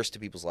 It's like worse to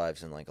people's lives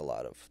than like a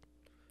lot of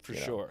For you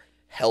know, sure.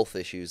 health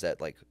issues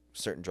that like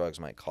certain drugs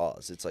might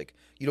cause. It's like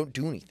you don't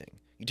do anything.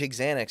 You take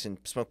Xanax and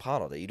smoke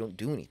pot all day. You don't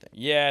do anything.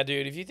 Yeah,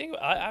 dude. If you think,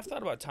 I've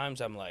thought about times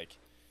I'm like,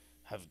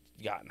 have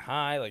gotten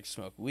high, like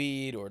smoked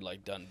weed or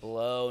like done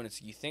blow, and it's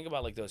you think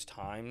about like those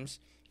times.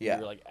 Yeah.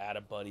 You're like at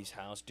a buddy's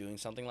house doing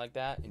something like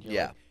that, and you're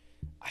Yeah. like,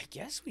 I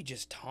guess we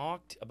just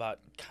talked about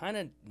kind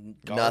of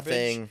garbage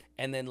Nothing.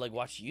 and then like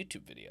watch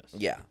YouTube videos.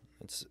 Yeah,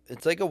 it's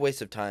like a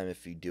waste of time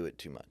if you do it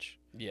too much.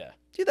 Yeah.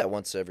 Do that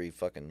once every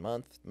fucking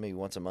month, maybe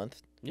once a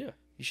month. Yeah.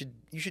 You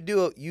should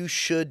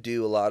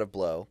do a lot of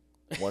blow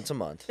once a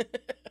month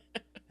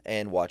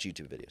and watch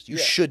YouTube videos. You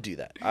Yeah. should do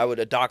that.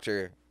 A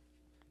doctor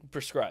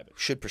Prescribe it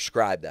should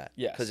prescribe that.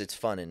 Yes. Because it's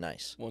fun and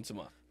nice. once a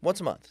month. Once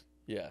a month.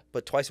 Yeah.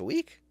 But twice a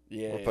week?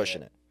 Yeah. We're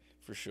pushing it.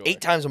 For sure.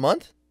 8 times a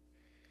month?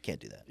 Can't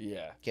do that.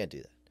 Yeah. Can't do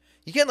that.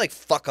 You can't like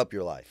fuck up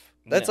your life.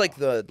 That's No. like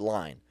the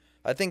line.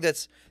 I think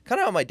that's kind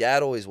of how my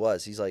dad always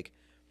was. He's like,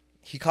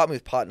 he caught me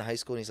with pot in high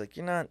school and he's like,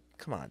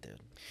 come on, dude.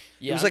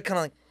 Yeah. It was like kind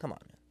of like, come on,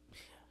 man.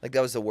 Like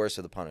that was the worst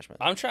of the punishment.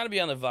 I'm trying to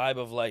be on the vibe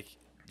of like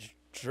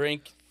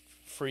drink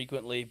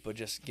frequently, but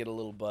just get a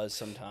little buzz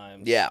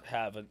sometimes. Yeah.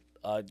 Have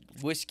a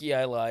whiskey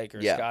I like, or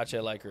Yeah. scotch I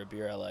like, or a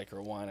beer I like, or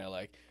a wine I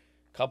like.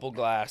 Couple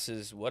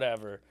glasses,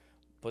 whatever.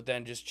 But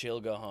then just chill,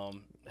 go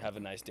home, have a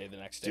nice day the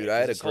next day. Dude, I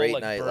had 'Cause a this whole, great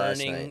like, night last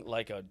burning, night.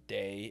 like a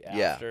day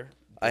Yeah. after.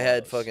 I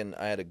had blows.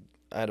 I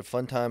had a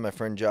fun time. My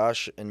friend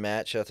Josh and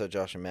Matt, shout out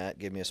Josh and Matt,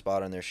 gave me a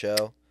spot on their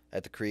show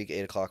at the Creek,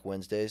 8:00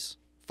 Wednesdays.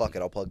 Fuck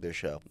it, I'll plug their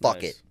show. Fuck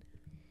Nice. it,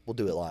 we'll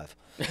do it live.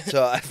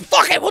 So I,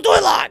 Fuck it, we'll do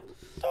it live.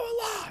 Do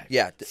it live.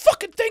 yeah,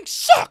 Fucking thing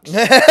sucks.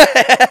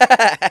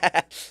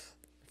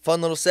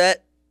 fun little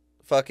set.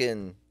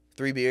 Fucking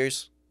 3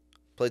 beers,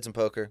 played some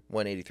poker,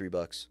 won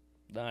 $83.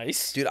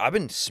 Nice. Dude, I've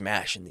been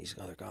smashing these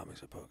other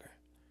comics at poker,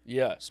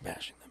 Yeah.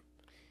 smashing them,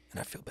 and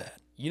I feel bad.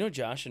 You know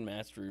Josh and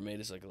Matt's roommate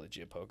is like a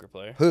legit poker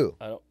player. Who?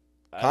 I don't.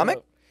 Comic?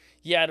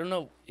 Yeah, I don't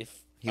know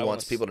if He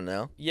wants people to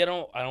know. Yeah, I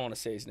don't want to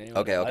say his name.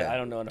 Okay, okay. I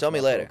don't know enough. Tell me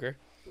about later. Poker,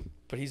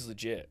 but he's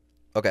legit.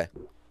 Okay.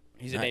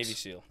 He's a Nice. Navy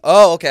SEAL.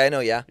 Oh, okay. I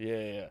know. Yeah.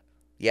 Yeah.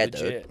 Yeah,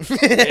 Legit.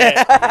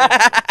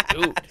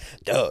 dude.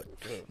 Dude.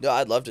 No,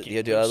 I'd love to.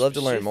 Yeah, dude. I'd love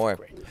to learn more.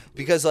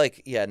 Because,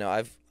 like, yeah,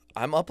 no,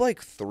 I'm up like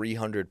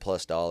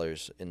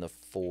 $300+ in the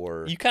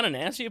 4. You kind of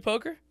nasty at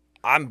poker?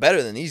 I'm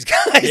better than these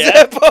guys Yeah?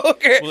 at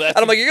poker. Well, and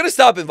I'm like, you're gonna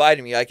stop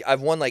inviting me.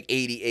 I've won like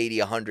 80,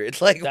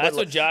 100. Like That's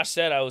what Josh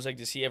said. I was like,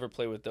 does he ever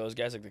play with those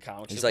guys, like the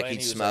comics? He's like,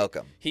 he'd smoke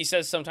them. He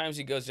says sometimes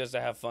he goes just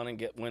to have fun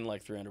and win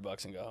like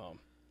 $300 and go home.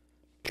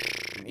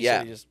 He Yeah.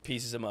 said he just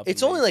pieces them up.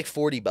 It's and only leaves.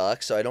 like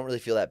 $40, so I don't really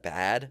feel that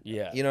bad.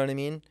 Yeah. You know what I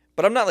mean?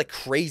 But I'm not like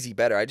crazy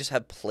better. I just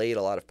have played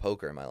a lot of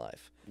poker in my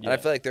life. And I Yeah.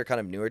 feel like they're kind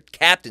of newer.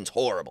 Captain's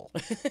horrible.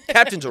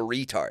 Captain's a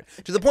retard.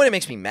 To the point it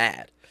makes me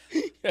mad.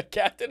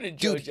 Captain and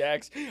Joe Dude.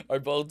 Jax are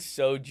both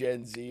so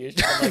Gen Z-ish.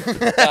 I'm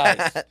like,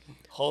 guys,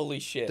 holy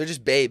shit. They're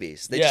just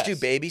babies. They just do Yes.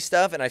 baby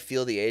stuff, and I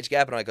feel the age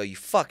gap, and I go, you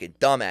fucking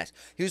dumbass.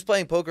 He was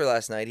playing poker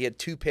last night. He had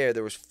 2 pair.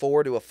 There was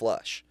 4 to a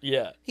flush.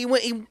 Yeah. He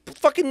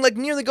fucking like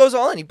nearly goes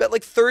all in. He bet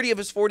like 30 of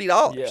his $40.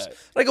 Yeah. And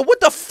I go, what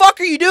the fuck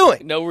are you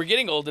doing? No, we're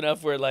getting old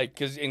enough where, like,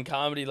 because in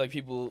comedy, like,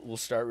 people will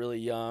start really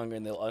young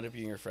and they'll end up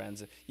being your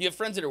friends. You have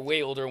friends that are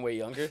way older and way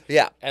younger.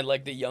 Yeah. And,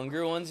 like, the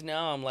younger ones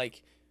now, I'm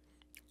like,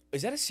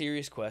 is that a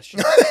serious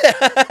question? Is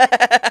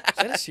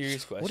that a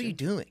serious question? What are you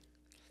doing?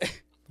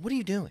 What are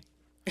you doing?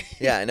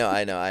 Yeah, I know.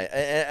 And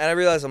I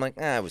realized I'm like,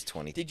 I was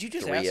 20. Did you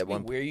just ask at me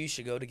one where you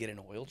should go to get an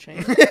oil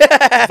change?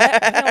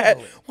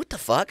 What the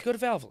fuck? Go to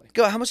Valvoline.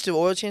 Go. How much do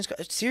oil change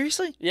cost?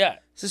 Seriously? Yeah.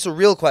 Is this a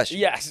real question?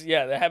 Yes.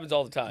 Yeah, that happens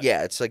all the time.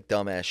 Yeah, it's like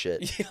dumbass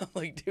shit. Yeah, I'm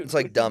like, dude. It's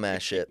like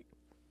dumbass shit.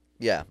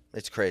 Yeah,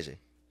 it's crazy.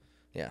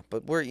 Yeah,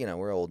 but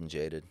we're old and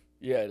jaded.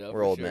 Yeah, no, We're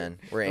for old sure. men.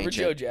 We're Remember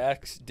ancient. Joe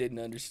Jax didn't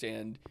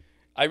understand.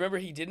 I remember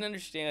he didn't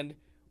understand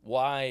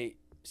why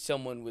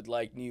someone would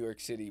like New York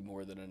City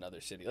more than another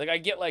city. Like, I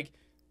get, like,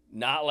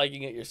 not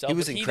liking it yourself. He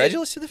was but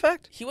incredulous to the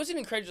fact? He wasn't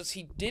incredulous.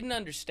 He didn't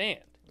understand.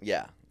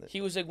 Yeah. He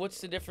was like,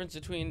 what's the difference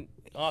between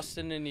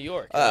Austin and New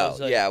York? And I Oh, was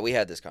like, yeah, we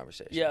had this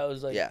conversation. Yeah, I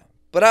was like, Yeah.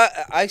 But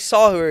I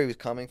saw where he was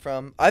coming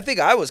from. I think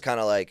I was kind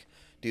of like,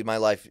 dude, my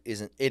life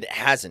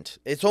hasn't.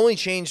 It's only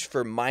changed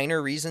for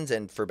minor reasons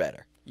and for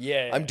better.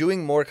 yeah. I'm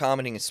doing more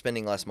comedy and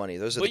spending less money.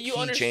 Those are But the you key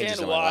changes understand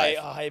in my why life.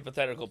 a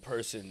hypothetical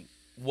person,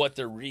 what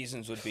their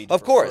reasons would be to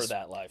Of course. prefer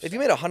that lifestyle. If you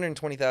made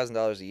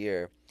 $120,000 a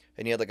year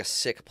and you had like a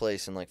sick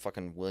place in like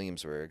fucking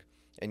Williamsburg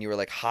and you were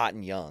like hot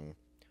and young,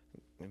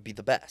 it'd be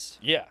the best.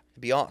 Yeah.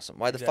 It'd be awesome.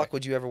 Why the fuck Exactly.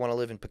 would you ever want to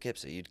live in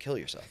Poughkeepsie? You'd kill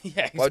yourself.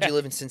 Yeah, Why would you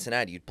live in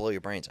Cincinnati? You'd blow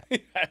your brains out.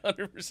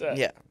 100%.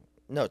 Yeah.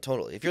 No,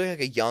 totally. If you're like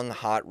a young,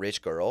 hot,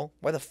 rich girl,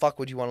 why the fuck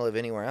would you want to live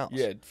anywhere else?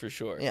 Yeah, for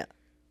sure. Yeah.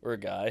 Or a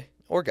guy.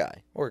 Or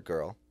guy. Or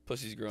girl.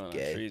 Pussy's growing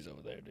Gay. on trees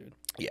over there, dude.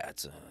 Yeah,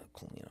 it's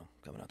coming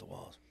out the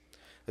walls.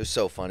 It was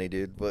so funny,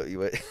 dude.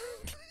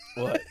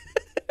 What?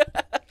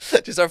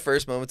 Just our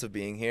first moments of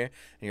being here,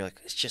 and you're like,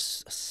 it's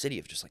just a city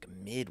of just like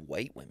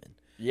mid-white women.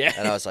 Yeah.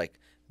 And I was like,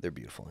 they're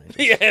beautiful. Angels.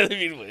 Yeah, I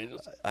mean, wait.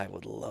 I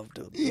would love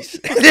to be.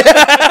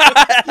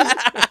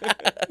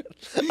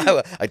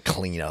 I'd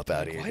clean up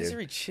out of here, Why does dude.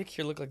 every chick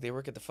here look like they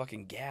work at the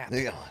fucking Gap?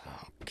 They go,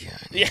 oh, God.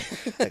 Yeah.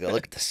 I go,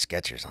 look at the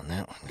Skechers on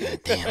that one. God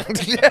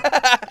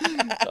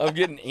damn. I'm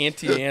getting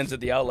Auntie Anne's at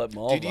the outlet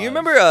mall. Dude, do you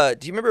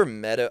vibes. remember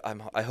Meadow?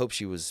 I hope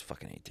she was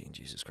fucking 18,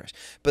 Jesus Christ.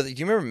 But do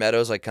you remember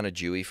Meadow's like kind of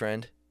Jewy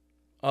friend?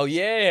 Oh,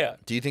 yeah.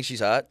 Do you think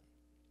she's hot?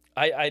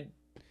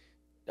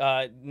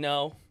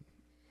 No.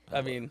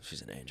 I mean,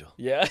 she's an angel.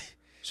 yeah.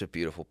 She's a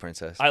beautiful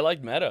princess. I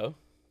like Meadow.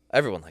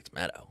 Everyone likes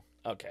Meadow.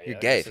 Okay. You're yeah,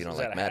 gay is- if you don't is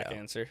like that a hack Meadow.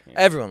 Answer? Yeah.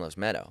 Everyone loves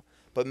Meadow.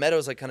 But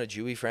Meadow's like kind of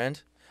Jewy friend.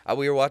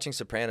 We were watching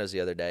Sopranos the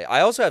other day.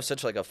 I also have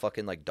such like a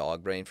fucking like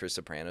dog brain for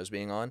Sopranos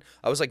being on.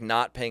 I was like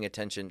not paying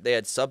attention. They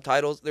had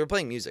subtitles. They were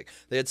playing music.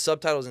 They had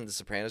subtitles in the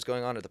Sopranos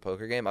going on at the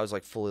poker game. I was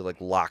like fully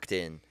like locked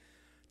in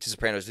to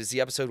Sopranos. It's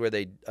the episode where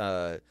they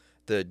the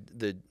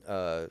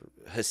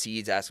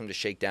Hasids ask him to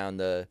shake down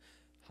the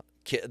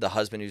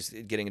husband who's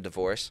getting a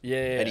divorce.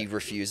 Yeah. And he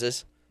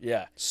refuses.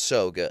 Yeah.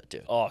 So good,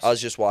 dude. Awesome. I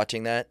was just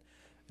watching that.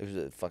 It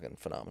was fucking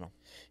phenomenal.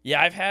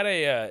 Yeah, I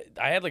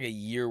had like a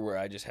year where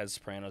I just had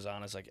Sopranos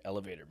on as like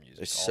elevator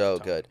music. It's all so the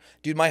time. good.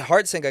 Dude, my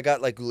heart sank. I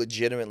got like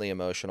legitimately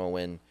emotional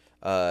when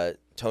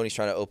Tony's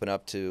trying to open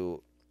up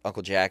to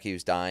Uncle Jackie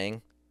who's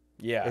dying.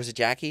 Yeah. Or is it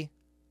Jackie?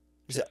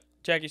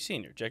 Jackie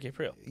Sr., Jackie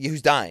Aprile.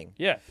 Who's dying.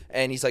 Yeah.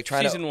 And he's like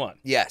trying Season to 1.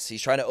 Yes,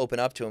 he's trying to open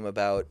up to him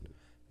about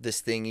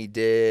this thing he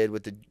did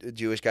with the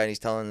Jewish guy, and he's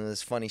telling him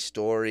this funny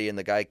story, and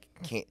the guy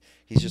can't.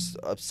 He's just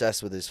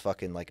obsessed with his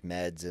fucking like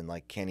meds and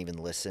like can't even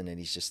listen, and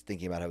he's just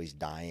thinking about how he's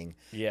dying.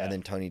 Yeah. And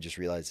then Tony just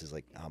realizes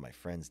like, oh, my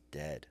friend's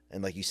dead,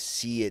 and like you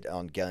see it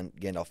on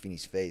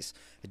Gandolfini's face.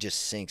 It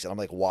just sinks, and I'm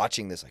like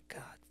watching this like,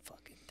 God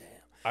fucking damn.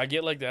 I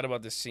get like that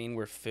about the scene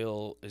where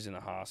Phil is in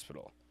the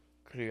hospital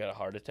because he got a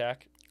heart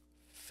attack.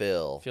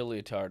 Phil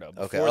Leotardo.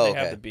 Before Okay, they okay.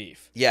 have the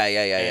beef. Yeah.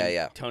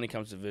 And Tony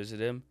comes to visit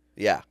him,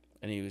 Yeah.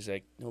 and he was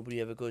like,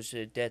 nobody ever goes to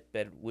their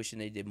deathbed wishing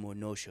they did more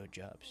no-show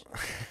jobs.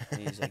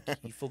 And he's like,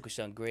 you focus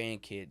on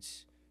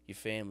grandkids, your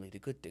family, the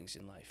good things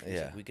in life. He's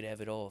Yeah. like, we could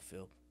have it all,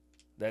 Phil.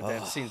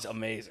 That scene's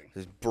amazing.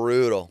 It's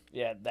brutal.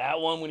 Yeah, that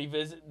one when he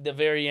the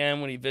very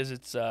end when he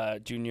visits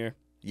Junior.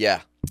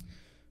 Yeah.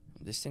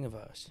 This thing of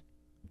ours.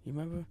 You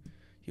remember?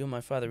 You and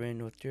my father were in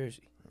North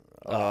Jersey.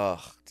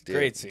 Oh, dude.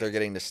 great scene. They're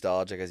getting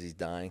nostalgic as he's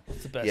dying.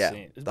 It's the best Yeah.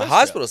 scene. It's The best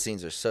hospital show.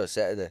 scenes are so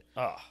sad.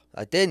 Oh,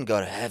 I didn't go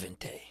to heaven,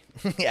 Tay.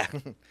 Yeah.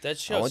 that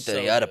show. I went to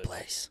the other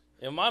place.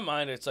 In my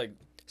mind, it's like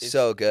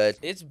So good.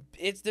 it's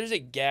there's a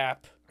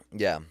gap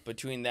Yeah.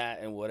 between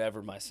that and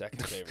whatever my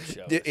second favorite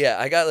show. Dude, is. yeah,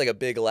 I got like a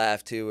big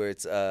laugh too where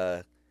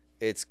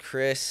it's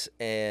Chris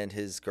and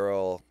his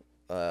girl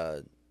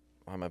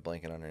why am I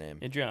blanking on her name?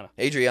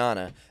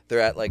 Adriana. They're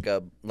at like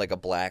a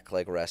black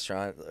like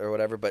restaurant or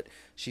whatever, but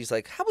she's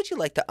like, "How would you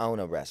like to own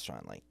a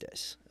restaurant like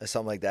this?" Or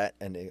something like that.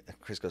 And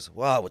Chris goes,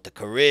 "Wow, with the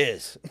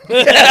careers."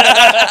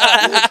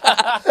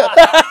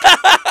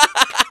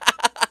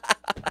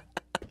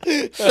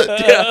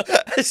 Yeah,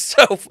 it's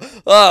so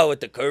with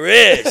the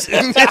careers.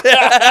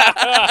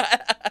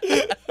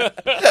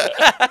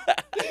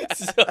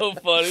 So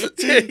funny.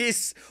 Dude,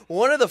 he's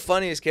one of the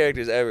funniest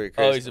characters ever.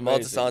 Chris. Oh, he's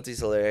amazing. Maltasanti's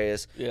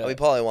hilarious. Yeah. I mean,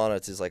 Paulie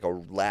Walnuts is like a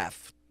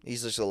laugh.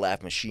 He's just a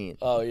laugh machine.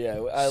 Oh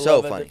yeah, I So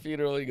love funny. at the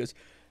funeral. He goes,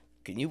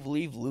 "Can you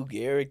believe Lou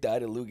Gehrig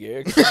died of Lou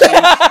Gehrig?"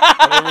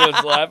 And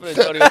everyone's laughing. And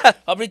Tony goes,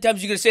 "How many times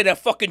are you gonna say that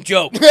fucking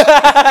joke?"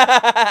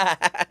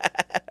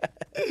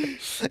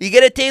 You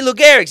get a Taylor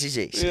Garrick's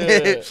disease.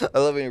 Yeah. I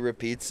love when he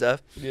repeats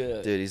stuff.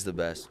 Yeah. Dude, he's the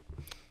best.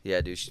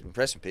 Yeah, dude,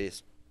 rest in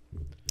peace.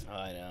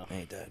 I know.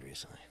 He died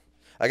recently.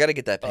 I got to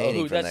get that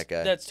painting from that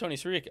guy. That's Tony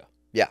Sirica.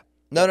 Yeah.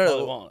 No.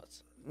 Paulie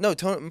Walnuts. No,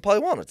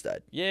 Paulie Walnuts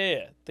died.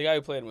 Yeah. The guy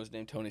who played him was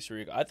named Tony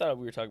Sirica. I thought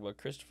we were talking about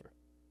Christopher.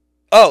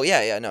 Oh,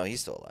 yeah. No,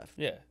 he's still alive.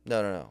 Yeah.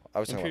 No. I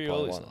was talking about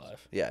Paulie Imperioli's Walnuts.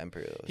 alive. Yeah,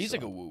 Imperioli's. He's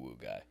like a woo-woo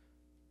guy.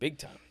 Big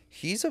time.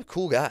 He's a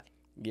cool guy.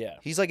 Yeah.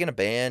 He's like in a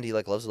band. He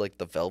like loves like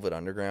the Velvet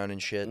Underground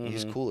and shit.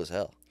 He's Mhm. cool as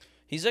hell.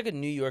 He's like a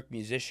New York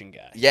musician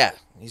guy. Yeah,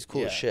 he's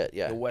cool as shit.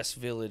 Yeah. The West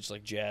Village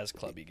like jazz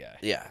clubby guy.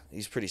 Yeah,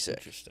 he's pretty sick.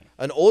 Interesting.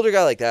 An older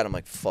guy like that, I'm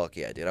like, fuck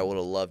yeah, dude. I would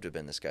have loved to have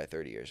been this guy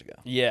 30 years ago.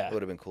 Yeah. It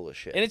would have been cool as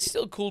shit. And it's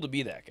still cool to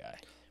be that guy.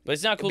 But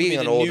it's not cool Being to be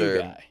an the older- new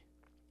guy.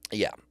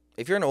 Yeah.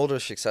 If you're an older,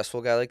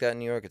 successful guy like that in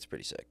New York, it's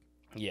pretty sick.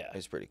 Yeah.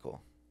 It's pretty cool.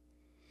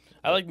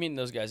 I like meeting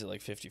those guys at like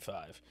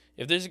 55.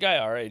 If there's a guy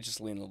our age just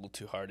leaning a little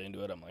too hard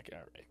into it, I'm like, all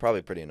right.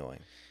 Probably pretty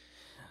annoying.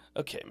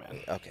 Okay,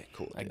 man. Okay,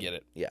 cool. I dude. get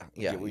it. Yeah.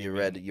 get what You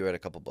you read a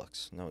couple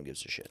books. No one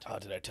gives a shit. Oh,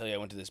 did I tell you I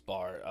went to this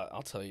bar?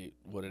 I'll tell you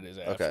what it is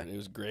after. Okay. It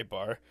was a great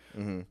bar.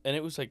 Mm-hmm. And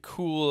it was like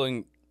cool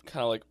and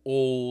kind of like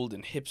old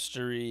and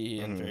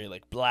hipstery and very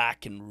like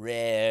black and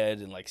red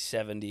and like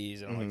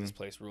 70s. And I'm like, this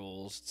place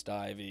rules. It's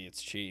divey.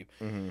 It's cheap.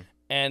 Mm-hmm.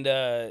 And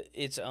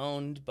it's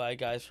owned by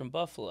guys from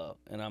Buffalo.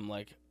 And I'm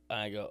like,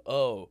 I go,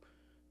 oh,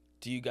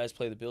 do you guys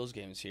play the Bills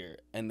games here?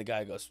 And the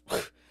guy goes,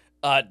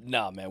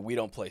 nah, man, we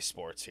don't play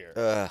sports here.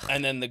 Ugh.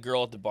 And then the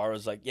girl at the bar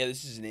was like, yeah,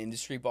 this is an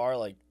industry bar.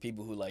 Like,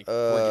 people who, like,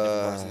 work in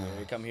different parts of the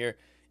area come here.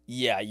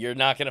 Yeah, you're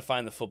not going to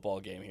find the football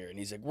game here. And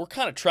he's like, we're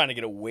kind of trying to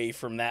get away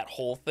from that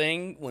whole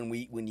thing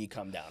when you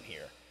come down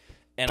here.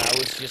 And I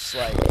was just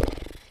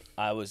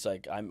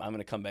like, I'm going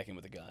to come back in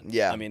with a gun.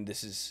 Yeah. I mean,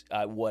 this is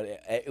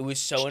it was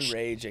so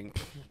enraging.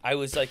 I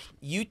was like,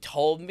 you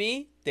told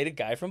me that a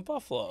guy from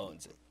Buffalo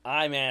owns it.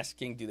 I'm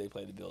asking, do they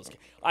play the Bills game?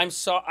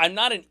 I'm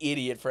not an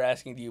idiot for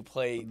asking, do you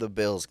play The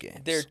Bills games.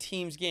 their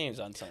team's games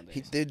on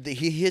Sundays?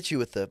 He hit you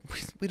with the,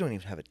 we don't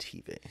even have a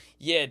TV.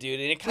 Yeah, dude.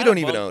 And it We kind don't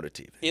even own a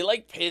TV.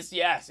 It pissed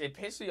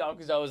me off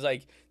because I was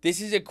like,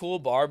 this is a cool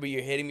bar, but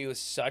you're hitting me with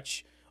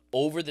such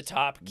over the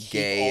top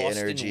Gay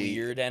Austin energy.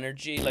 weird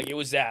energy. Like, it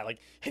was that. Like,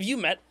 have you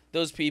met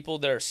those people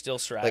that are still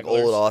stragglers? Like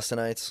old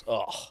Austinites.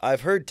 Oh,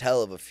 I've heard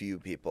tell of a few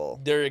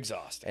people, they're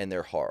exhausting. and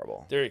they're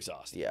horrible. They're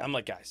exhausting. Yeah. I'm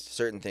like, guys.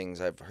 Certain things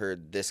I've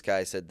heard. This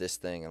guy said this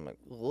thing. I'm like,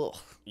 ugh.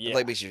 Yeah. It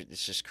like makes you.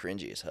 It's just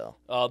cringy as hell.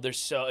 Oh,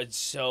 it's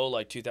so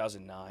like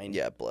 2009.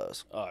 Yeah, it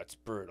blows. Oh, it's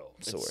brutal.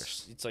 It's the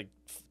worst. It's like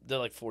they're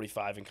like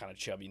 45 and kind of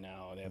chubby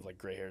now. And they have like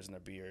gray hairs in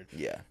their beard.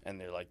 Yeah. And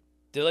they're like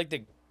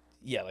the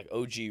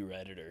OG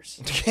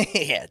Redditors.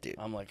 Yeah, dude.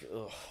 I'm like,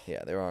 ugh.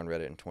 Yeah, they were on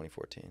Reddit in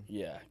 2014.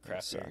 Yeah,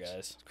 craft beer Sucks.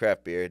 guys.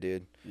 Craft beer,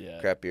 dude.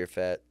 Yeah. Craft beer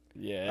fat.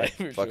 Yeah.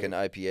 for Fucking sure.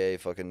 IPA,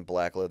 fucking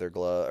black leather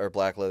glove or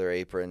black leather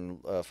apron,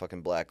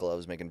 fucking black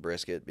gloves, making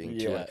brisket, being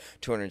Yeah.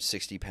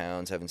 260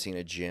 pounds, haven't seen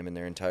a gym in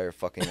their entire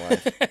fucking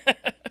life.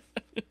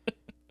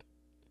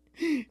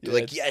 They're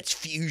like, yeah, it's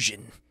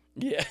fusion.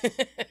 Yeah.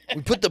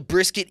 We put the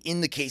brisket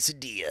in the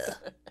quesadilla.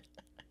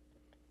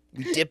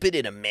 We dip it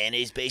in a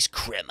mayonnaise-based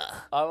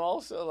crema. I'm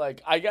also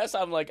like, I guess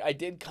I'm like, I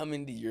did come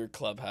into your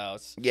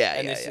clubhouse. Yeah,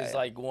 And yeah, this yeah, is yeah.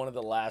 like one of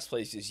the last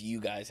places you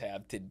guys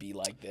have to be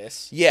like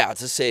this. Yeah,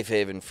 it's a safe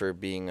haven for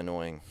being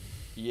annoying.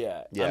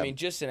 Yeah. Yeah. I mean,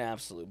 just an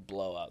absolute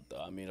blowout,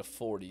 though. I mean, a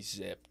 40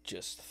 zip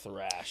just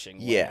thrashing.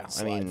 Yeah,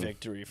 landslide I mean,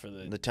 victory for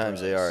the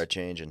times they Bros. are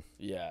a-changing.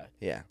 Yeah.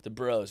 Yeah. The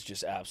Bros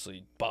just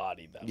absolutely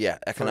bodied them. Yeah,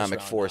 economic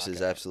First round forces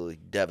knockout. absolutely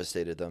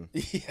devastated them.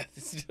 Yeah.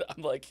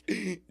 I'm like,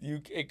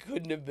 it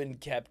couldn't have been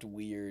kept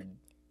weird.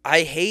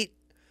 I hate...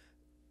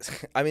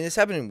 I mean, this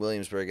happened in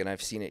Williamsburg, and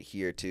I've seen it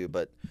here, too,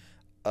 but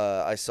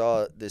I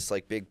saw this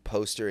like big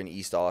poster in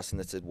East Austin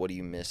that said, "What do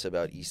you miss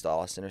about East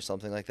Austin?" or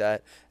something like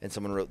that, and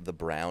someone wrote "the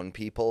brown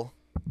people."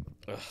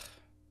 Ugh.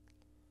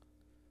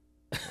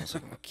 I was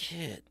like,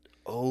 "Get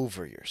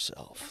over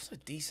yourself."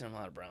 There's a decent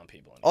amount of brown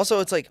people. Also,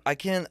 it's like I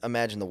can't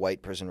imagine the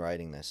white person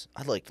writing this.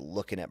 I like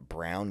looking at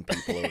brown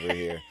people over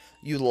here.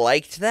 You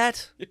liked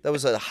that? That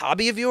was a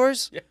hobby of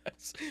yours?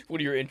 Yes. What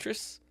are your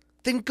interests?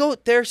 Then go.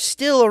 They're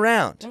still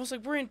around. I was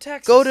like, we're in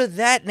Texas. Go to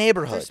that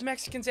neighborhood. There's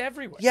Mexicans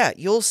everywhere. Yeah,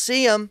 you'll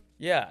see them.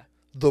 Yeah.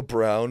 The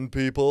brown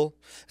people.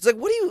 It's like,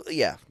 what do you?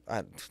 Yeah.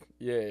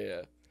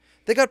 Yeah.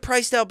 They got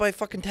priced out by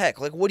fucking tech.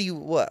 Like, what do you?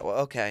 What? Well,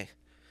 okay.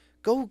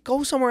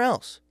 Go somewhere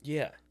else.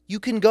 Yeah. You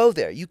can go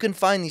there. You can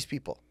find these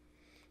people.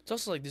 It's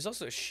also like there's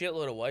also a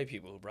shitload of white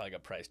people who probably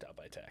got priced out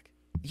by tech.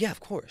 Yeah, of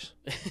course.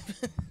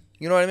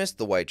 You know what I missed?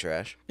 The white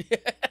trash.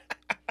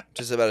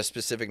 Just about a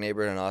specific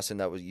neighborhood in Austin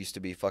that used to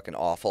be fucking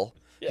awful.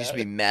 Yeah. Used to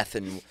be meth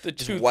and The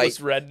just toothless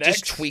white, rednecks.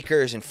 just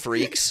tweakers and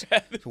freaks,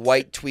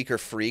 white tweaker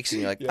freaks, and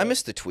you're like, Yeah. I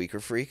miss the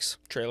tweaker freaks.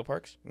 Trailer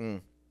parks.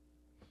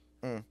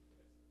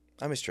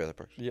 I miss trailer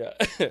parks. Yeah.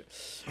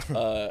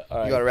 All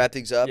right. You gotta wrap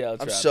things up. Yeah,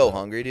 let's I'm wrap so it up.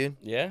 hungry, dude.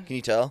 Yeah. Can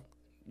you tell?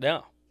 No,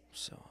 I'm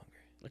so hungry.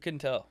 I couldn't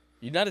tell.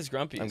 You're not as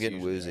grumpy. I'm as getting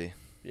usually woozy. are.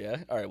 Yeah.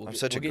 All right. I'm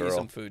such we'll a get girl. you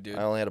some food, dude.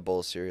 I only had a bowl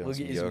of cereal We'll and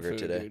some get you some yogurt food,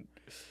 today. dude.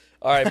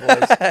 All right,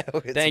 boys.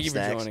 We'll get Thank some you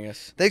snacks. for joining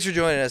us. Thanks for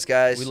joining us,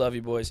 guys. We love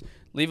you, boys.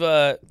 Leave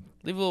a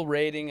little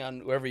rating on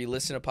wherever you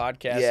listen to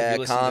podcasts. Yeah, if you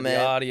listen comment. to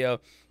the audio.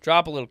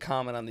 Drop a little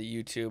comment on the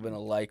YouTube and a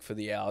like for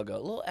the algo. A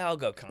little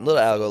algo comment.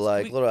 Little algo fellas.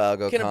 like, little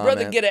algo Can comment. a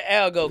brother get an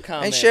algo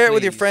comment? and share it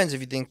with your please? friends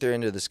if you think they're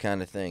into this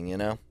kind of thing, you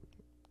know?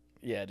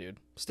 Yeah, dude.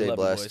 Stay Love you,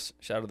 blessed. boys.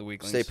 Shout out to the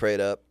Weeklings. Stay prayed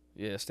up.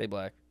 Yeah, stay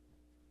black.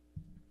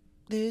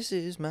 This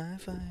is my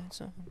fight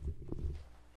song.